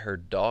shot her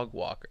dog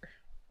walker.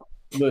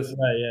 Listen,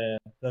 Right, yeah.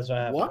 That's what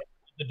happened. What?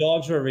 The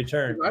dogs were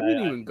returned. I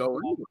didn't even go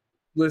in.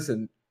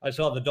 listen. I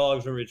saw the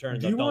dogs were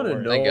returned. Do you want to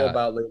Thank know God.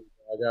 about Lady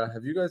Gaga?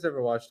 Have you guys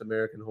ever watched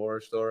American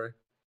Horror Story?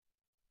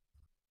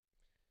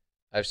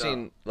 I've No.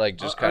 seen like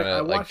just I kind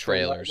of like watched a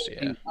lot of trailers. it.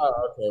 Yeah.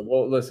 Oh, okay.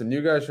 Well, listen,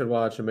 you guys should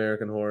watch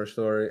American Horror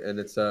Story, and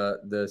it's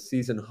the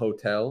season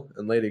Hotel,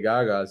 and Lady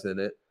Gaga's in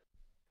it.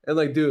 And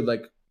like, dude,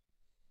 like,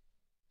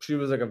 she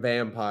was like a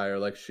vampire.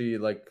 Like she,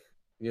 like,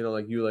 you know,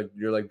 like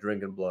you're like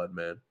drinking blood,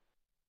 man.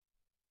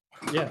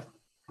 Yeah.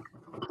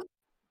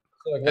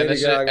 So, like, And Lady this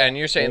is, Gaga- and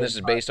you're saying this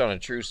is based on a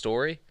true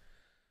story?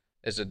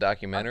 Is it a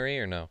documentary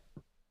or no?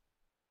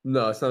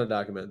 No, it's not a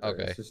documentary.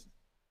 Okay. It's just...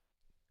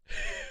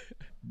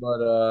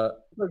 But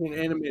It's like an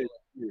animated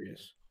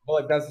series. well,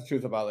 like that's the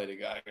truth about Lady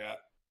Gaga.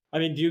 I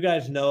mean, do you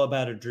guys know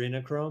about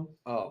adrenochrome?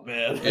 Oh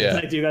man. Yeah.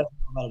 Like, do you guys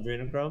know about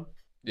adrenochrome?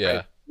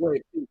 Yeah.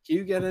 Wait, can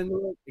you get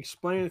into it?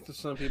 Explain it to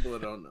some people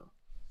that don't know.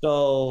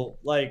 So,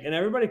 like, and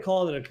everybody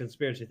called it a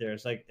conspiracy theory.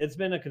 It's like it's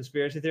been a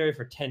conspiracy theory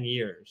for 10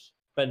 years.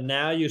 But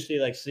now you see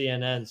like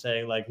CNN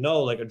saying like,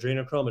 no, like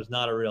adrenochrome is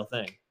not a real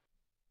thing.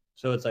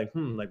 So it's like,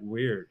 like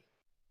weird.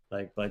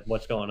 Like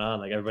what's going on?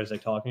 Like everybody's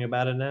like talking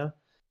about it now.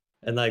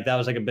 And like that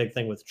was like a big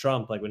thing with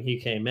Trump. Like when he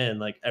came in,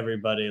 like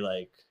everybody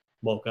like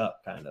woke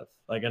up kind of.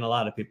 Like and a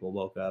lot of people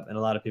woke up and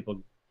a lot of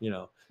people, you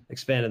know,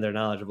 expanded their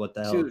knowledge of what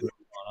the hell is Dude. going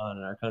on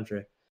in our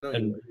country No,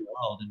 and the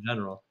world in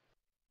general.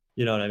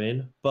 You know what I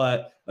mean?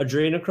 But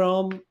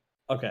adrenochrome,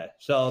 okay.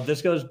 So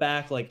this goes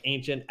back like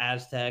ancient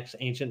Aztecs,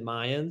 ancient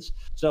Mayans.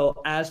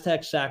 So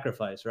Aztec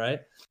sacrifice,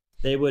 right?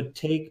 They would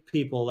take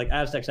people like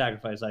Aztec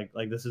sacrifice, like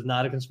this is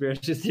not a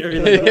conspiracy theory.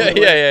 Like,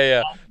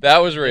 yeah. That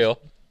was real.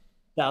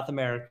 South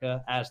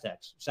America,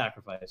 Aztecs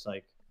sacrifice,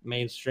 like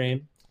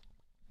mainstream.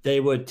 They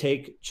would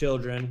take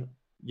children,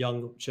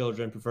 young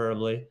children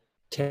preferably,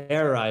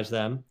 terrorize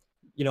them.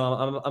 You know,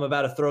 I'm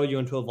about to throw you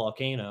into a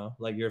volcano,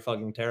 like you're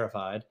fucking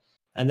terrified,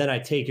 and then I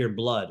take your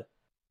blood.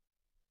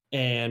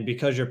 And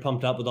because you're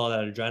pumped up with all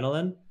that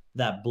adrenaline,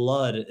 that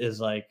blood is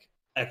like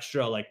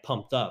extra, like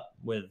pumped up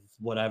with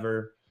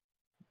whatever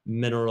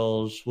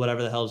minerals,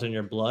 whatever the hell's in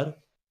your blood.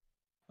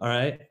 All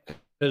right.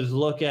 Because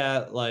look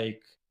at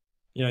like,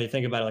 you know, you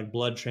think about it, like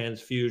blood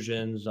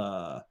transfusions,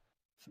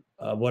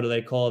 what do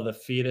they call the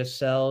fetus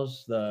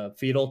cells, the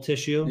fetal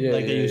tissue? Yeah,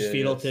 like they yeah, use yeah,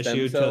 fetal yeah.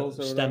 tissue Stem cells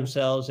to or stem whatever?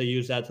 cells. They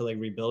use that to like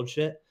rebuild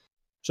shit.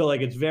 So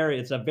like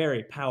it's a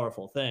very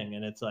powerful thing.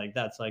 And it's like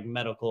that's like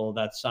medical,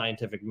 that's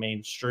scientific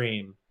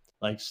mainstream,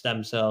 like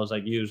stem cells,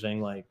 like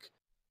using like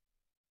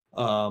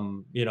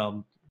you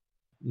know,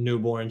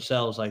 newborn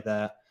cells like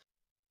that.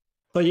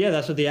 But yeah,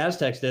 that's what the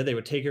Aztecs did. They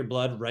would take your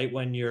blood right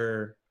when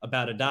you're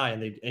about to die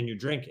and you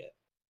drink it.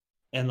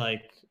 And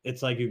like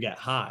it's like you get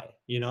high,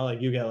 you know,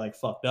 like you get like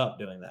fucked up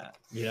doing that,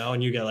 you know,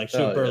 and you get like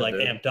super yeah, like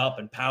dude. amped up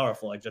and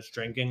powerful, like just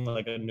drinking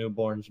like a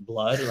newborn's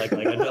blood, like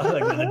like an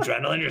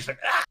adrenaline. You're just like,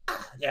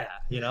 yeah,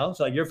 you know,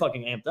 so like you're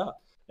fucking amped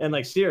up and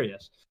like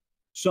serious.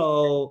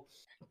 So,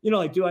 you know,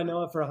 like, do I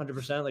know it for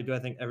 100%? Like, do I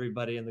think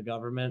everybody in the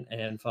government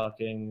and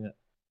fucking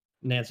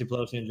Nancy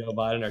Pelosi and Joe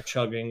Biden are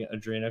chugging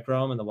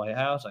adrenochrome in the White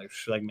House?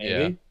 Like maybe.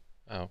 Yeah.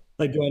 Oh.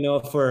 Like, do I know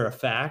it for a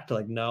fact?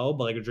 Like, no,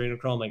 but like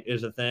adrenochrome like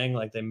is a thing.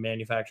 Like they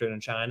manufacture it in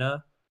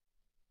China.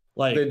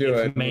 Like They do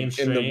it's it in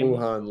mainstream. the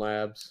Wuhan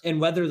labs. And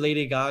whether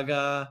Lady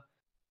Gaga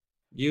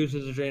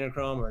uses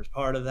adrenochrome or is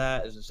part of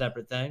that is a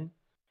separate thing.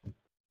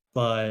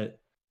 But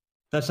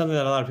that's something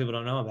that a lot of people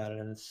don't know about it,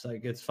 and it's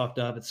like it's fucked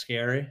up. It's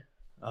scary.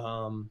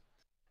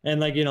 And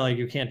like you know, like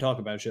you can't talk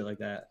about shit like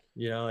that.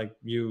 You know, like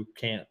you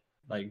can't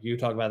Like you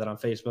talk about that on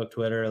Facebook,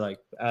 Twitter, like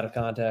out of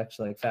context,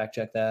 like fact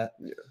check that.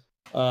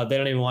 Yeah. They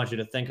don't even want you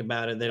to think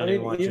about it. They don't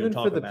even want you to even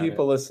talk for the about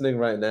people it. listening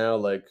right now,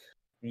 like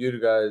you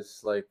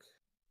guys, like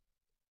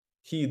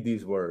heed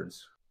these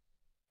words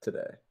today.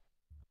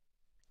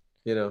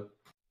 You know,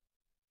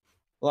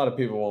 a lot of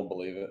people won't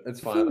believe it. It's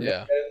fine. Like,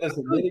 Yeah.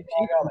 listen, Lady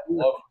Gaga, I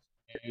love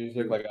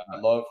music. Like I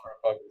love her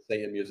fucking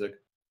singing music.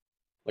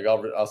 Like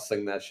I'll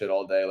sing that shit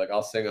all day. Like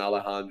I'll sing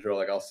Alejandro.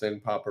 Like I'll sing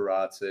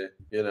Paparazzi.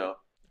 You know.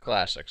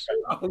 Classics.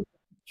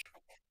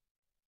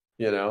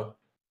 You know.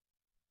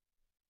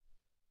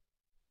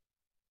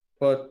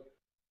 But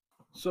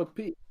So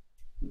Pete,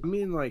 I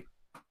mean, like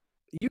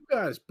you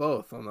guys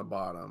both on the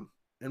bottom,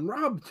 and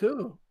Rob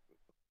too.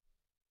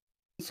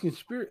 It's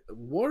conspiracy.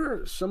 What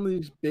are some of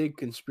these big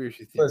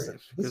conspiracy theories? Listen,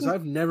 Because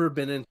I've never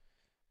been in.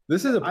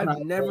 this is I've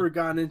never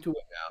gotten into it.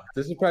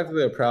 This is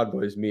practically a Proud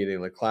Boys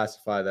meeting. Like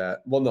classify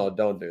that. Well, no,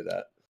 don't do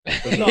that.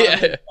 No,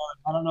 Yeah.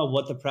 I don't know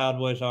what the Proud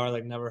Boys are.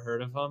 Like, never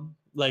heard of them.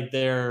 Like,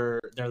 their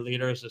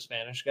leader is a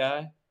Spanish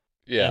guy.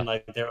 Yeah. And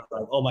like they're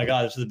like, oh my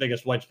god, this is the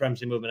biggest white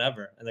supremacy movement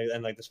ever.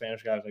 And like the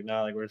Spanish guy was like,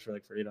 nah, like we're just for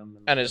like freedom.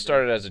 And it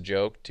started as a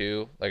joke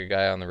too, like a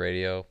guy on the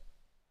radio,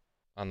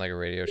 on like a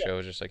radio show,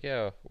 was just like,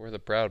 yeah, we're the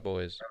Proud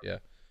Boys. Yeah,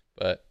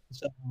 but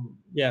So,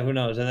 yeah, who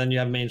knows? And then you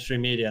have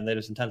mainstream media, and they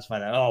just intensify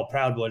that. Oh,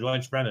 Proud Boys,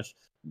 white supremacists.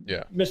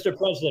 yeah, Mr.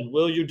 President,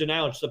 will you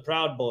denounce the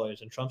Proud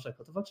Boys? And Trump's like,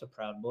 what the fuck's a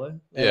Proud Boy?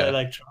 Yeah.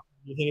 Like, Trump,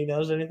 you think he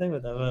knows anything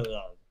with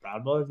that?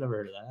 Proud Boys? Never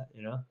heard of that.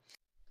 You know?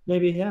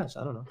 Maybe he has.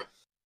 I don't know.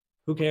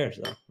 Who cares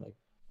though? Like.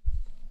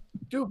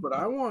 Dude, but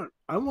I want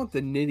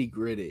the nitty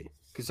gritty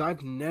because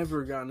I've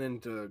never gotten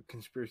into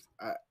conspiracy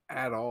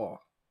at all.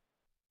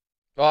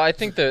 well, I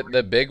think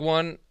the big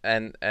one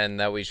and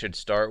that we should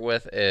start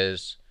with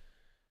is,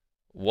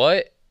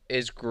 what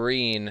is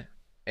green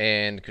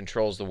and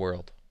controls the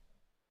world?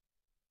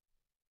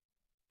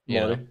 You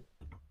know? Money.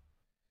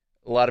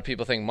 A lot of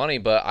people think money,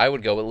 but I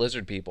would go with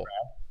lizard people.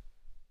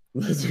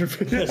 Lizard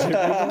people.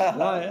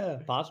 Oh, yeah,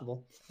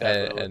 possible.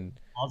 And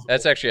Possible.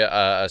 that's actually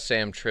a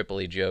Sam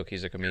Tripoli joke.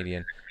 He's a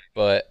comedian.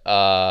 But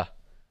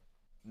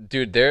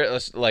dude, they're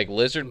like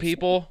lizard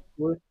people.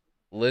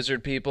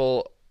 Lizard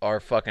people are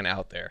fucking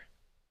out there.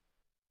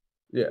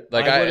 Yeah.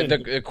 Like I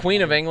the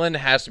Queen of England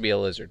has to be a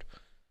lizard.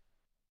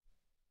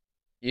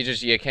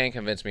 You can't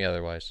convince me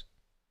otherwise.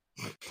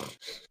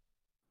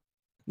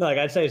 No, like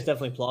I'd say it's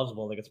definitely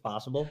plausible. Like it's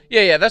possible.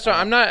 Yeah, that's what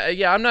I'm not.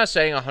 Yeah, I'm not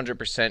saying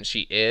 100%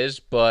 she is,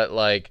 but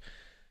like,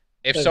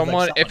 if There's, like,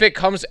 someone, if someone- it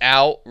comes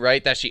out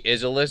right that she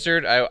is a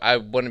lizard, I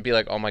wouldn't be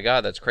like, oh my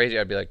god, that's crazy.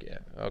 I'd be like, yeah,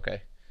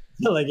 okay,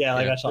 like Yeah.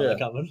 I saw Yeah. that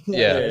coming.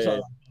 Yeah. I saw Yeah.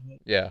 that coming.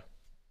 yeah,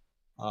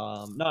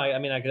 No, I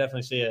mean I could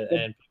definitely see it,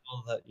 and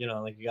people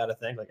that like you got to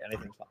think like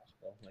anything's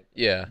possible. Like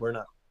yeah, we're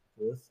not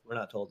truth. We're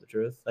not told the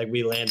truth. Like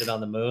we landed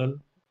on the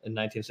moon in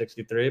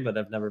 1963, but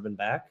have never been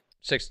back.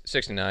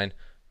 69.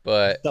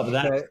 But Stuff of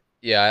that. Okay,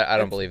 yeah, I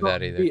don't that's believe not-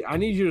 that either. Pete, I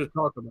need you to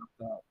talk about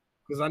that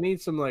because I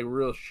need some like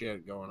real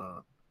shit going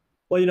on.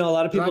 Well, a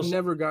lot of 'Cause people. I've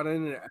never got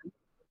into it.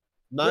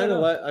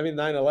 9/11. I mean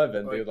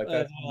 9/11, dude. Like Yeah,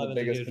 that's one of the 9/11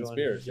 's a biggest huge one.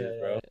 conspiracies, Yeah,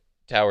 bro.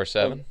 Tower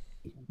 7.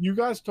 You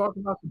guys talk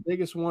about the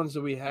biggest ones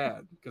that we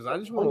had because I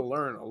just want to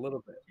learn a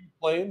little bit.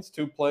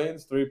 Two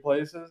planes, 3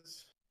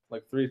 places,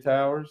 like 3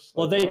 towers.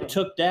 Well, Like, they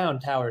took down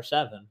Tower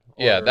 7.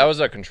 Yeah, or- that was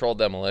a controlled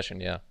demolition.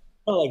 Yeah,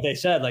 Well, like they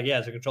said, like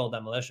it's a controlled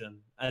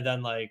demolition, and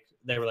then like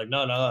they were like,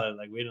 no,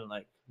 like we didn't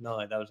like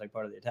that was like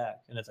part of the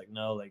attack, and it's like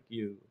no, like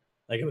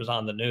it was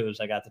on the news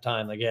like at the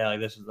time, like yeah, like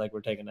this is like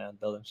we're taking down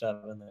Building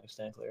 7, and they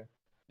stand clear.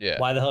 yeah,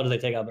 Why the hell did they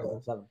take out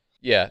Building 7?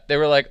 yeah. They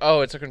were like,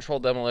 oh, it's a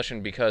controlled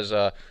demolition because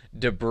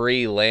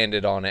debris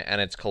landed on it and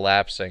it's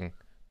collapsing.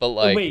 But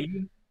like, Wait,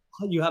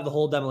 you have the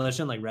whole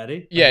demolition like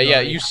ready? yeah, Like, yeah.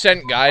 already You have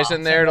sent the guys box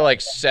in there to and like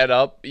everything? set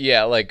up,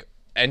 yeah, like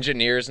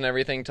engineers and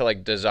everything to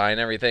like design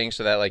everything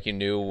so that like you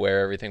knew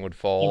where everything would Like,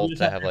 fall we just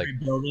to have have like,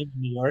 every building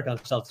in New York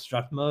on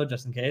self-destruct mode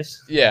just in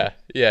case. yeah,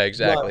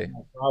 exactly.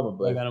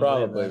 Probably, Like, I don't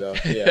probably believe though.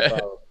 that. Yeah,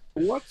 probably.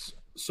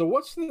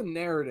 What's the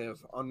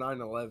narrative on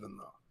 9/11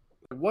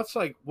 though? What's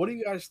like? What do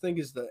you guys think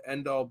is the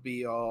end all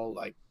be all?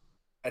 Like,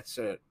 that's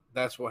it.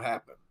 That's what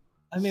happened.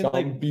 I mean, Some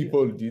like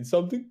people did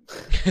something.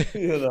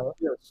 You know.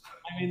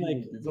 I mean,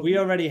 like we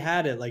already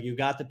had it. Like you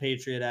got the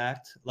Patriot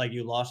Act. Like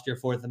you lost your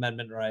Fourth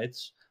Amendment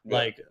rights. Yeah.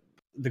 Like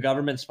the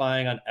government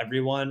spying on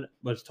everyone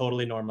was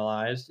totally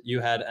normalized. You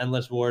had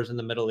endless wars in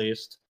the Middle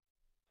East.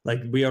 Like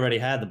we already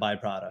had the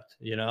byproduct.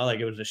 Like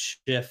it was a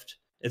shift.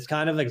 It's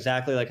kind of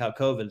exactly like how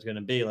COVID is going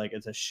to be. Like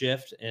it's a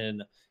shift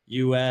in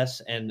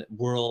U.S. and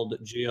world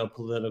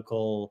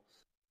geopolitical,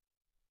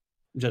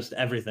 just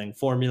everything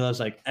formulas.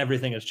 Like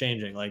everything is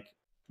changing. Like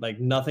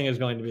nothing is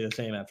going to be the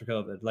same after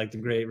COVID. Like the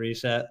Great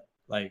Reset,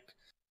 like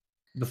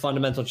the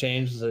fundamental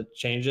changes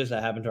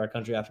that happened to our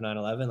country after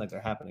 9/11, like they're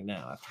happening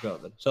now after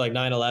COVID. So like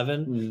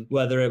 9/11, Mhm.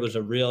 whether it was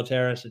a real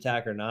terrorist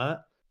attack or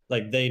not,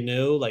 like they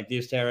knew like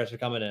these terrorists are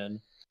coming in,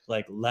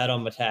 like let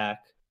them attack.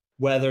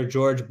 Whether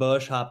George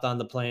Bush hopped on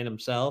the plane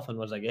himself and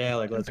was like, yeah,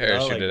 like let's go,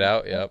 Parachuted like,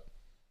 out. Yep.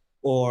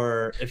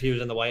 or if he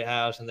was in the White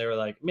House and they were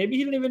like, maybe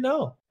he didn't even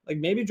know. Like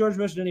maybe George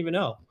Bush didn't even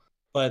know.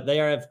 but they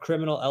have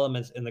criminal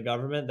elements in the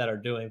government that are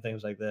doing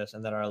things like this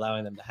and that are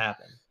allowing them to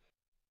happen.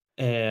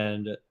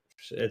 And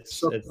it's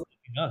fucking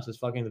us. It's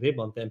fucking the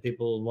people, and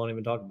people won't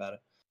even talk about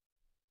it.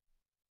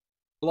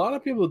 A lot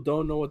of people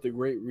don't know what the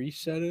Great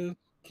Reset is.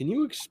 Can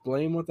you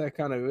explain what that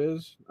kind of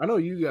is? I know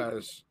you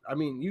guys. I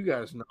mean, you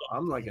guys know.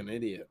 I'm like an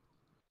idiot.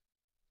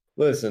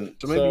 Listen,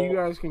 So maybe you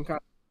guys can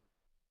kind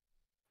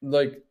of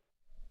like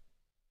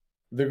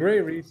the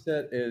Great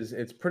Reset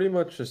it's pretty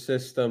much a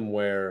system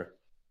where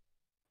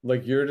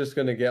like you're just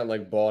gonna get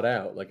like bought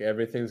out. Like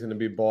everything's gonna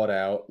be bought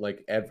out.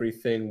 Like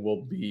everything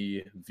will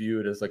be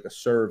viewed as like a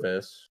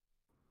service.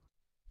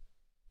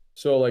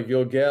 So like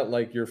you'll get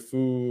like your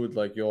food,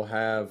 like you'll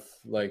have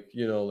like,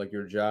 you know, like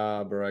your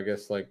job or I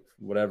guess like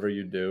whatever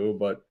you do,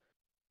 but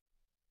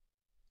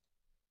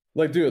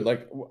like dude,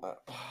 like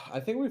I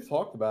think we've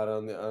talked about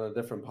it on a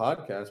different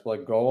podcast, but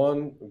like go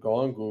on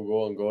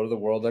Google and go to the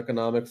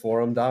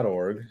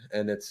worldeconomicforum.org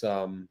and it's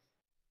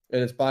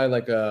by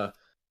like I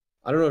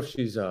don't know if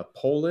she's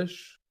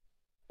Polish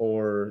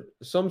or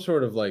some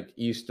sort of like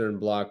Eastern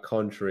Bloc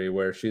country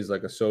where she's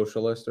like a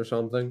socialist or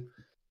something.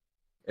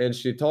 And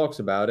she talks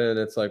about it and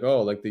it's like,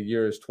 oh, like the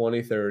year is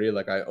 2030,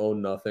 like I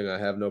own nothing, I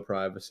have no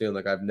privacy, and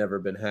like I've never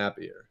been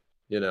happier,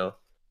 you know?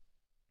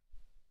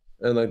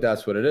 And like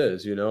that's what it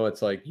is, you know?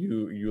 It's like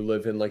you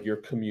live in like your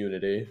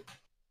community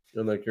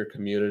and like your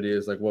community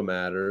is like what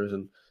matters,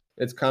 and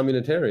it's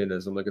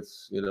communitarianism, like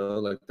it's, you know,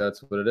 like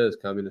that's what it is,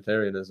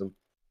 communitarianism.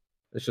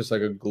 It's just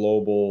like a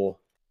global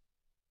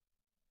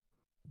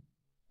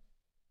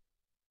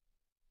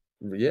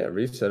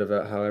reset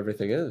about how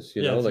everything is,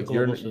 you know, it's a like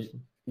global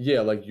system.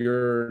 like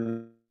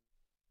you're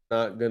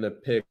not gonna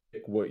pick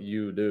what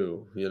you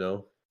do, you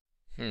know?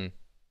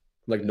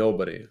 Like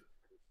nobody,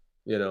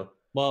 you know?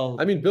 Well,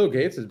 I mean, Bill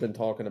Gates has been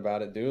talking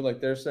about it, dude.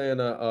 Like they're saying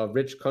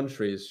rich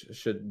countries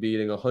should be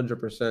eating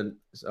 100%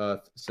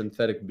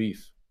 synthetic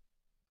beef,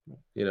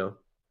 you know?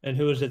 and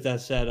who is it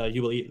that said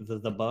you will eat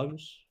the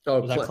bugs?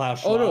 Oh, Was that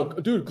Klaus oh no,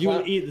 Schwab? dude! You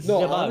will eat the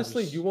bugs.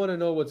 Honestly, you want to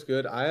know what's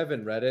good? I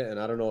haven't read it, and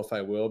I don't know if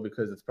I will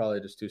because it's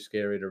probably just too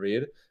scary to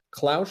read.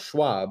 Klaus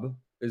Schwab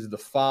is the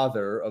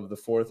father of the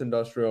Fourth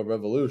Industrial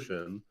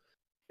Revolution,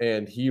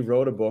 and he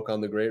wrote a book on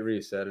the Great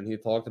Reset, and he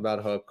talked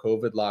about how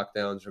COVID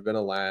lockdowns are going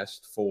to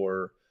last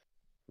for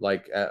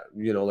like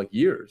you know, like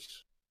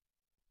years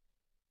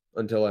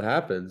until it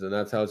happens, and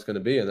that's how it's going to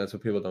be, and that's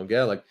what people don't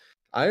get. Like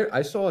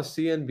I saw a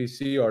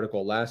CNBC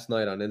article last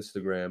night on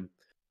Instagram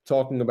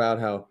talking about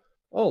how,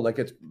 oh, like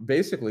it's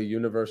basically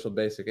universal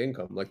basic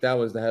income. Like that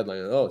was the headline.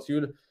 Oh, it's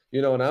you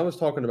know, and I was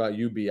talking about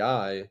UBI,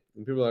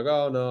 and people are like,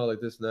 oh no,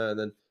 like this and that, and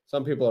then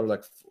some people are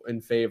like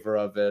in favor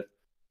of it.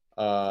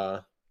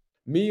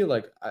 Me,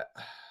 like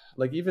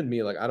like even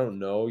me, like I don't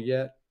know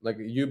yet. Like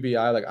UBI,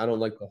 like I don't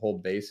like the whole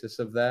basis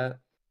of that,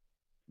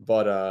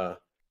 but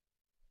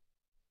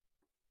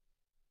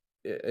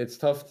it's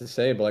tough to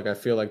say. But like I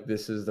feel like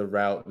this is the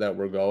route that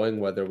we're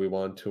going, whether we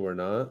want to or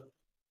not.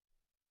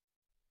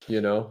 You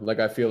know, like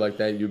I feel like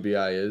that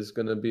UBI is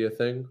gonna be a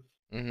thing.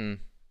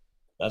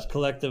 That's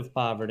collective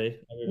poverty.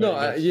 No,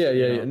 I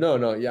don't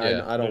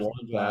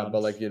want that,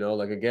 but like, you know,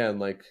 like again,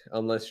 like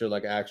unless you're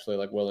like actually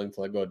like willing to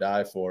like go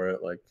die for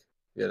it, like,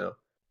 you know,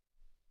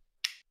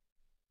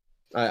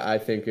 I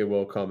think it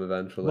will come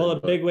eventually. Well,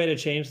 a big way to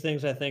change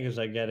things, I think, is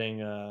like getting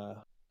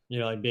you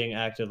know, like being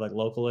active like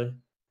locally,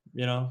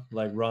 you know,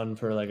 like run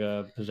for like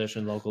a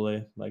position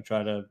locally, like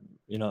try to,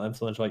 you know,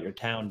 influence what your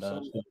town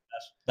does.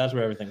 That's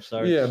where everything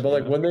starts. Yeah, but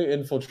like when they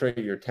infiltrate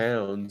your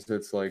towns,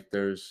 it's like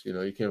there's, you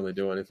know, you can't really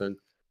do anything.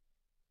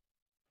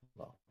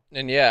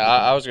 And yeah,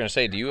 I was gonna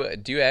say, do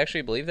you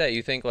actually believe that?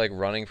 You think like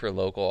running for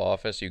local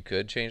office, you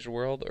could change the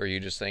world, or you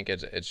just think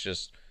it's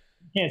just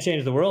you can't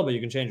change the world, but you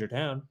can change your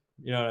town.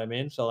 You know what I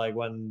mean? So like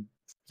when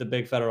the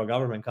big federal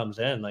government comes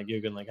in, like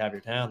you can like have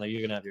your town, like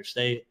you can have your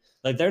state.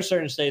 Like there's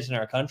certain states in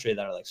our country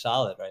that are like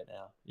solid right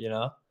now. You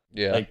know?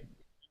 Yeah. Like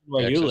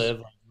where you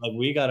live, like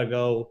we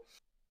gotta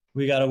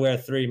wear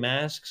 3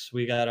 masks.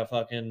 We gotta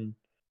fucking,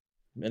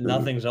 and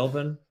nothing's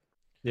open.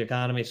 The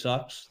economy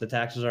sucks. The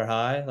taxes are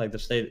high. Like the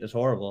state is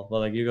horrible. But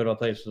like you go to a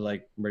place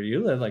like where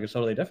you live, like it's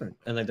totally different.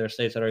 And like there are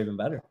states that are even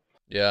better.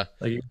 Yeah.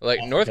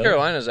 Like North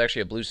Carolina is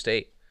actually a blue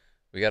state.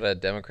 We got a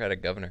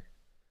Democratic governor.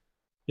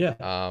 Yeah.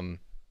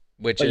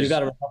 But you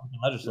got a Republican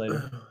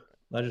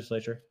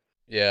legislature.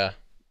 Yeah.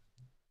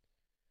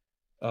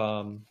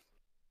 Who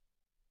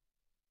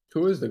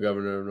is the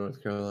governor of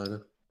North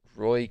Carolina?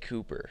 Roy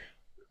Cooper.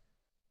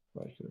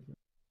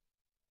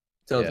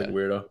 Sounds like a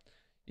weirdo.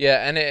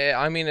 Yeah, and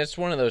I mean, it's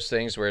one of those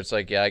things where it's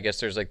like, yeah, I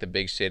guess there's like the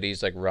big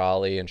cities like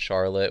Raleigh and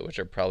Charlotte, which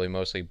are probably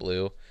mostly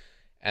blue.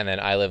 And then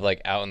I live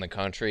like out in the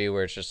country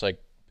where it's just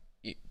like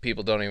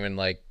people don't even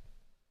like,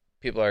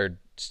 people are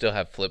still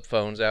have flip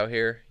phones out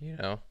here, you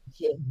know?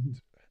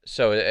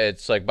 So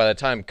it's like by the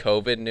time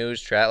COVID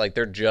news like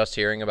they're just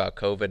hearing about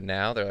COVID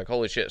now. They're like,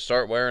 holy shit,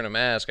 start wearing a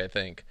mask, I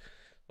think.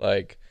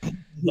 Like,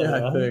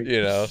 yeah, I think.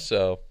 You know,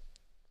 so.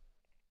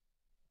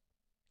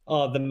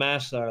 Oh, the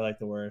masks are like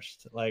the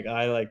worst. Like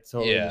I like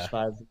totally Yeah.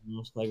 despise the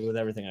mask, like with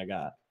everything I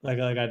got. Like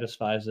I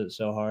despise it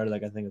so hard.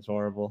 Like I think it's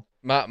horrible.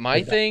 My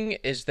Like that, thing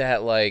is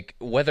that like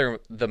whether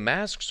the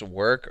masks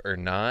work or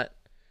not,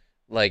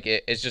 like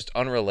it's just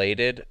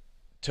unrelated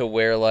to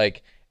where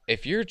like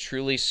if you're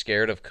truly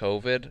scared of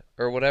COVID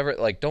or whatever,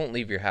 like don't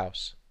leave your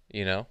house,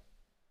 you know?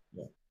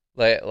 yeah.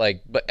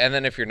 But and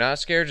then if you're not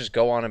scared, just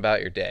go on about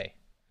your day.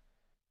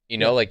 You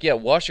know, Yeah. like yeah,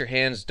 wash your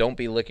hands, don't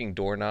be licking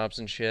doorknobs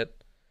and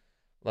shit.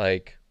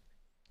 Like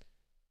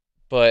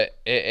but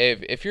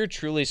if you're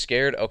truly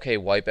scared, okay,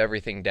 wipe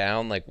everything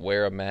down, like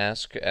wear a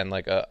mask and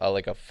like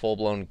a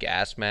full-blown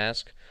gas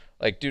mask.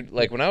 Like dude,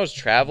 like when I was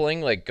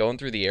traveling, like going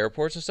through the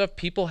airports and stuff,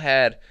 people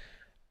had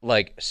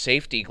like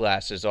safety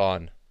glasses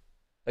on.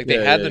 Like they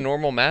Yeah, had yeah. the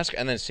normal mask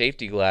and then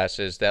safety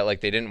glasses that like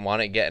they didn't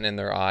want it getting in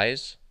their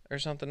eyes or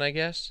something, I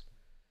guess.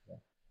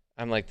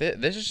 I'm like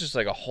this is just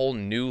like a whole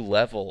new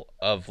level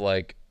of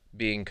like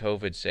being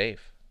COVID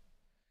safe.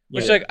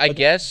 Which Yeah. like I But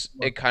guess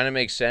it kind of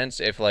makes sense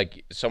if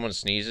like someone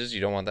sneezes,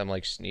 you don't want them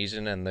like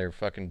sneezing and their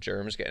fucking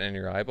germs getting in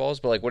your eyeballs.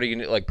 But like, what are you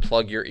gonna like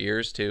plug your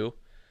ears to?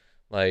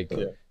 Like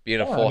Yeah. be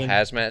in a Yeah, I full mean-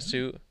 hazmat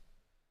suit?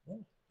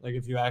 like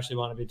if you actually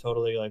want to be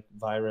totally like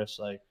virus,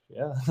 like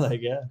yeah,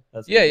 like yeah,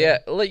 that's Yeah,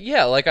 good.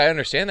 yeah. Like I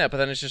understand that, but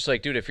then it's just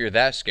like, dude, if you're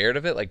that scared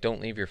of it, like don't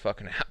leave your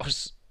fucking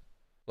house.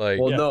 Like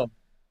Well, Yeah. no,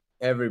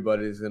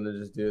 everybody's gonna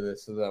just do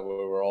this so that way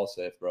we're all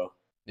safe, bro.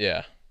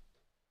 yeah,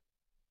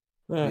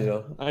 Eh, You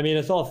know? I mean,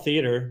 it's all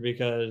theater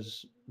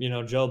because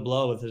Joe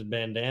Blow with his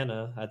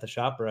bandana at the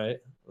ShopRite,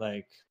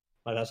 like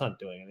that's not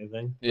doing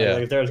anything. Yeah.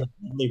 Like if there's a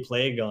deadly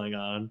plague going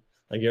on,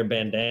 like your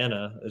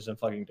bandana isn't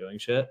fucking doing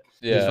shit.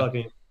 These yeah,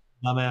 fucking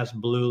dumbass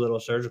blue little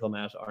surgical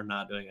masks are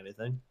not doing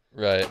anything.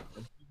 right.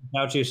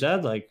 Fauci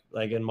said, like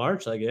in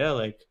March, like yeah,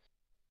 like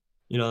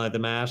like the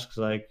masks,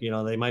 like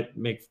they might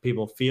make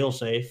people feel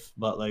safe,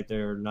 but like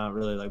they're not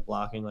really like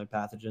blocking like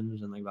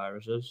pathogens and like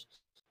viruses,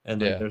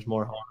 and like Yeah. there's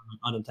more harm,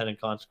 unintended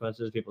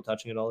consequences, people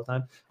touching it all the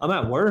time. I'm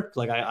at work,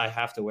 like I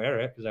have to wear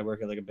it because I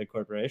work at like a big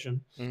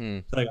corporation. Hmm.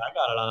 So, like I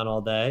got it on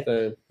all day,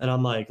 Same. and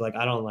I'm like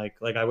I don't like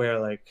I wear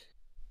like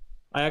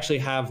I actually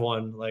have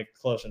one like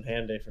close and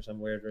handy for some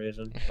weird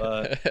reason,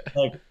 but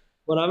like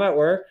when I'm at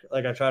work,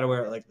 like I try to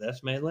wear it like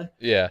this mainly.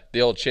 Yeah,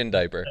 the old chin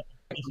diaper.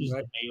 This is the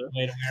main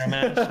way to wear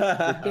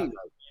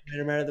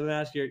a mask. The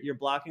mask, you're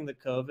blocking the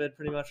COVID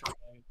pretty much from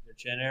going into your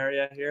chin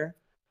area here.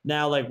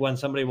 Now, like when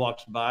somebody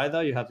walks by, though,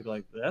 you have to go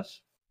like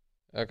this.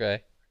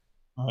 Okay.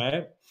 All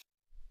right.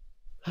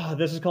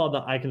 This is called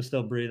the "I can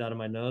still breathe out of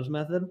my nose"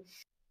 method.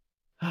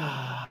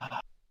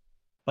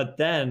 But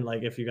then,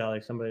 like, if you got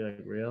like somebody like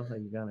real,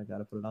 like you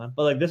gotta put it on.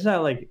 But like this is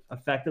how like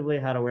effectively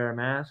how to wear a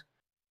mask.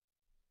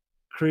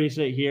 Crease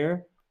it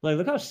here. Like,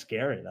 look how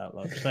scary that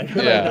looks. Like,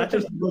 Yeah. that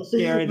just looks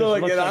scary. No,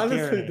 This like looks it like honestly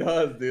tyranny.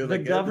 does, dude. The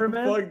Like,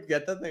 government-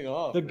 get that thing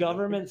off. The man.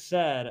 government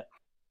said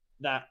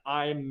that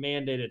I am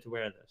mandated to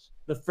wear this.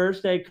 The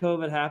first day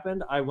COVID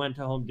happened, I went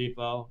to Home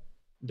Depot,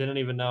 didn't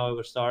even know it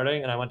was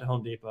starting, and I went to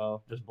Home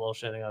Depot just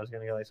bullshitting. I was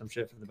gonna get like some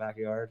shit from the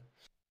backyard,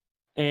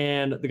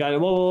 and the guy,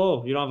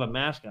 whoa, you don't have a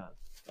mask on.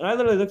 And I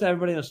literally looked at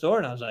everybody in the store,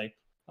 and I was like,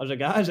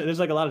 guys, there's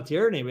like a lot of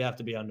tyranny we have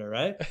to be under,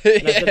 right?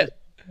 And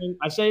Yeah.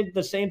 I said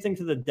the same thing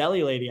to the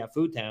deli lady at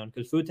Food Town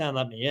because Food Town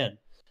let me in,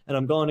 and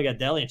I'm going to get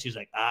deli, and she's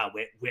like,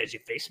 where's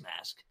your face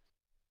mask?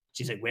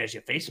 She's like, where's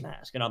your face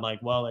mask? And I'm like,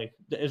 well, like,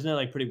 isn't it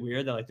like pretty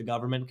weird that like the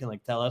government can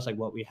like tell us like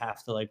what we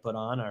have to like put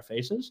on our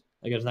faces?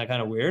 Like, isn't that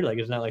kind of weird? Like,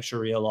 isn't that like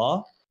Sharia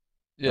law?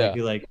 Yeah.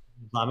 Like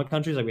Islamic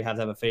countries, like we have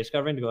to have a face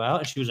covering to go out.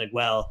 And she was like,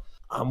 well,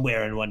 I'm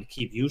wearing one to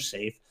keep you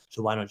safe,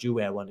 so why don't you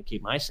wear one to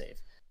keep my safe?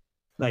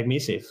 Like me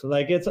safe. So,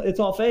 like it's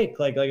all fake.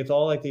 Like it's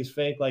all like these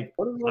fake. Like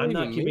What does that I'm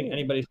not even keeping mean?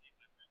 anybody.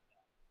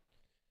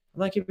 I'm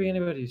not keeping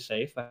anybody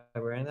safe by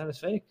wearing that. It's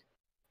fake.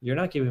 You're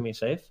not keeping me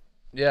safe.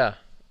 Yeah.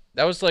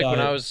 That was like when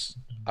So-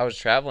 I was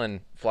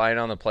traveling, flying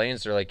on the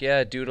planes, they're like,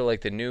 yeah, due to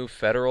like the new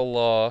federal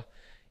law,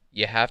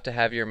 you have to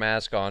have your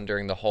mask on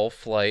during the whole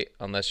flight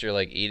unless you're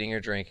like eating or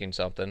drinking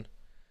something.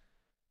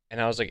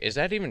 And I was like, is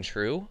that even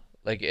true?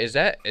 Like is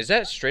that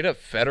straight up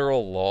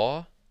federal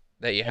law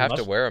that you It have to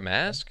must wear a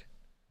mask?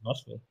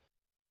 Must be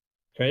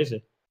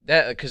crazy.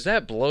 Because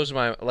that blows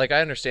my, like, I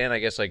understand, I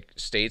guess, like,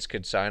 states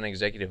could sign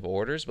executive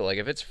orders, but, like,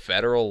 if it's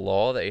federal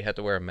law that you have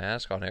to wear a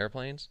mask on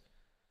airplanes?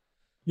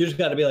 You just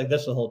got to be like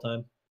this the whole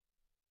time.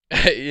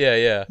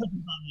 Yeah. On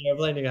the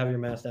airplane, you have your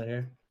mask down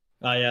here.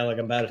 Oh yeah, like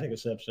I'm about to take a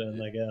sip soon.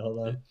 Like yeah, hold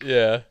on.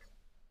 Yeah.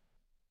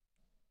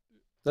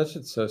 That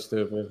shit's so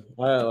stupid.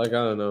 I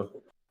don't know.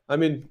 I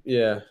mean,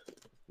 yeah.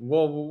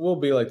 We'll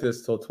be like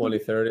this till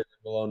 2030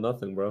 below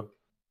nothing, bro.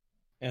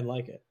 And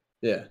like it.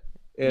 Yeah.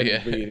 And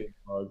Yeah. be eating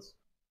bugs.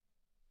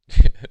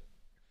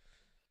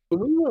 But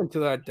we went to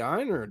that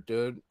diner,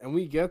 dude, and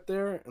we get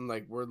there and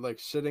like we're like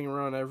sitting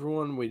around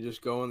everyone. We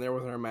just go in there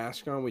with our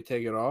mask on. We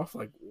take it off.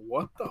 Like,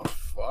 what the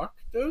fuck,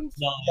 dude?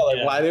 No, Yeah, like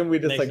yeah. why didn't we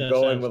just Makes like no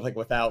go in sense. with like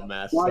without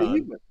masks Why on?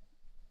 even?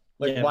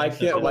 Like Yeah, why makes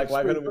can't sense. like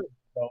why couldn't we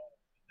go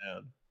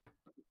down?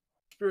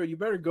 Spirit, you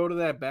better go to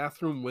that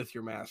bathroom with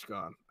your mask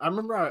on. I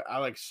remember I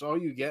like saw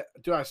you get,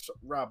 dude.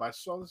 Rob, I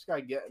saw this guy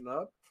getting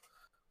up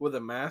with a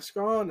mask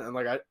on, and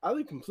like I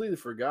like completely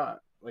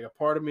forgot. Like a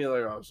part of me,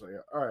 like I was like,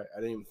 all right, I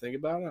didn't even think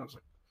about it. I was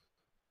like,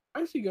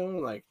 why is he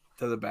going like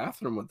to the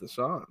bathroom with this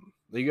on?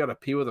 You got to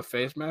pee with a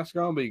face mask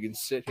on, but you can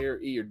sit here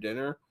eat your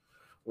dinner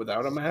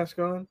without a mask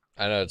on.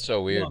 I know, it's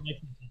so weird. No,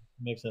 it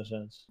makes no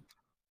sense.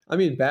 I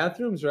mean,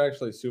 bathrooms are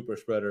actually super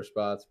spreader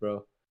spots,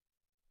 bro.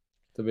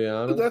 To be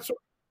honest, Dude,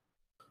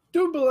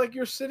 dude, but like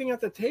you're sitting at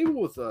the table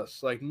with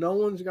us, like no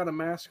one's got a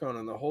mask on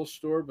in the whole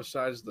store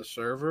besides the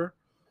server.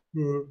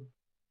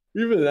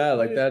 even that,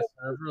 like that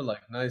server,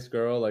 like nice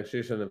girl, like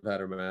she shouldn't have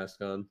had her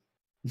mask on.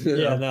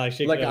 Yeah, no, like,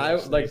 like I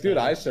like, dude,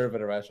 I serve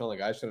at a restaurant,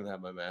 like I shouldn't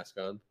have my mask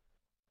on.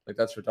 Like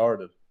that's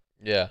retarded.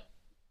 Yeah.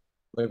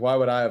 Like why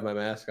would I have my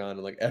mask on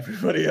and like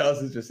everybody else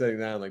is just sitting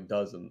down like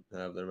doesn't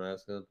have their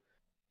mask on?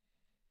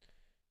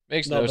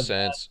 Makes no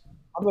sense.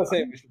 I'm not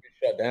saying we should be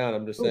shut down.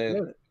 I'm just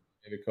saying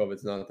maybe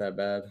COVID's not that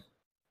bad.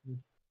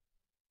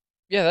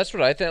 Yeah, that's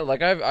what I think.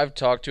 Like I've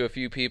talked to a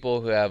few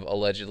people who have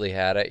allegedly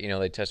had it, you know,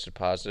 they tested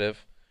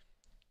positive.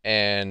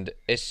 And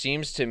it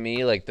seems to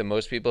me like the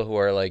most people who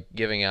are like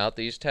giving out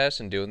these tests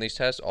and doing these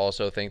tests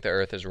also think the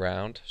earth is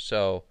round.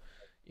 So,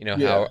 you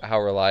know, how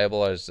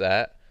reliable is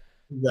that?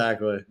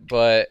 Exactly.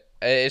 But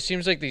it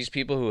seems like these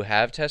people who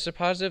have tested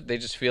positive, they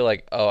just feel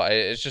like, oh,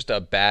 it's just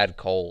a bad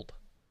cold.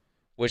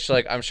 Which,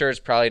 like, I'm sure it's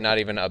probably not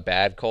even a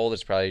bad cold.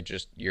 It's probably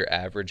just your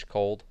average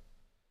cold.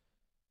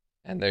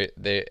 And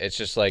it's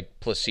just like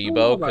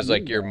placebo because,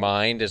 like, your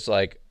mind is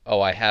like,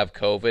 oh, I have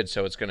COVID,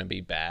 so it's going to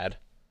be bad.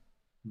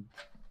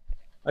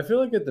 I feel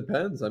like it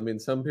depends. I mean,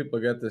 some people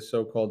get this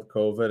so-called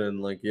COVID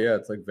and, like, yeah,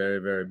 it's, like, very,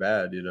 very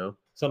bad, you know?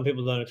 Some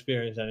people don't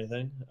experience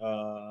anything.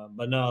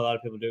 But no, a lot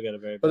of people do get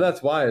it very bad. But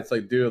that's why it's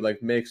like, dude,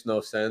 like, makes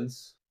no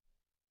sense.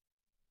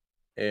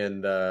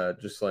 And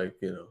just, like,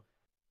 you know,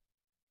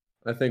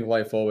 I think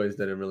life always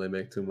didn't really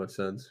make too much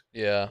sense.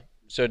 Yeah.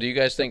 So do you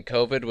guys think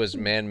COVID was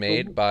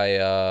man-made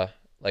by,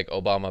 like,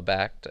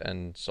 Obama-backed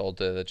and sold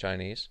to the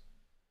Chinese?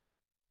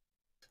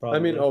 Probably.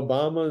 I mean,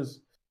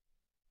 Obama's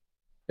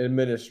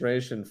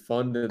administration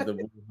funded the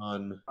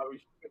Wuhan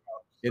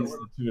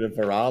Institute of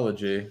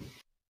Virology.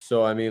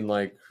 So, I mean,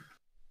 like,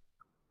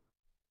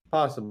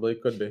 possibly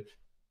could be.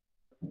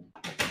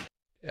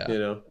 Yeah. You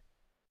know?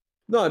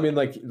 No, I mean,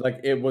 like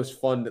it was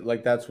funded.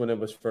 Like, that's when it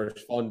was first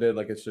funded.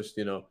 Like, it's just,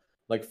 you know,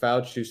 like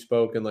Fauci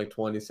spoke in like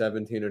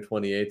 2017 or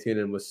 2018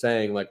 and was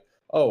saying like,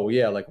 oh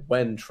yeah, like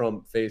when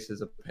Trump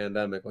faces a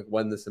pandemic, like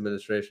when this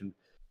administration,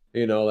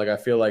 you know, like I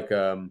feel like,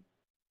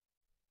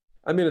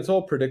 I mean, it's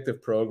all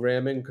predictive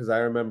programming because I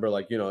remember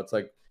like, you know, it's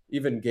like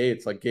even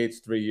Gates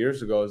 3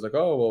 years ago was like,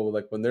 oh, well,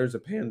 like when there's a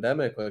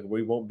pandemic, like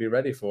we won't be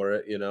ready for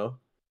it, you know?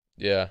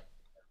 Yeah.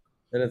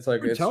 And it's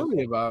like, tell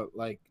me about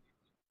like,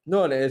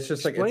 no, and it's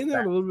just explain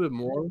that a little bit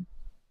more,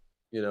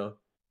 you know?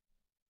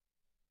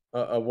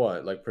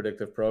 What, like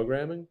predictive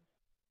programming?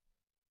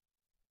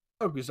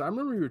 Oh, because I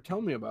remember you were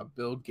telling me about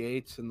Bill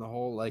Gates and the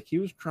whole, like, he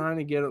was trying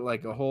to get it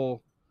like a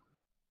whole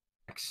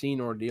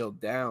vaccine ordeal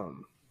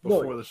down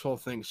before this whole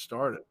thing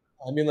started.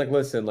 I mean, like,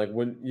 listen, like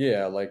when,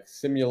 like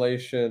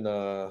simulation,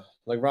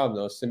 like Rob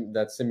knows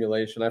that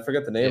simulation. I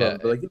forget the name of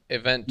it, but like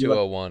Event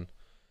 201.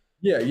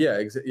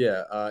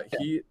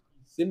 He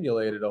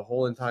simulated a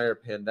whole entire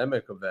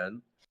pandemic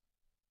event,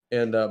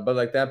 and but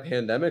like that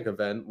pandemic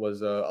event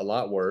was a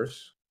lot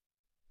worse.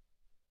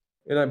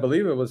 And I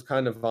believe it was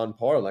kind of on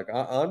par. Like,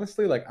 I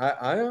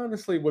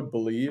honestly would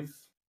believe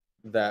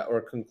that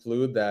or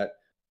conclude that,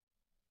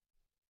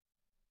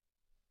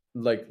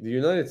 like, the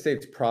United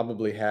States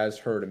probably has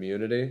herd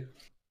immunity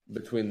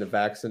between the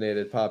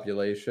vaccinated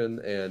population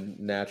and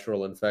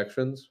natural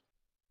infections,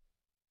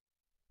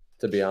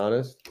 to be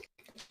honest.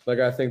 Like,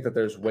 I think that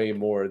there's way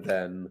more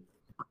than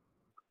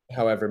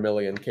however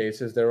million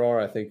cases there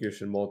are. I think you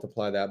should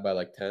multiply that by,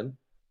 like, 10.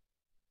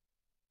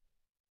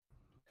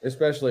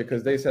 Especially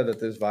because they said that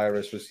this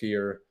virus was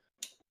here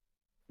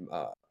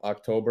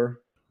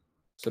October,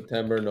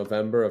 September,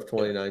 November of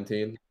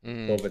 2019,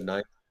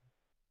 COVID-19.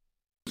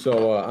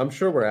 So I'm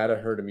sure we're at a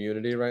herd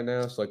immunity right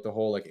now. So like the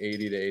whole like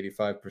 80 to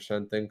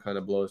 85% thing kind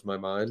of blows my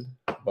mind.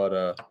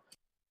 But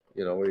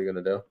you know, what are you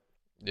gonna do?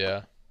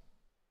 Yeah.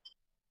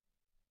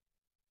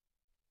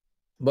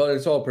 But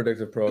it's all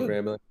predictive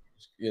programming.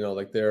 You know,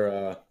 like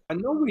they're. I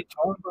know we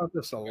talk about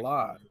this a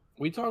lot.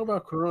 We talk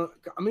about Corona.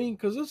 I mean,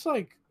 because it's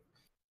like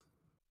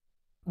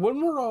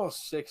when we're all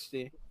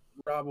 60,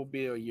 Rob will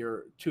be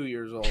 2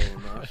 years older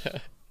than us.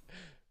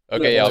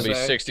 Okay, yeah, I'll be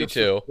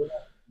 62.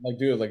 Like,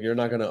 dude, like you're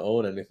not gonna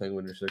own anything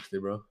when you're 60,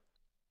 bro.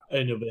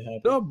 And you'll be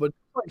happy. No, but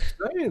like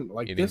saying,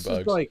 like Eating this bugs.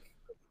 is like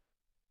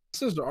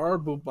this is our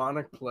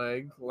bubonic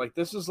plague. Like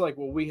this is like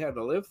what we had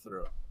to live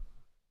through.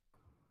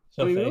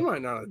 So I mean, fake. we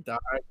might not have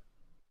died.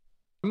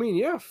 I mean,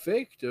 yeah,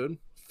 fake, dude.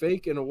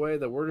 Fake in a way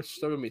that we're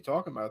still gonna be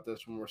talking about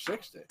this when we're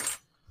 60.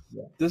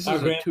 Yeah. This Our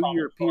is a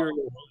 2-year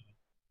period.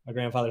 My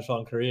grandfather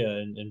fought in Korea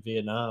and in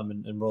Vietnam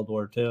in World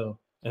War II,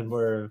 and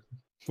we're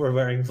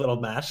wearing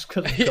little masks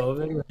because of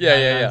COVID.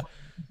 Yeah.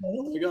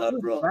 Oh my god,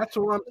 bro! That's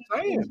what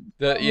I'm saying.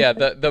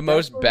 The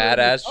most what we're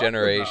badass talking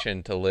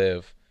generation to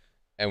live,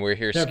 and we're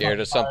here They're scared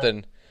of fucking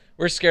something.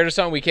 We're scared of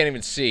something we can't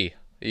even see.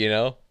 You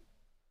know?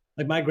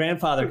 Like my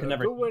grandfather could A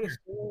never good way to hear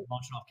say it.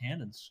 launching off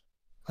cannons,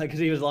 like because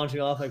he was launching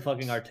off like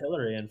fucking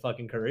artillery in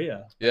fucking Korea,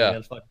 like, Yeah.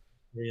 against fucking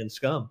Korean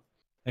scum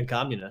and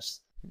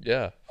communists.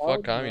 Yeah, fuck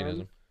Hard communism.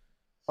 men,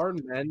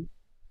 hard men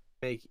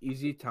make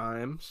easy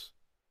times.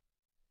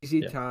 Easy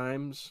Yeah.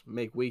 times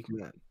make weak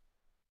men.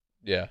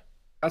 Yeah.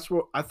 That's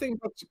what I think.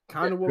 That's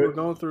kind of what we're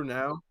going through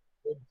now.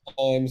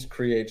 Times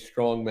create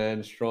strong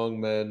men. Strong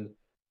men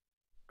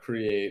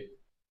create.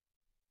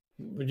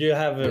 Would you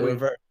have a Really?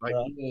 revert? Like,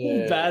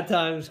 Yeah. Bad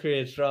times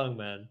create strong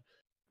men.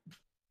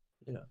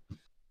 You know,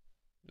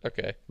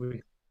 Okay.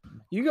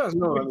 you guys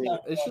know what I mean.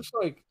 It's just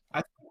like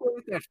I think we're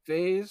at that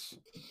phase.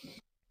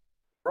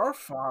 Our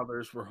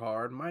fathers were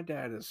hard. My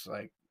dad is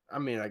like, I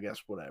mean, I guess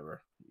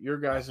whatever. Your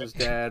guys'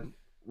 dad,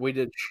 we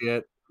did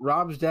shit.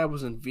 Rob's dad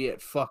was in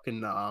Viet fucking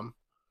Nam.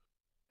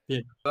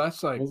 Yeah.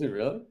 That's like, Was it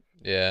really?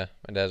 Yeah,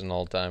 my dad's an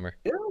old timer.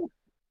 yeah,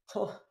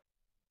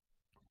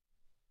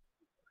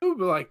 dude,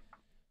 but like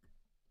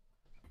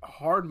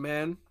hard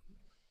men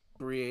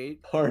create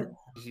Hard,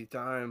 easy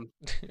times,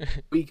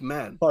 weak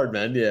men. hard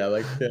men. Yeah,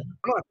 like yeah.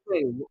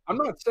 I'm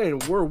not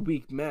saying we're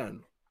weak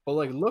men, but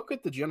like look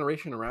at the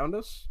generation around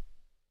us.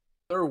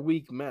 They're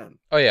weak men.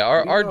 Oh yeah,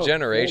 You our know,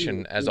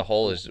 generation family as a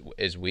whole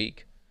is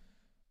weak.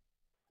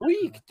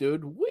 Weak,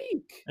 dude.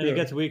 Weak. and it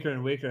gets weaker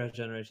and weaker as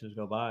generations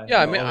go by.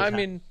 Yeah, It always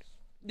mean,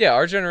 yeah,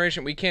 our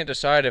generation, we can't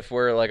decide if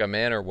we're like a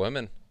man or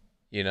woman,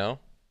 you know?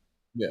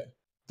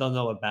 don't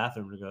know what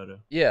bathroom to go to.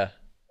 Yeah.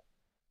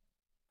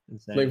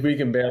 Insane. Like we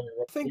can barely.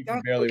 I think we can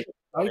that's barely.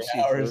 what I see,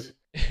 hours.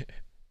 dude.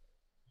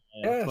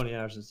 Yeah, 20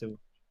 hours is too.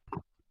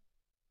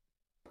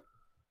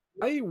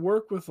 I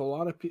work with a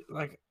lot of people.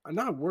 Like, I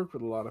not work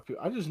with a lot of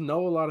people. I just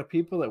know a lot of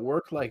people that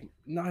work like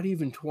not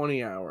even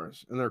 20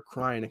 hours, and they're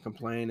crying and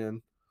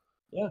complaining.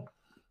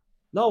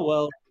 No,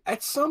 well,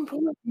 At some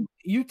point,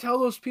 you tell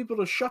those people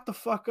to shut the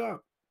fuck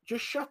up.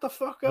 Just shut the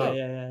fuck yeah, up.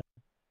 yeah.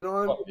 You know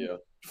what I Fuck mean? you.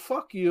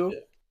 Fuck you. Yeah.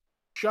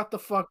 Shut the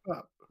fuck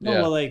up. No,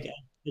 Yeah. well, like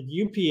at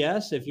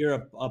UPS, if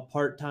you're a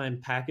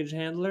part-time package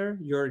handler,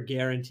 you're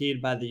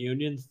guaranteed by the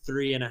union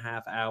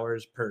 3.5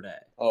 hours per day.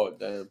 Oh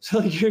damn. So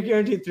like, you're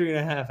guaranteed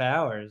 3.5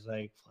 hours.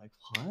 Like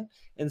what?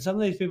 And some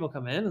of these people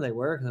come in and they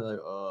work and they're like,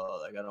 oh,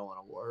 like I don't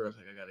want to work.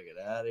 Like I gotta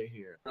get out of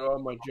here. Oh,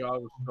 my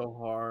job is so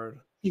hard.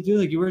 You do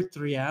like you work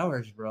 3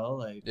 hours, bro.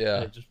 Like Yeah.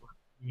 like, just work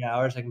 3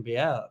 hours, I can be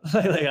out.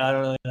 like I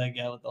don't really like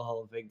get what the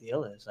whole big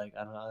deal is. Like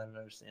I don't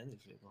understand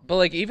these people. But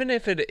like even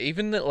if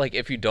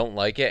you don't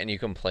like it and you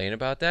complain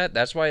about that,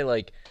 that's why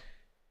like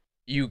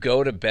you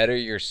go to better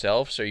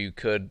yourself so you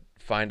could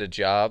find a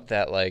job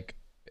that like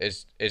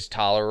is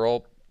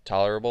tolerable,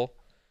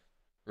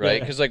 right? Yeah.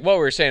 Because like what we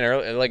were saying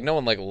earlier, like no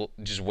one like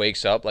just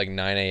wakes up like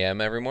 9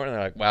 a.m. every morning.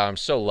 They're like, wow, I'm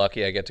so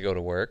lucky I get to go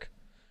to work,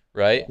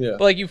 right? Yeah.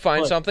 But like you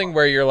find Well, something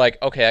where you're like,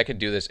 okay, I could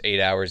do this 8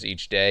 hours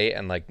each day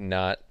and like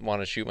not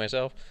want to shoot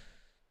myself.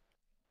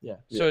 Yeah.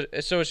 So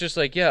it's just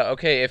like, yeah,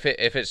 okay, if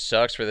it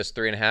sucks for this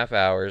 3.5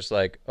 hours,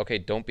 like, okay,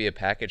 don't be a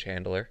package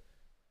handler.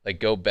 Like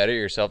go better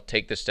yourself,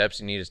 take the steps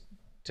you need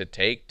to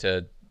take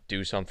to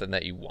do something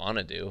that you want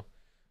to do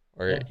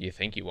or Yeah. you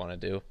think you want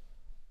to do.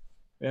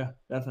 Yeah,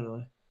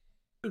 definitely.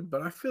 Dude,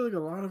 but I feel like a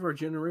lot of our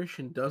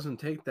generation doesn't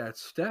take that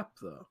step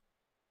though.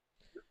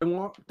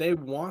 They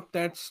want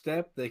that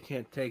step, they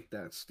can't take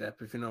that step,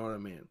 if you know what I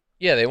mean.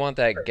 Yeah, they want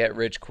that get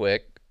rich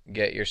quick,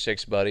 get your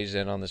 6 buddies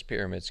in on this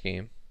pyramid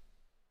scheme.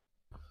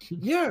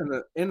 Yeah,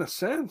 in a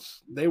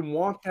sense, they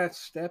want that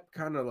step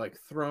kind of like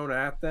thrown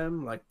at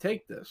them, like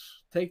take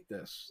this,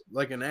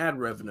 like an ad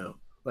revenue,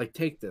 like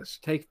take this,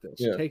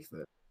 Yeah. take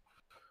this.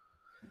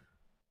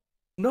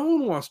 No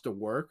one wants to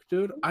work,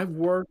 dude. I've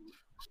worked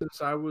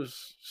since I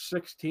was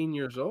 16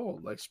 years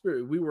old. Like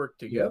Spirit, we worked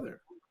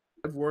together.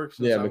 I've worked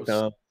since Yeah, I was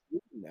McDonald's.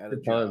 16 at a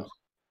Good job. times.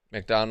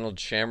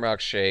 McDonald's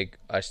Shamrock Shake.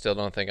 I still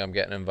don't think I'm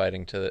getting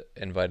invited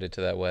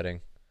to that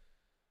wedding.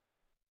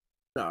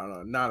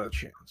 No, not a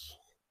chance.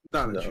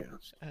 Not a No.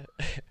 chance.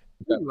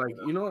 Dude, like,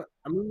 you know what?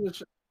 I mean,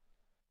 it's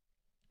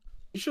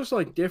just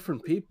like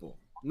different people.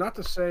 Not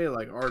to say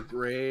like our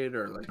grade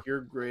or like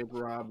your grade,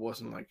 Rob,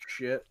 wasn't like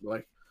shit.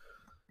 Like,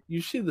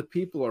 you see the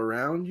people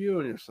around you,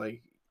 and it's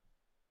like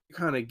you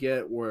kind of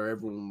get where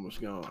everyone was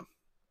going,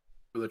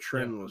 where the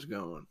trend was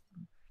going.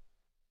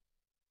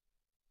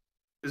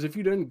 Because if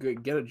you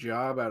didn't get a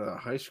job out of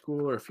high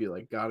school, or if you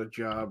like got a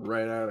job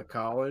right out of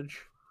college,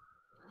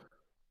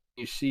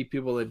 you see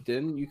people that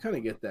didn't, you kind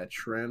of get that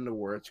trend of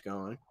where it's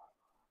going.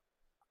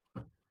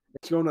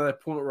 It's going to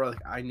that point where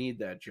like I need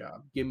that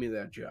job. Give me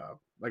that job.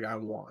 Like I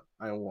want.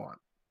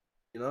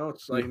 You know,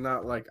 it's like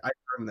not like I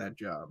earned that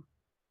job.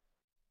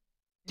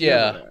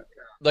 Yeah. Never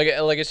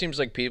Like it seems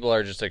like people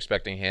are just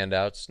expecting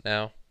handouts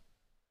now.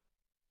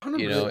 that.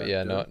 You know, 100%,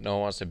 yeah, dude. no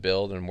one wants to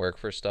build and work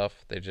for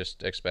stuff. They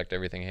just expect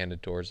everything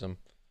handed towards them.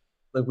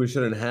 Like we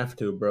shouldn't have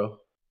to, bro.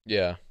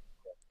 Yeah.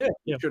 Yeah, Yeah.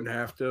 you shouldn't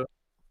have to.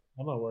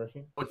 I'm not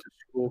working. Went to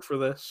school for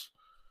this.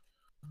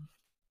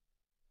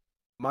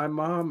 My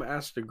mom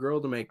asked a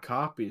girl to make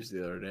copies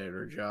the other day at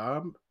her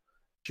job.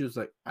 She was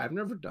like, "I've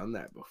never done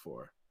that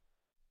before.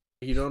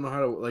 You don't know how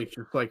to like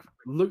just like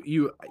look.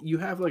 You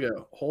have like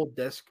a whole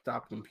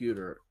desktop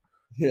computer.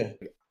 Yeah.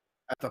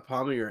 at the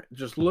palm of your.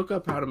 Just look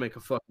up how to make a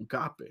fucking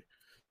copy.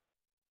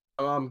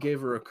 My mom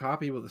gave her a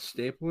copy with a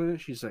staple in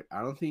it. She's like,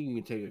 I don't think you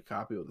can take a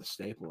copy with a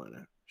staple in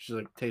it. She's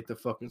like, take the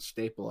fucking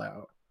staple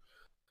out.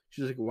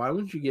 She's like, why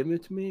wouldn't you give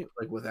it to me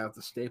like without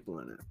the staple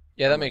in it?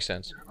 Yeah, that makes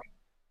sense.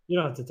 You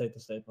don't have to take the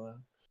staple out.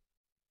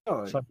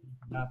 Oh, It's fucking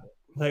happen.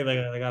 Like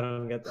I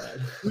don't get that.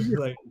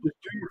 Like, just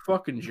do your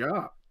fucking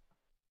job.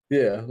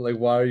 Yeah, like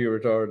why are you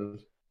retarded?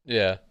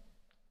 Yeah.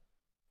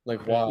 Like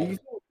You why? think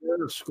when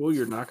you're to school,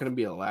 you're not going to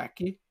be a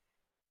lackey.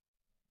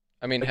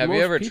 I mean, Like have you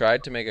most ever people-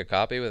 tried to make a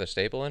copy with a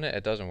staple in it?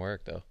 It doesn't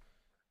work though.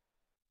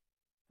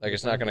 Like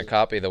it's not going to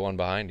copy the one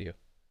behind you.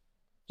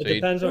 it So you-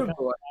 depends what Dude, kind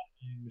but, of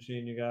copying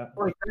machine you got.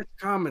 like that's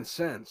common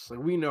sense. Like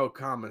we know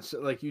common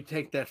sense. Like you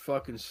take that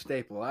fucking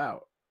staple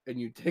out and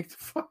you take the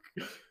fuck.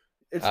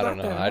 It's I not don't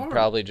know. that I'd hard.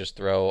 probably just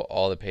throw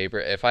all the paper.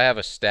 If I have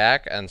a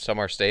stack and some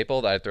are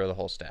stapled, I'd throw the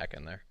whole stack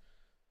in there.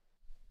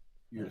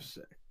 You're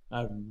sick.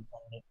 I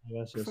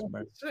guess You're it's fucking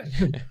smart.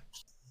 sick.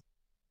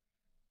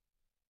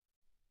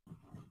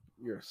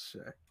 You're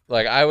sick.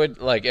 Like I would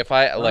like if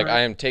I like Alright. I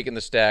am taking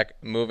the stack,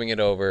 moving it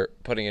over,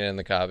 putting it in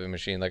the copy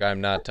machine. Like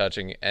I'm not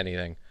touching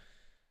anything.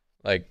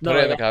 Like No, put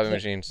it in the like, copy I'm-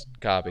 machine,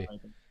 copy.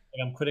 Like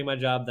I'm quitting my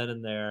job then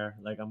and there.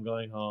 Like I'm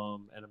going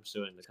home and I'm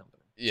suing the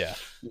company. Yeah.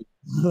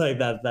 Like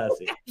that's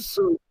it.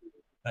 So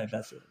Like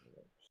that's it.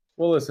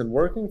 Well, listen,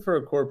 working for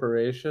a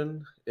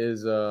corporation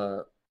is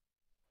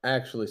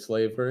actually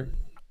slavery,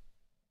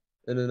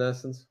 in an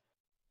essence.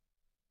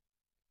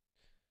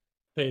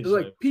 Paid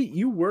like slave. Pete,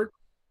 you work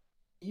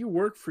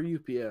for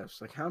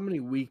UPS. Like how many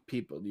weak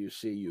people do you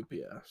see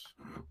UPS?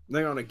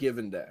 Like on a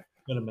given day.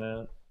 Good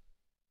amount.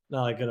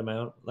 Not like good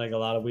amount. Like a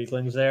lot of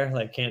weaklings there.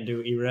 Like can't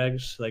do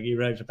e-regs. Like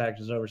e-regs are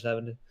packages over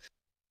 70.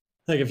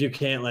 Like if you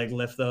can't like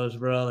lift those,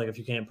 bro. Like if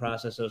you can't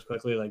process those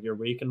quickly, like you're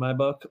weak in my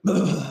book.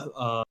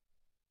 I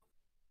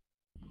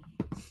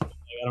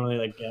don't really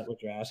like get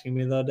what you're asking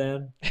me though,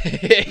 Dan.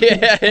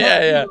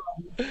 yeah.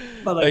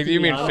 But, Like to do you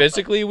be mean honest,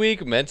 physically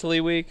weak,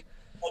 mentally weak?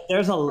 like,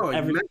 there's a Oh,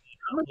 every,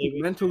 how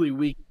many mentally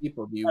weak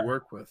people do you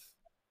work with?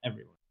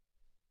 everyone.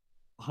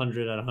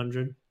 100 out of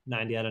 100,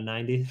 90 out of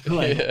 90.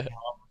 Like, Yeah.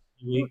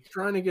 I'm weak.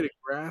 trying to get a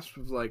grasp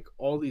of like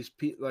all these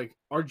people. Like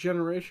our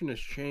generation has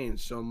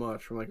changed so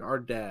much from like our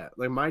dad.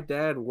 Like my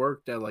dad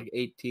worked at like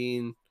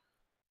 18.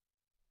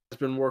 Has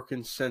been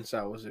working since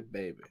I was a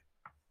baby.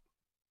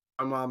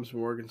 My mom's been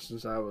working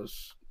since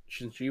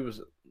she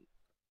was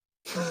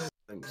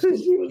like,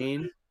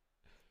 16.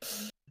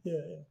 Yeah.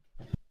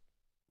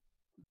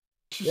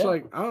 It's just Yeah.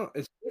 like I don't.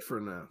 It's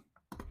different now.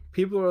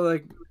 People are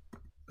like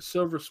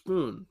silver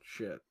spoon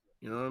shit.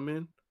 You know what I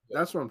mean?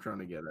 That's what I'm trying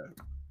to get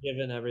at.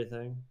 Given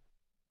everything.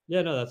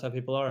 Yeah, no, that's how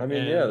people are. I mean,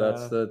 And, yeah,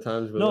 that's the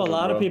times. we no, a live in,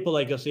 lot of bro. people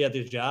like you'll see at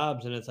these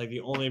jobs, and it's like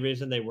the only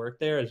reason they work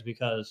there is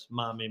because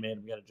mommy made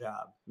them get a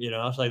job. You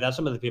know, so like that's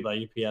some of the people at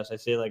UPS. I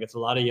see like it's a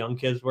lot of young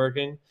kids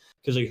working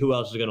because like who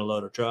else is gonna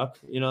load a truck?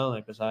 You know,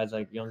 like besides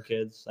like young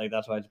kids, like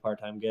that's why it's a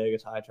part-time gig.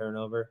 It's high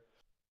turnover.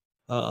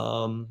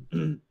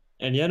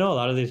 And yeah, no, a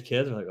lot of these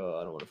kids are like, oh,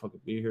 I don't want to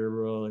fucking be here,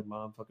 bro. Like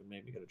mom fucking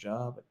made me get a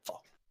job. Like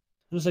fuck.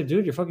 And it's like,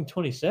 dude, you're fucking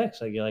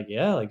 26. Like you're like,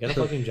 yeah, like get a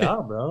fucking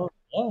job, bro.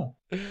 Yeah.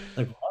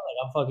 Like, what?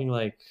 Like I'm fucking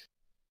like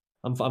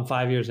I'm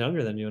 5 years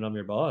younger than you and I'm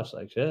your boss.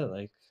 Like shit.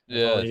 Like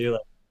if all Yeah. you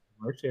like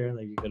worked here,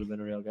 like you could have been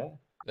a real guy.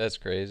 That's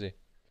crazy.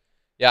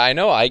 Yeah, I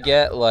know I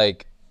get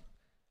like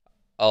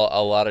a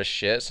lot of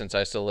shit since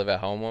I still live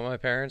at home with my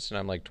parents and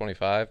I'm like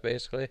 25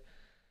 basically.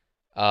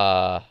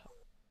 But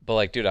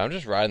like dude, I'm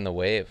just riding the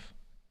wave.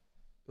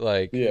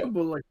 Like Yeah,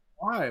 But like,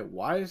 why?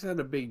 Why is that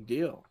a big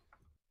deal?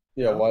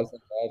 yeah. Why is that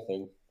a bad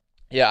thing?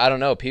 yeah, I don't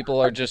know. People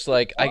are just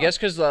like I guess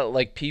cuz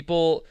like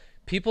people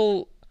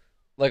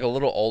like a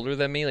little older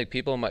than me, like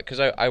people in my cuz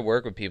I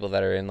work with people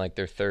that are in like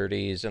their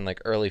 30s and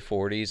like early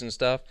 40s and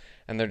stuff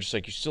and they're just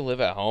like you still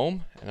live at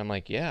home? And I'm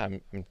like, "Yeah,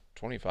 I'm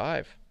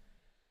 25."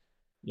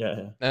 Yeah.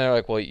 And they're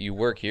like, well, you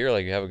work here,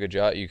 like you have a good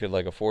job, you could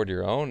like afford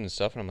your own and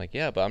stuff. And I'm like,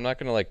 yeah, but I'm not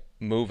gonna like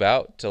move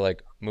out to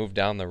like move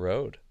down the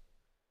road.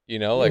 You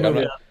know, like I'm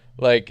not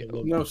like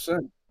No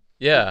sense.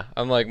 yeah,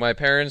 I'm like my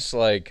parents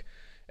like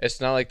it's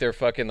not like they're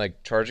fucking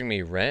like charging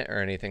me rent or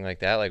anything like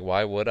that. Like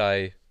why would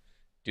I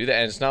do that?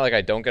 And it's not like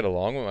I don't get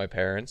along with my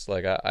parents.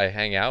 Like I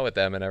hang out with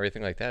them and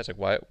everything like that. It's like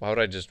why would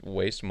I just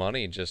waste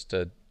money just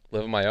to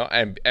live on my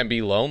own and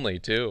be lonely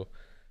too?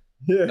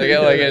 Like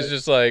it's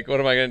just like what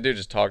am I gonna do?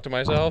 Just talk to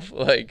myself?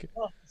 Like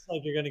Well, it's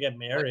like you're gonna get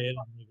married and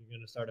you're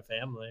gonna start a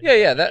family.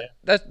 yeah,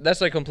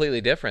 that's like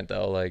completely different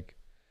though. Like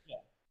Yeah.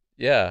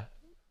 yeah.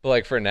 But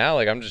like for now,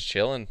 like I'm just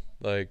chilling.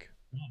 Like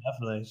Yeah,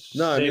 definitely.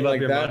 No, I Save mean up like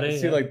your that. money,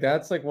 See, yeah. like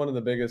that's like one of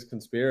the biggest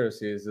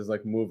conspiracies is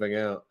like moving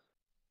out.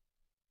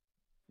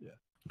 Yeah.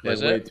 Like,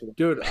 Is way it? too-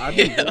 Dude, I've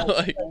been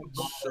like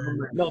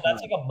No,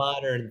 that's like a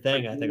modern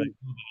thing. I think like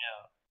moving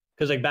out.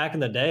 Because like back in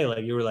the day,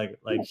 like you were like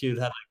you'd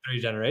had like 3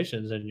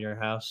 generations in your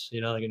house,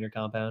 you know, like in your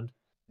compound.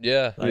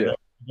 yeah. Like Yeah.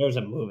 there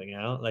wasn't moving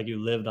out. Like you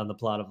lived on the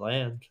plot of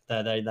land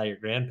that your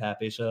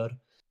grandpappy sowed.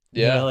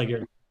 You Yeah. know, like your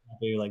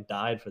grandpappy like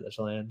died for this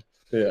land.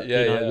 Yeah.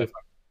 Yeah, You know, yeah.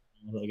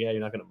 like yeah,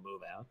 you're not gonna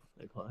move out.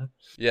 Like what?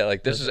 Yeah,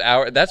 like this is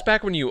our that's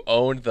back when you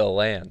owned the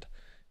land.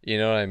 You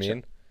know what I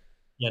mean?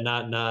 Yeah,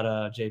 not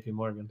JP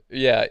Morgan.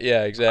 Yeah,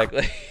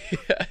 exactly.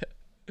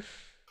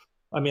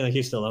 I mean, like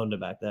he still owned it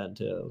back then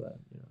too, but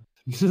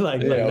you know,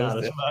 like Yeah, not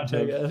as much,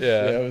 I guess.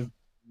 Yeah. it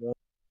was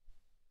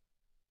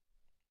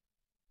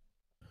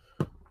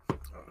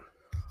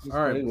All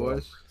right,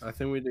 boys. I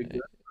think we did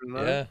good for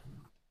tonight.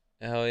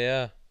 Yeah. Hell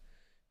yeah.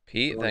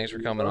 Pete, thanks for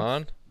coming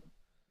on.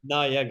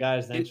 No, yeah,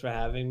 guys, thanks for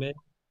having me.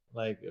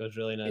 Like, it was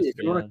really nice If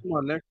to you be want on. to come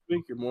on next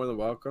week, you're more than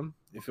welcome.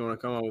 If you want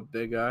to come on with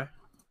Big Guy,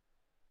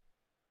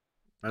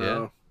 I Yeah.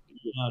 know.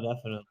 No,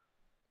 definitely.